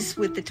Please,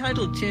 with the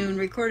title tune,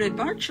 recorded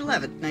March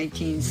 11th,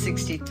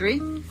 1963.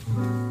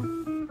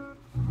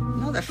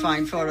 Another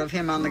fine photo of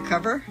him on the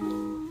cover.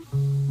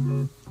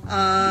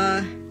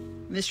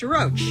 Mr.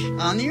 Roach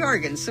on the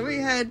organ. So we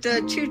had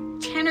two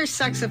tenor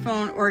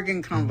saxophone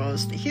organ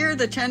combos. Here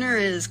the tenor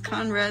is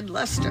Conrad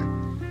Lester.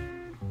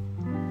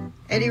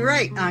 Eddie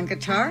Wright on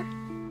guitar,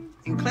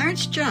 and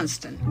Clarence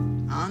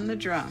Johnston on the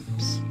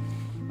drums.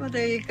 Well,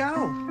 there you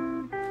go.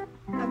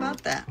 How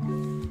about that?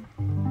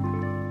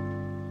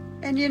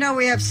 And you know,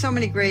 we have so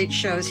many great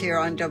shows here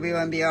on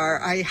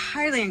WMBR. I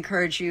highly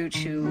encourage you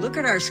to look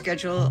at our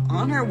schedule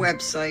on our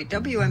website,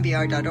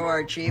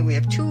 WMBR.org. We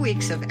have 2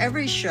 weeks of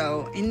every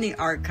show in the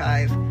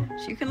archive,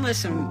 so you can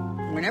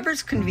listen whenever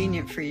it's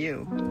convenient for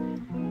you.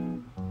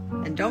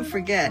 And don't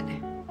forget,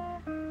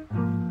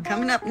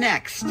 coming up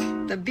next,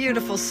 the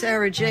beautiful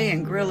Sarah J.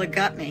 and Gorilla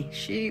Got Me.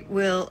 She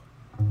will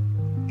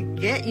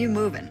get you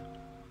moving.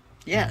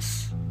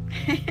 Yes.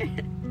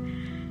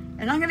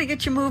 And I'm going to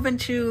get you moving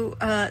to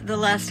the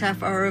last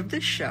half hour of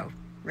this show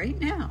right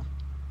now.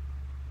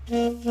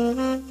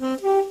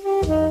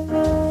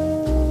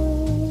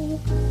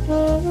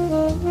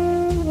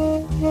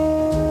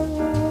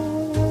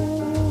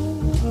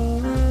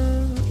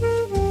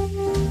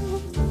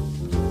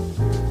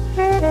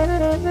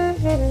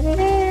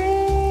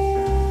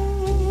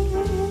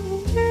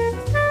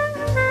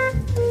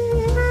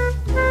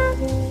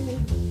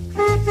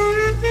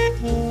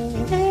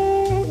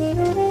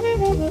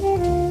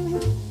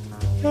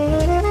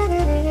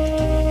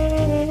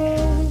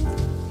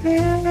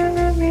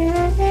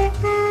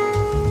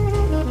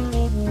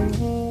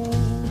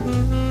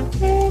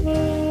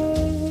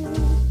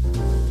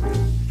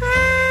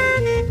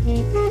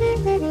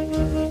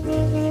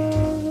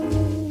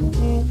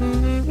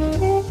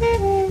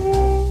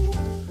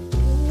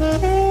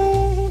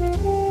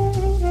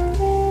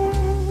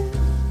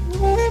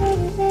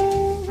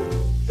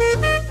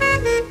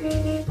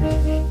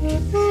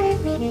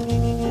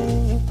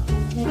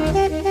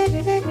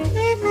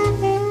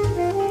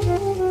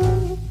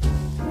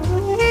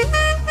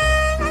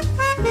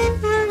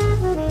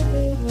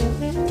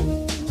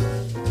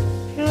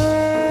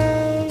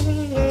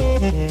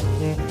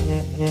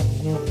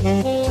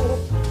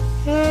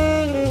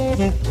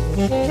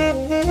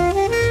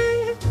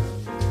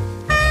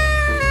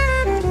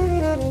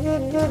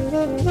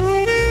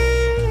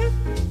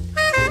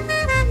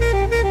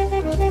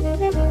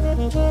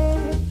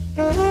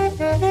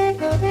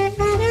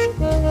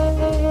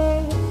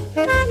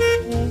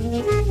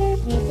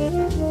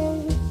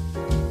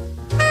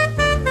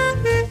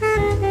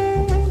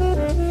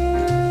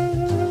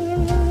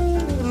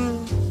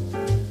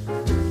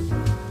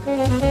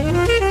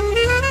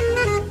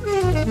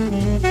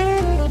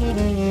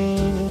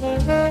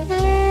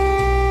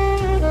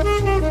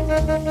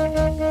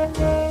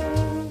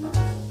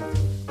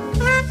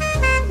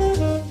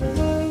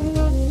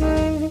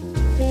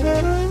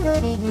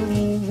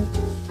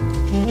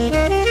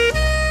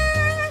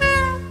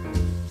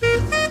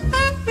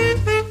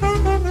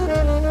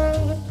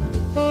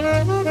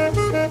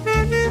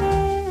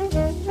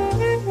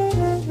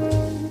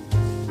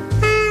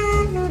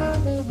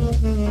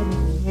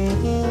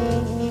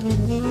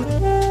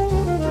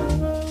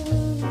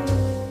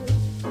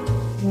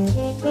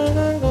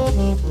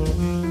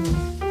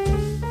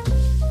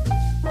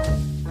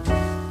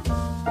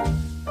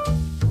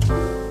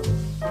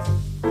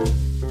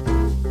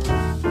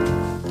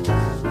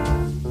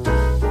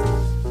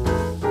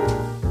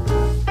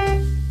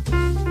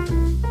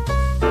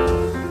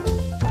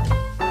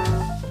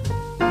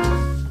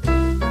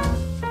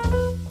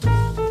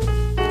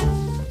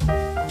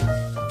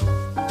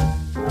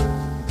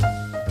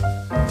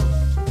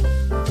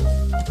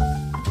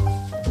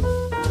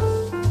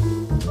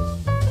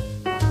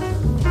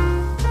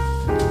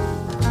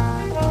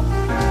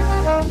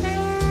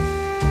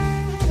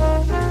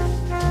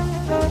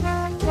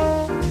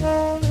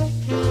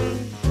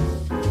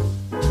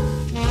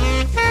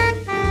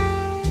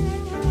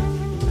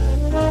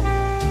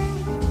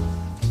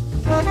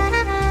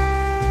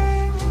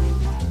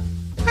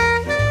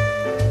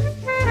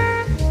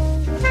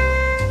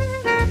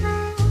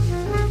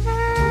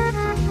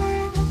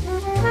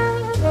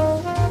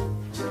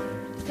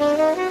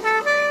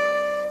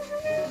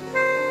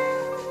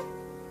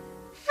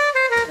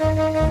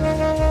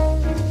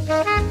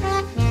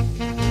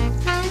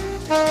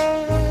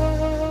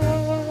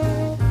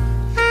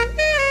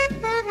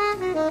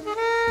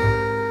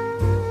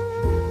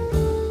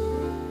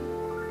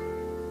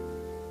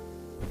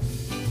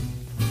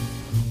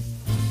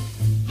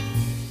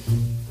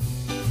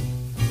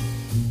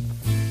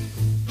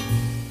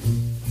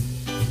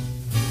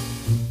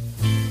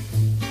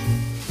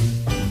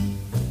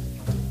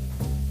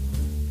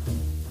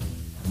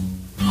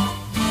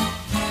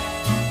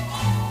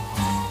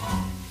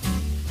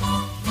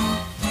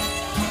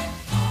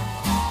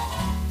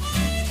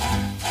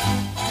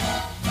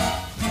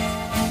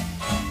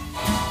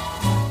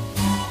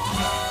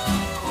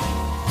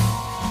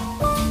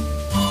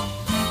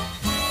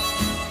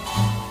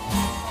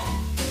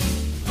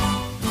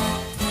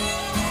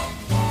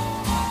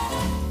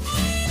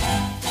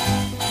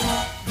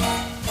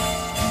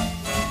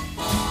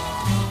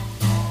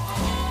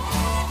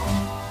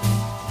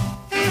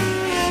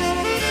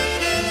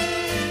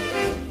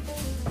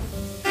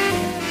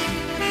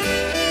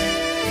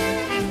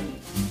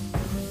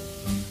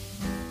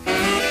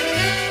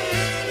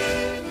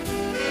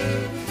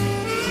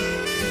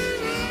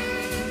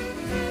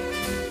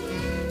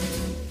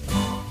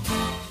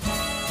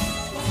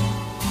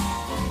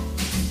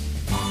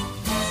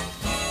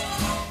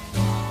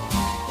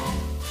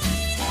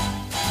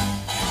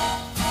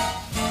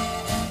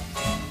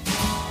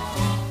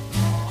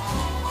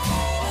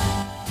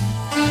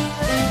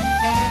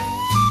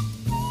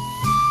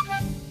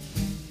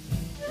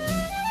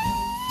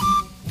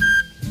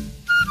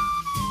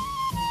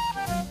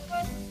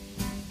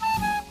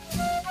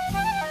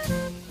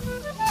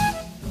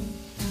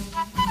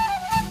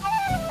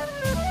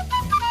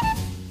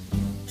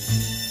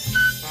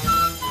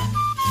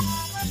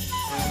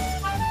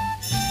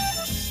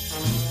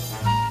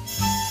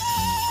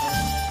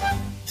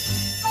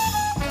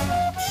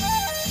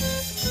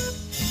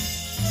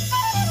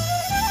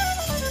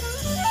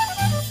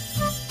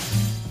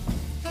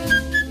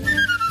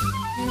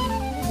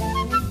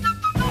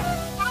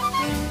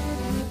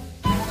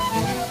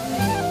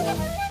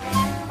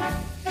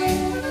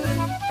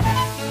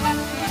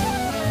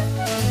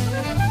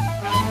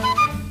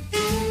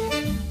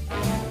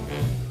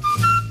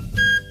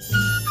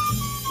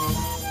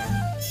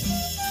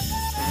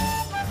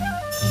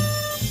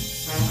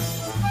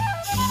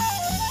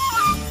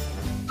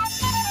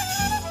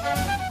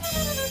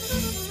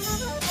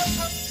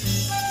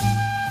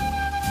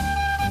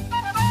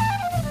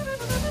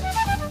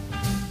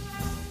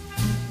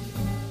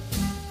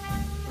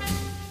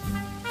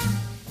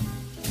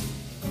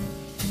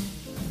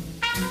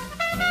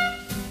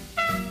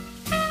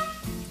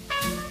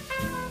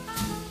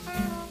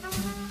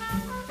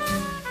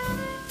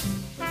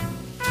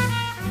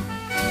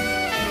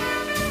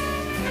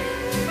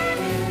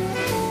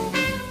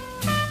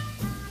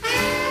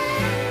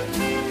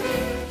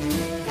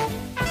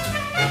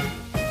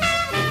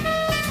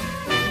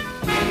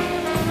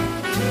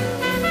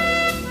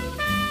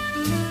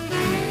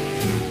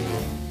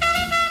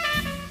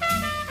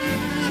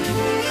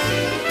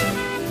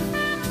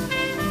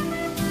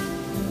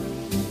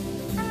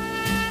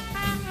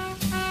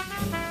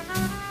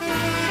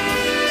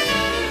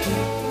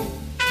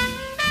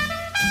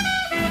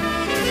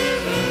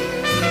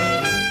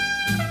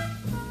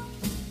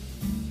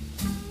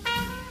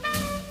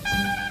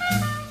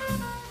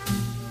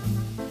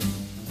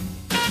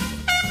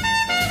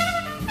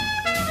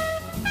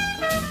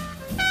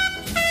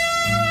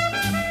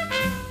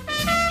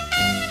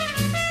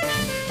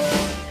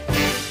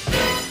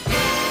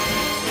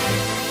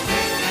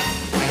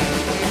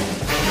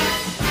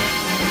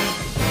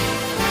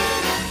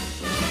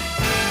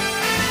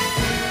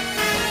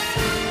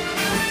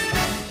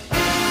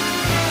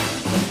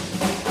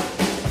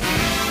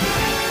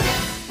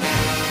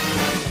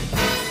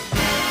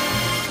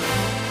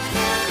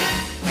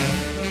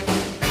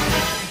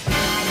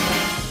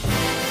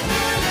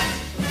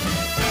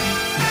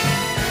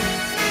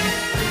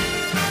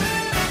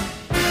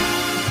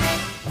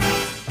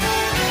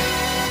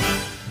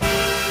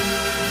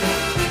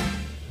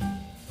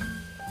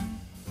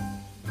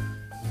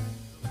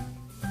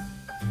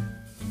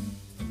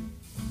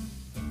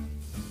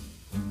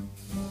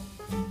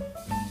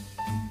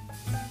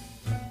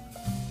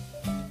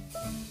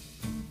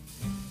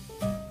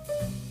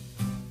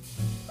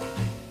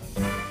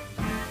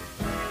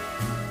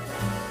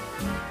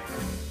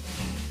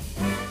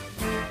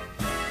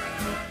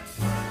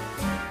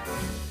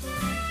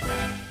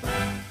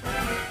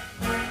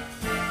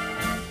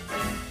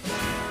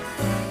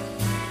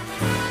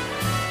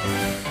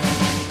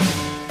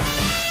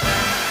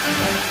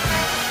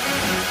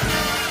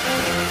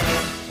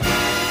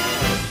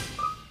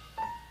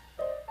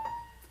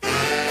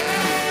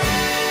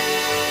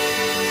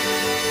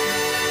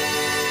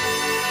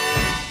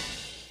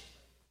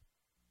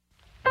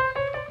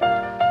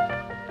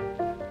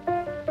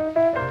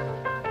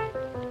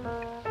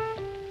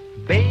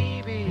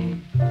 Baby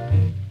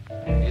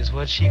is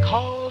what she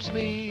calls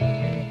me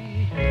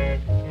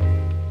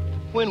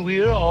when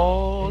we're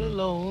all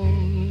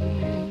alone.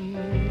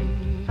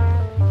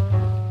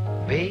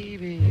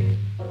 Baby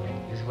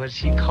is what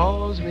she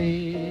calls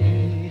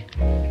me,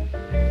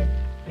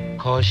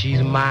 'cause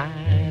she's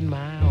mine,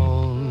 my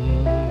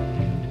own.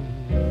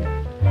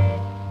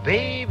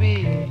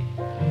 Baby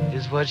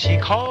is what she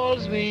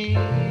calls me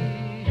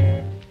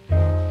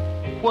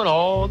when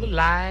all the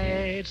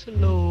lights are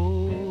low.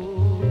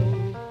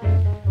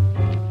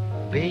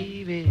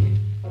 Baby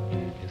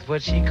is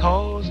what she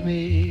calls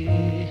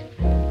me,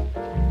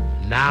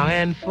 now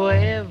and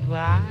forever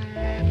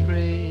I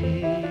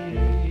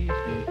pray.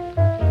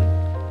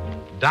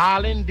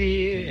 Darling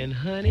dear and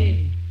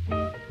honey,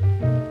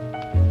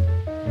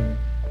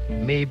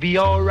 may be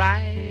all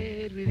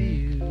right with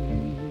you,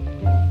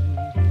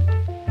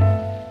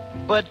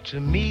 but to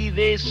me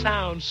they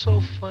sound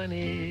so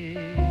funny,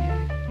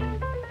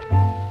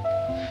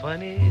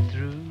 funny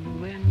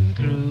through and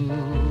through.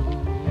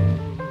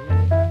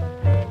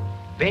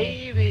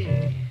 Baby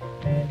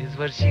is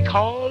what she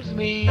calls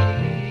me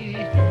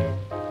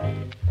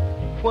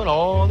when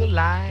all the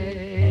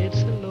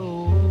lights are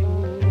low.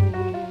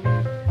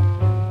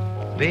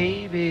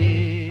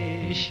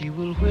 Baby, she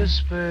will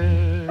whisper,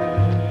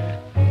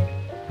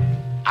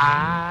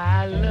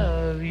 I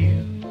love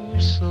you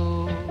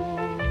so.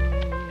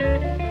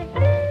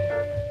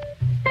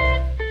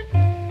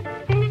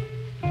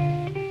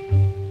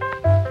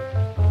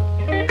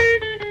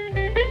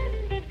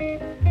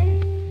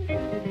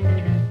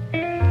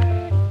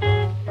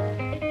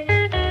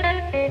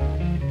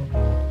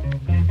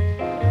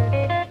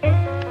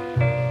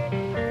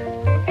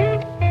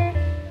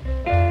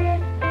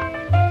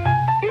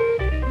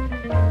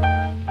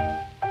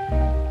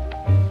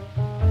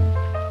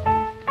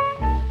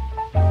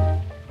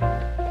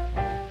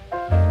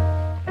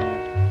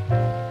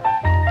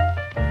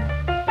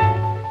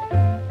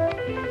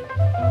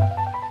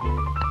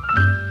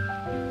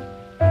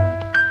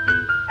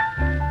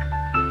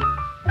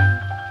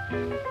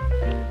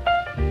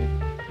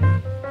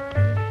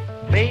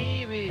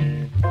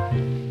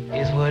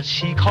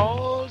 She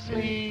calls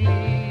me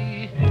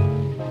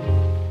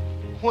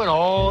when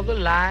all the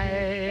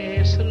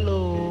lights are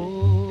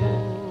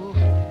low.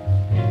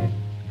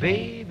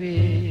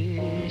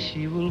 Baby,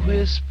 she will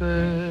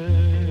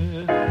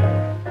whisper,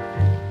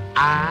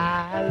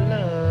 I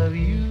love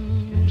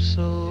you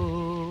so.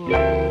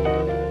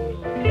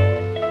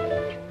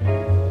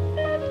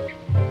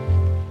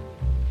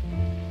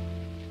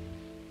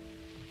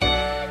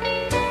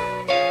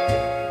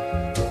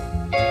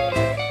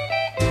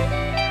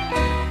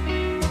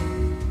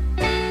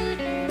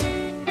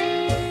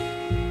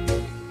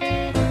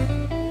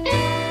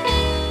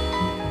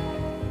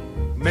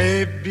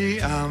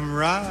 Maybe I'm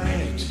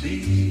right,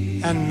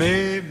 and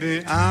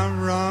maybe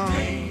I'm wrong.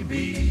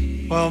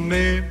 Well,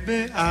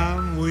 maybe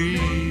I'm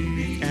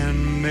weak,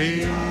 and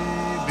maybe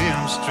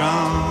I'm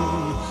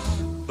strong.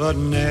 But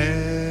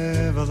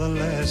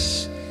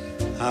nevertheless,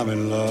 I'm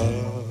in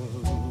love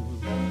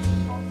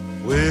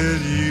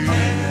with you.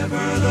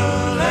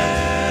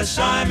 Nevertheless,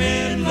 I'm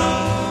in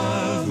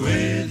love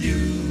with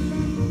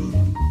you.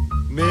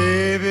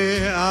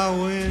 Maybe I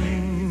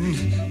win,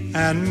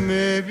 and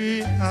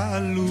maybe I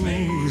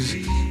lose.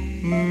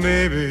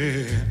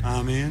 Maybe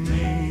I'm in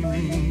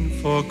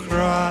for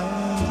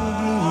crying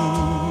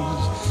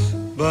blues,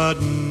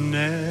 but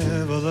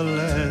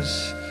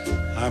nevertheless,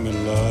 I'm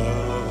in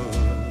love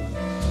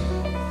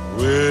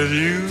with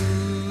you.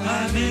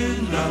 I'm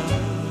in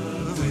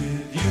love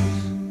with you.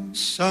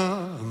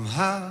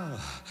 Somehow,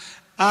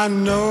 I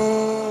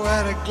know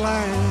at a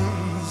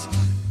glance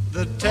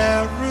the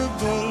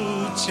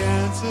terrible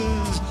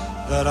chances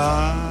that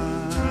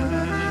I'm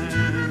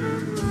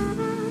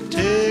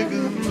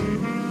taking.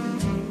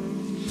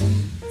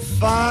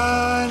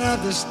 Fine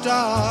at the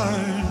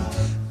start,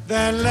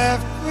 then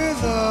left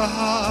with a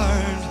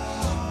heart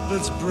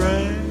that's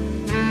breaking.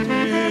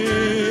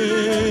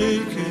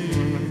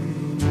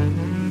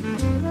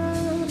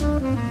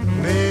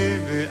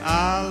 Maybe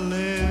I'll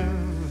live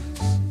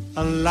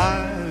a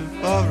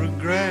life of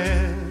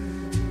regret,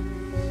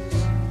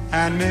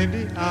 and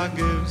maybe I'll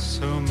give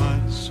so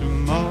much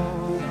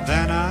more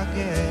than I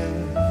get,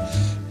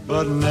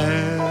 but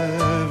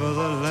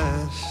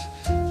nevertheless,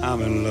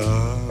 I'm in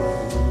love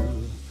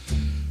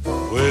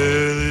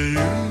with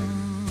you.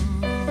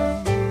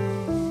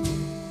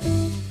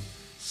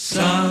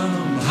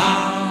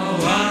 Somehow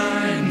I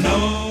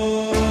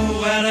know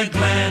at a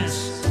glance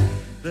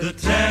the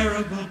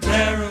terrible,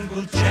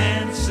 terrible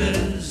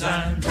chances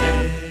I'm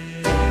taking.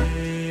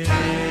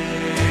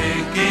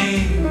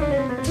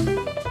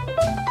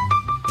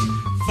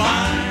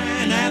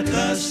 Fine at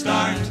the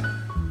start,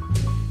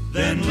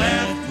 then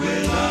left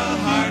with a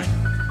heart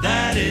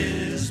that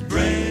is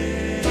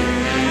breaking.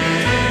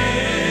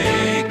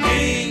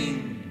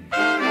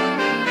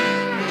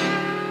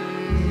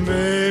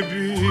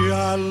 Maybe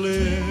I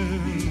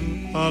live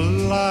a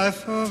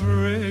life of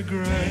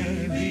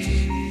regret,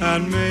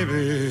 and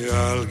maybe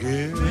I'll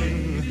give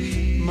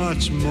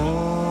much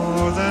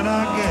more than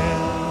I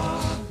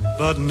get,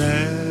 but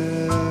nevertheless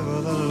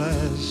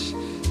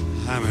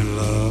I'm in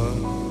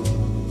love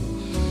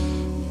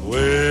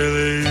with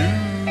you.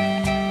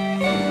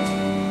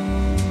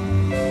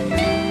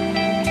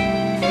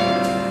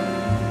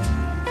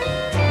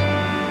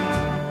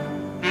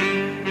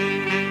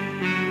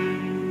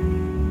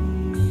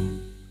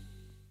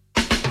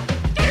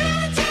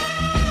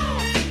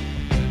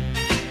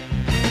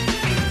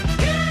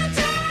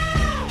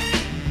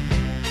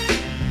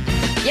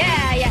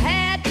 Yeah, you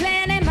had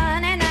plenty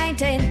money,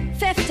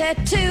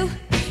 1952.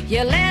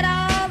 You let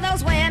all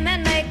those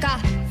women make a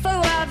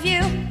fool of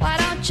you. Why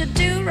don't you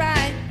do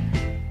right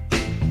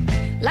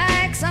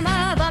like some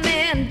other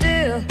men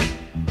do?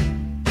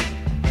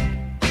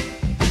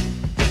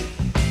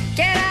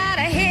 Get out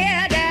of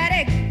here,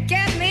 Daddy.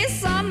 Get me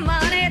some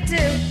money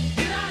too.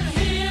 Get out of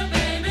here,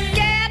 baby.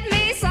 Get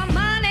me some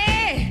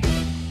money.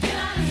 Get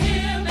out of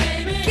here,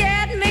 baby.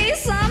 Get me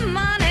some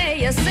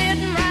money. You're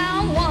sitting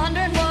around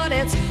wondering what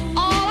it's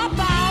all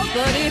about.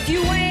 But if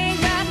you ain't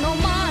got no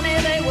money,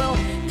 they will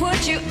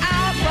put you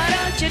out. Why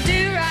don't you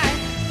do right?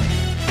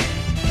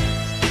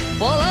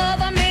 Well,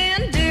 other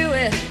men do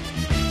it.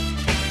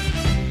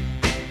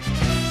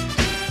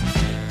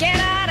 Get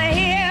out of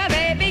here,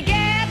 baby.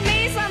 Get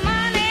me some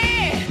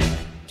money.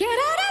 Get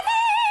out of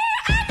here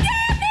and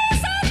get me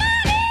some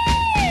money.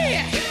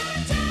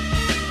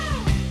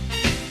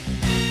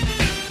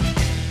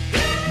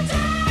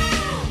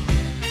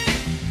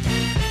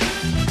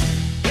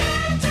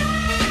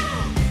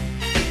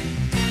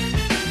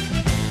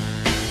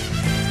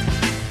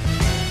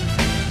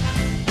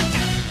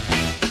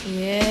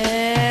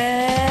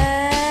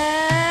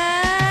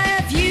 Yeah,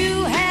 if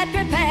you had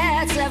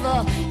prepared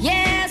several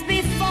years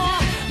before,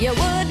 you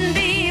wouldn't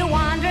be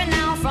wandering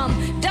now from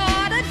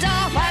door to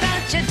door. Why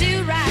don't you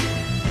do right?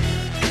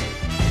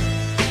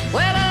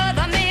 Well,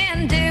 other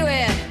men do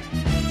it.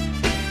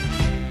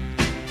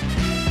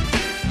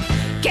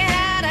 Get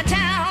out of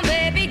town,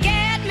 baby,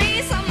 get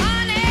me some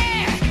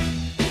money.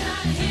 Get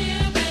out of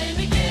here,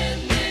 baby, get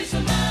me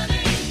some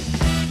money.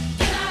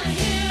 Get out of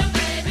here,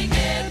 baby,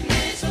 get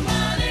me some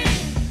money.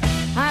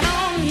 I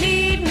don't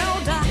need no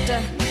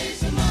doctor.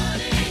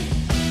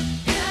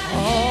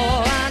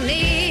 All I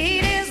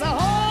need is a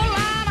whole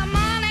lot of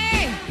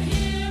money.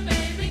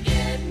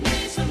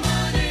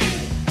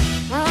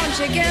 Why don't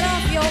you get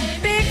off your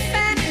big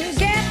fat and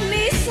get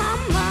me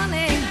some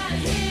money?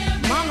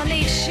 Mama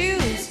needs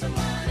shoes.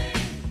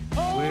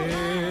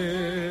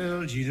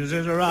 Well, Jesus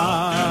is a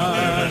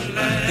rock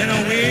in a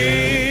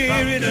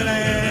weary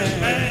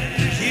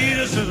land.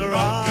 Jesus is a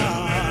rock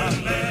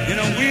in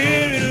a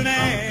weary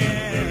land.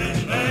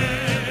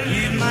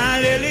 He's my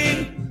lily,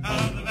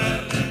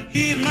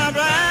 he's my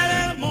bright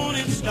and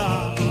morning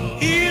star.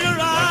 He's a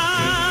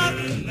rock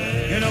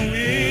in a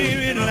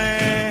weary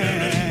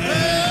land.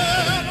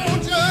 Well,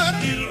 don't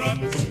judge,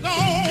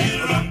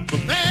 don't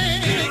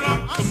think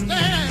I'll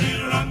stand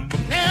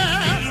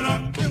there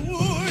the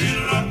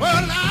woods.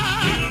 Well,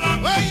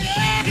 now, well,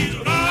 yeah,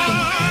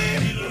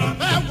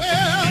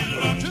 farewell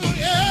to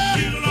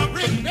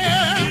every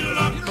bear. He's a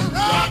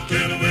rock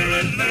in a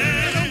weary land.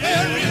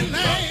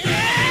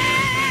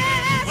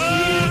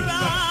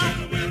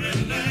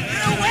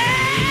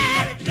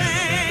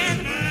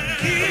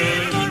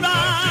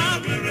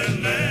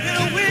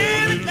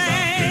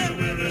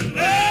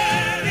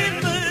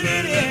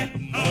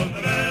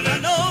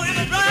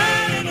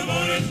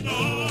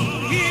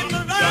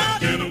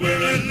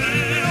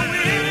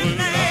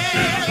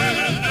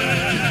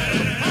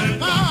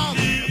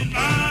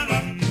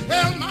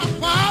 Well, my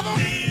father,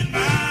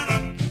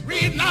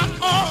 read not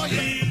call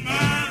you.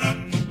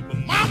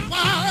 My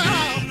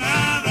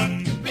father,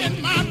 been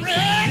my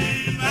bread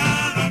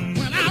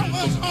when I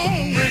was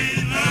hungry.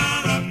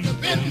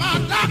 Been my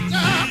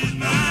doctor,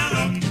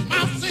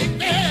 my sick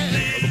bed.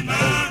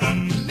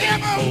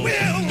 Never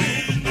will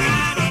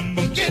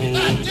forget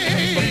that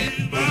day.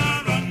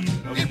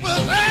 It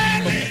was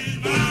early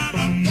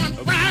one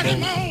Friday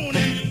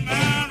morning.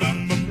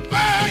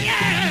 Oh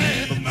yeah,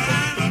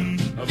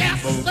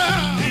 yes sir.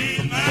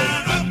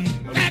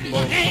 That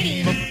my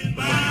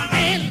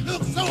hand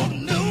looked so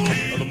new.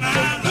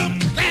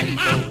 Look at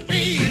my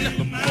feet,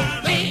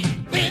 they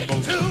went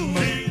too.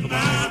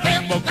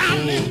 Stepped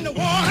down in the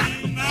water,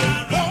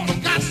 water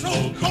got so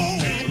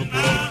cold.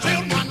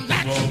 Till my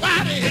natural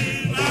body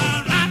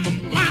rocked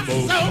my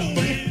soul.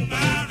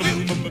 You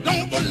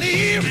don't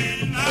believe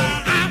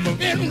I've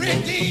been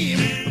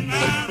redeemed.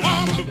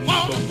 Water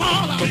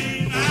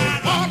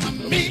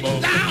me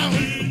down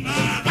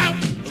about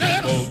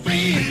little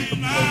stream.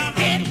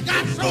 It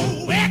got so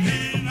wet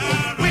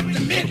with the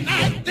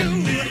midnight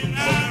dew.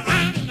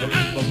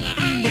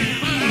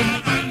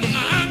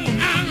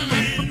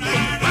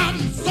 I'm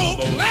so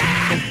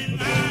glad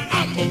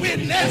I'm a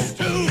witness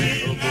too.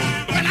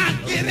 When I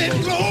get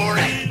in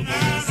glory,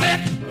 sit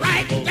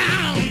right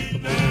down.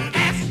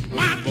 Ask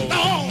my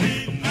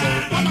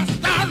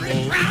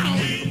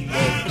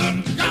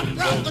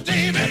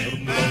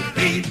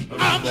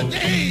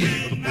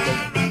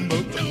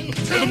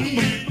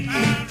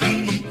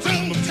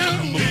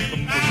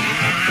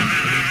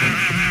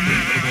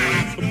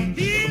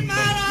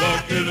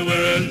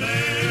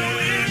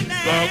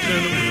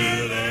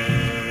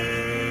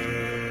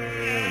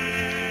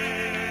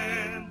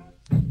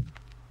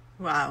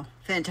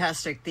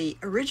fantastic. The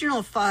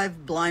original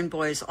 5 Blind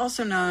Boys,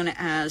 also known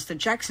as the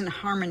Jackson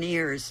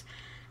Harmoniers,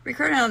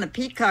 recorded on the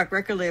Peacock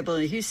record label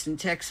in Houston,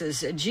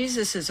 Texas.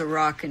 Jesus is a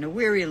Rock in a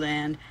Weary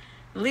Land.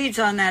 Leads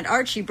on that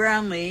Archie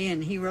Brownlee,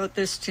 and he wrote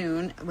this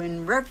tune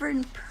when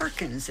Reverend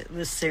Perkins, it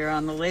lists there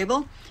on the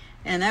label.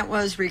 And that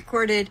was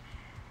recorded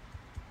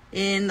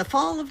in the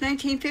fall of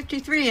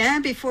 1953.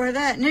 And before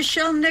that,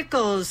 Nichelle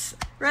Nichols,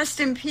 rest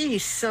in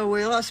peace. So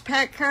we lost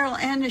Pat Carroll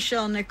and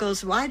Nichelle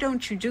Nichols. Why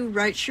Don't You Do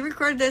Right? She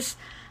recorded this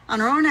on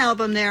her own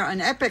album there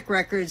on Epic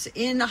Records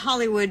in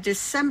Hollywood,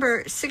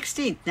 December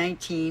 16th,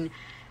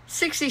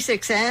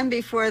 1966. And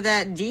before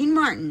that, Dean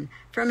Martin,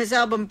 from his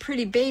album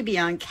Pretty Baby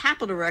on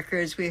Capitol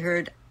Records, we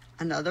heard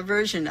another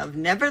version of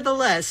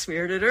Nevertheless. We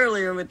heard it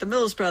earlier with the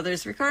Mills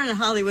Brothers, recorded in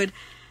Hollywood,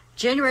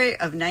 January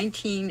of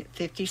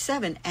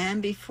 1957.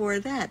 And before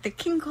that, the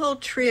King Cole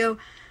Trio,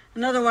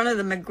 another one of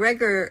the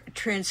McGregor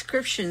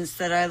transcriptions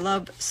that I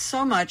love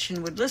so much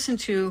and would listen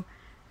to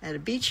at a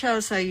beach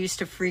house I used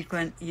to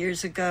frequent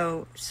years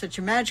ago. Such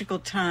a magical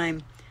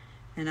time.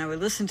 And I would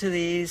listen to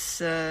these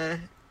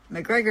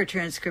McGregor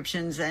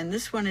transcriptions, and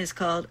this one is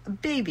called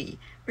Baby,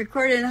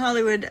 recorded in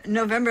Hollywood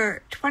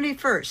November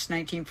 21st,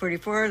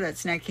 1944.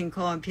 That's Nat King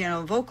Cole on piano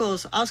and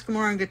vocals, Oscar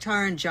Moore on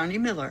guitar, and Johnny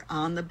Miller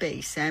on the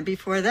bass. And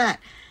before that,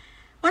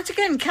 once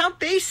again, Count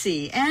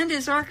Basie and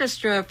his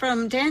orchestra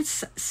from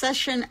Dance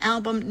Session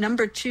album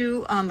number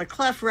 2 on the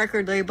Clef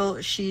record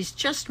label, She's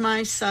Just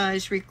My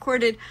Size,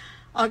 recorded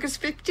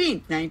August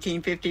 15th,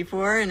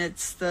 1954. And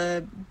it's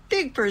the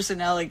big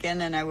personnel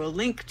again, and I will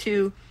link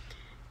to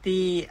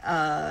the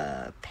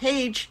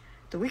page,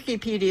 the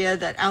Wikipedia,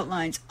 that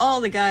outlines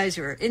all the guys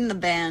who are in the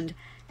band.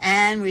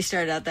 And we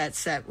started out that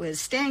set with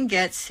Stan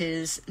Getz,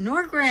 his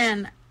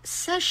Norgran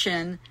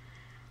session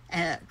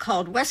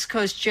called West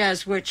Coast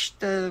Jazz, which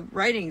the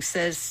writing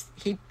says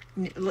he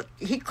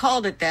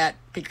called it that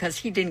because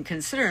he didn't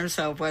consider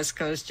himself West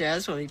Coast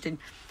Jazz. Well, he did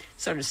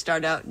sort of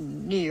start out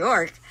in New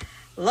York.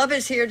 Love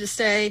Is Here to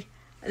Stay.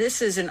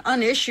 This is an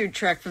unissued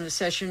track from the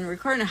session,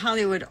 recorded in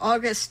Hollywood,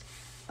 August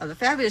of the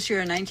fabulous year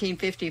of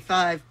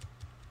 1955.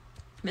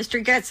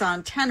 Mr. Getz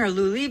on tenor,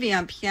 Lou Levy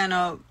on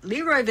piano,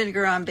 Leroy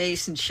Vinegar on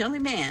bass, and Shelly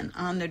Manne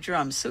on the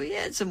drums. So he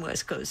had some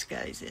West Coast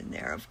guys in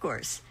there, of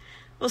course.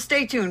 Well,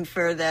 stay tuned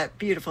for that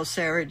beautiful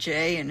Sarah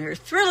J. and her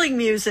thrilling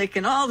music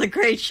and all the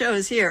great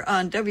shows here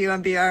on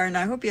WMBR. And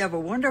I hope you have a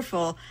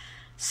wonderful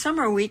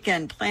summer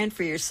weekend planned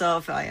for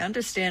yourself. I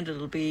understand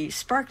it'll be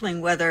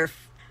sparkling weather.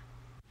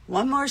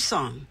 One more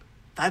song.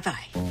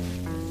 Bye-bye.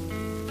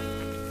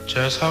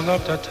 Just hung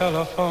up the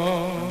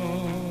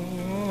telephone.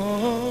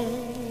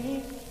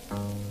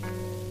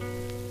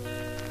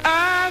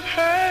 I've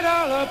heard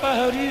all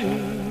about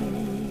you.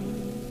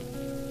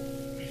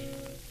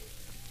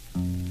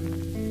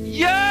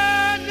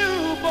 Your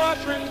new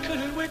boyfriend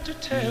couldn't wait to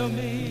tell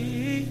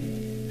me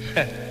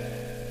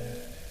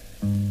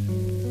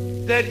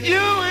that you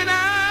and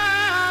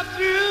I are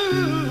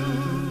through.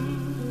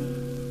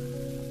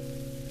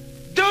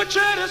 Don't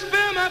try to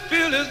spare my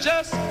feelings,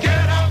 just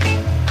get out.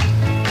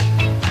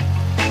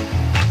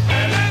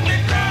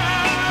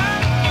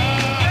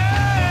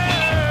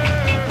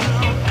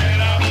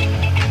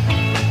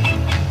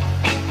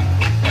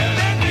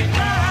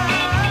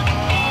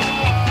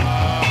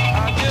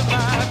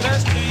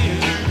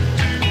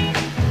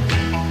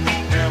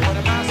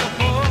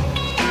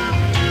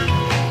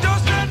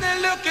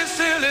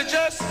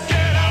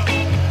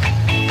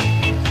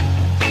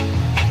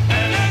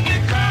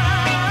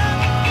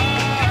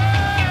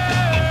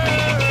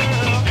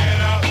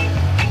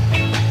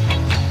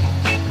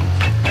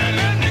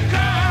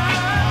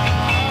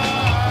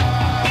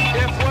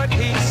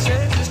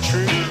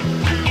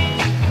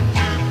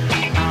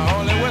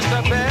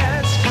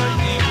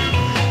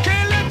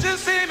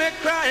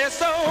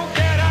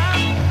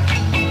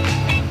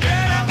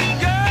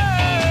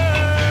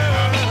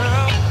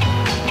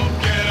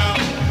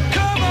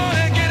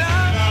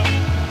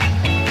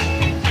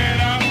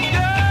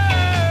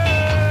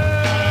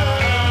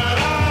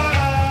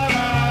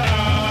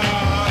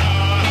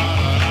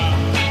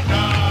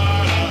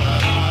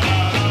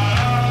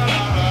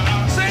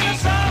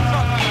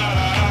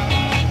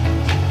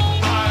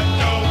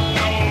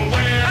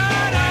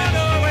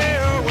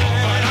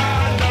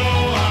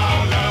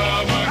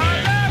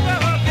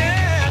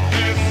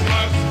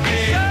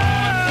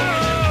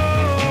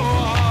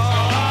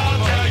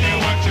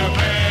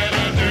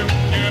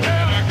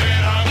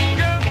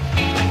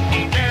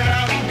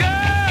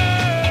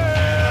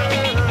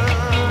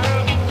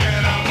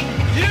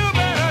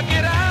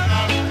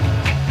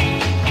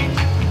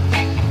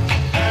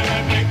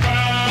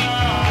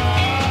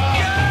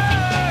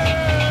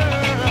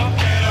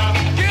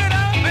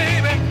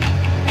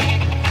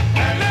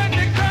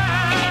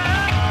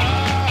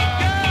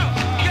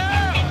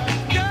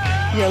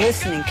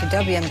 Listening to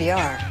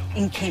WMBR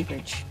in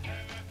Cambridge.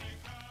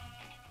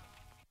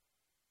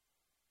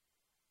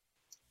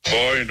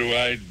 Boy, do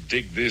I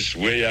dig this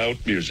way out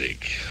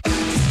music.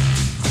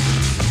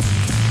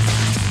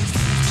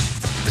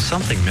 Is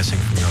something missing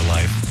from your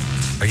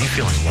life? Are you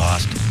feeling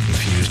lost,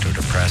 confused, or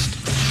depressed?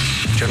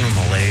 general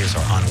malaise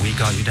or ennui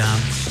got you down?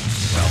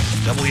 Well,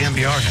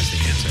 WMBR has the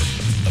answer.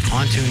 The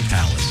Pontoon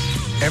Palace.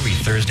 Every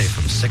Thursday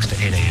from 6 to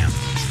 8 a.m.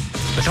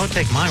 But don't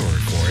take my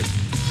word for it.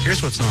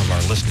 Here's what some of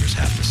our listeners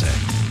have to say.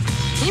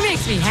 He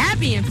makes me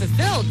happy and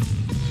fulfilled.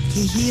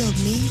 He healed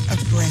me of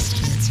breast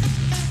cancer.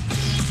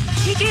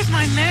 He gave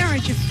my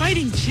marriage a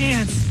fighting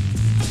chance.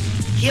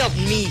 He helped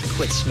me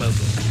quit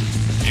smoking.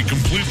 He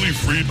completely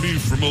freed me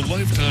from a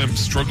lifetime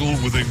struggle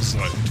with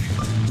anxiety.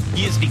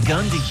 He has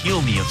begun to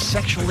heal me of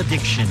sexual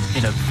addiction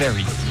in a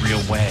very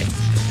real way.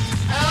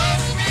 Oh,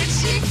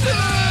 Richie Poo!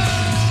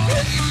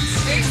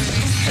 Makes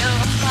me so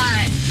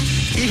hot.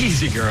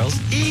 Easy, girls,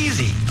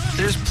 easy.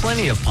 There's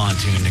plenty of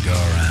pontoon to go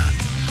around.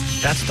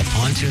 That's the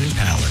Pontoon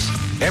Palace,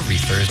 every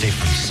Thursday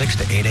from 6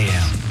 to 8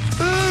 a.m.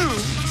 Ooh,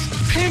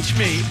 pinch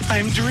me,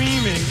 I'm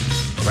dreaming.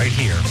 Right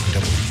here on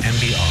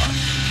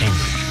WMBR,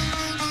 Cambridge.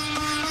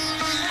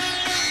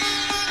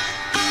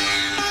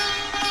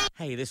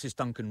 Hey, this is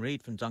Duncan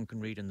Reid from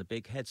Duncan Reid and the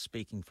Big Head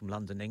speaking from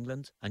London,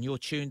 England, and you're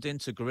tuned in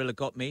to Gorilla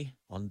Got Me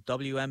on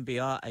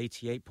WMBR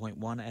 88.1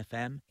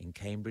 FM in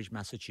Cambridge,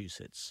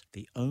 Massachusetts,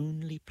 the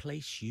only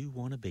place you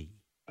want to be.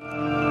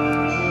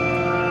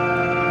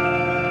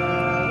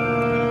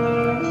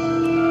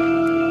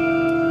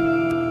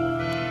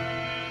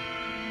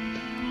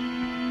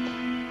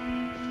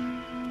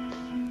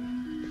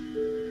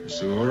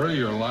 Mr. Uhura,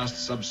 your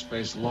last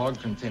subspace log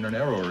contained an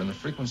error in the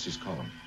frequencies column.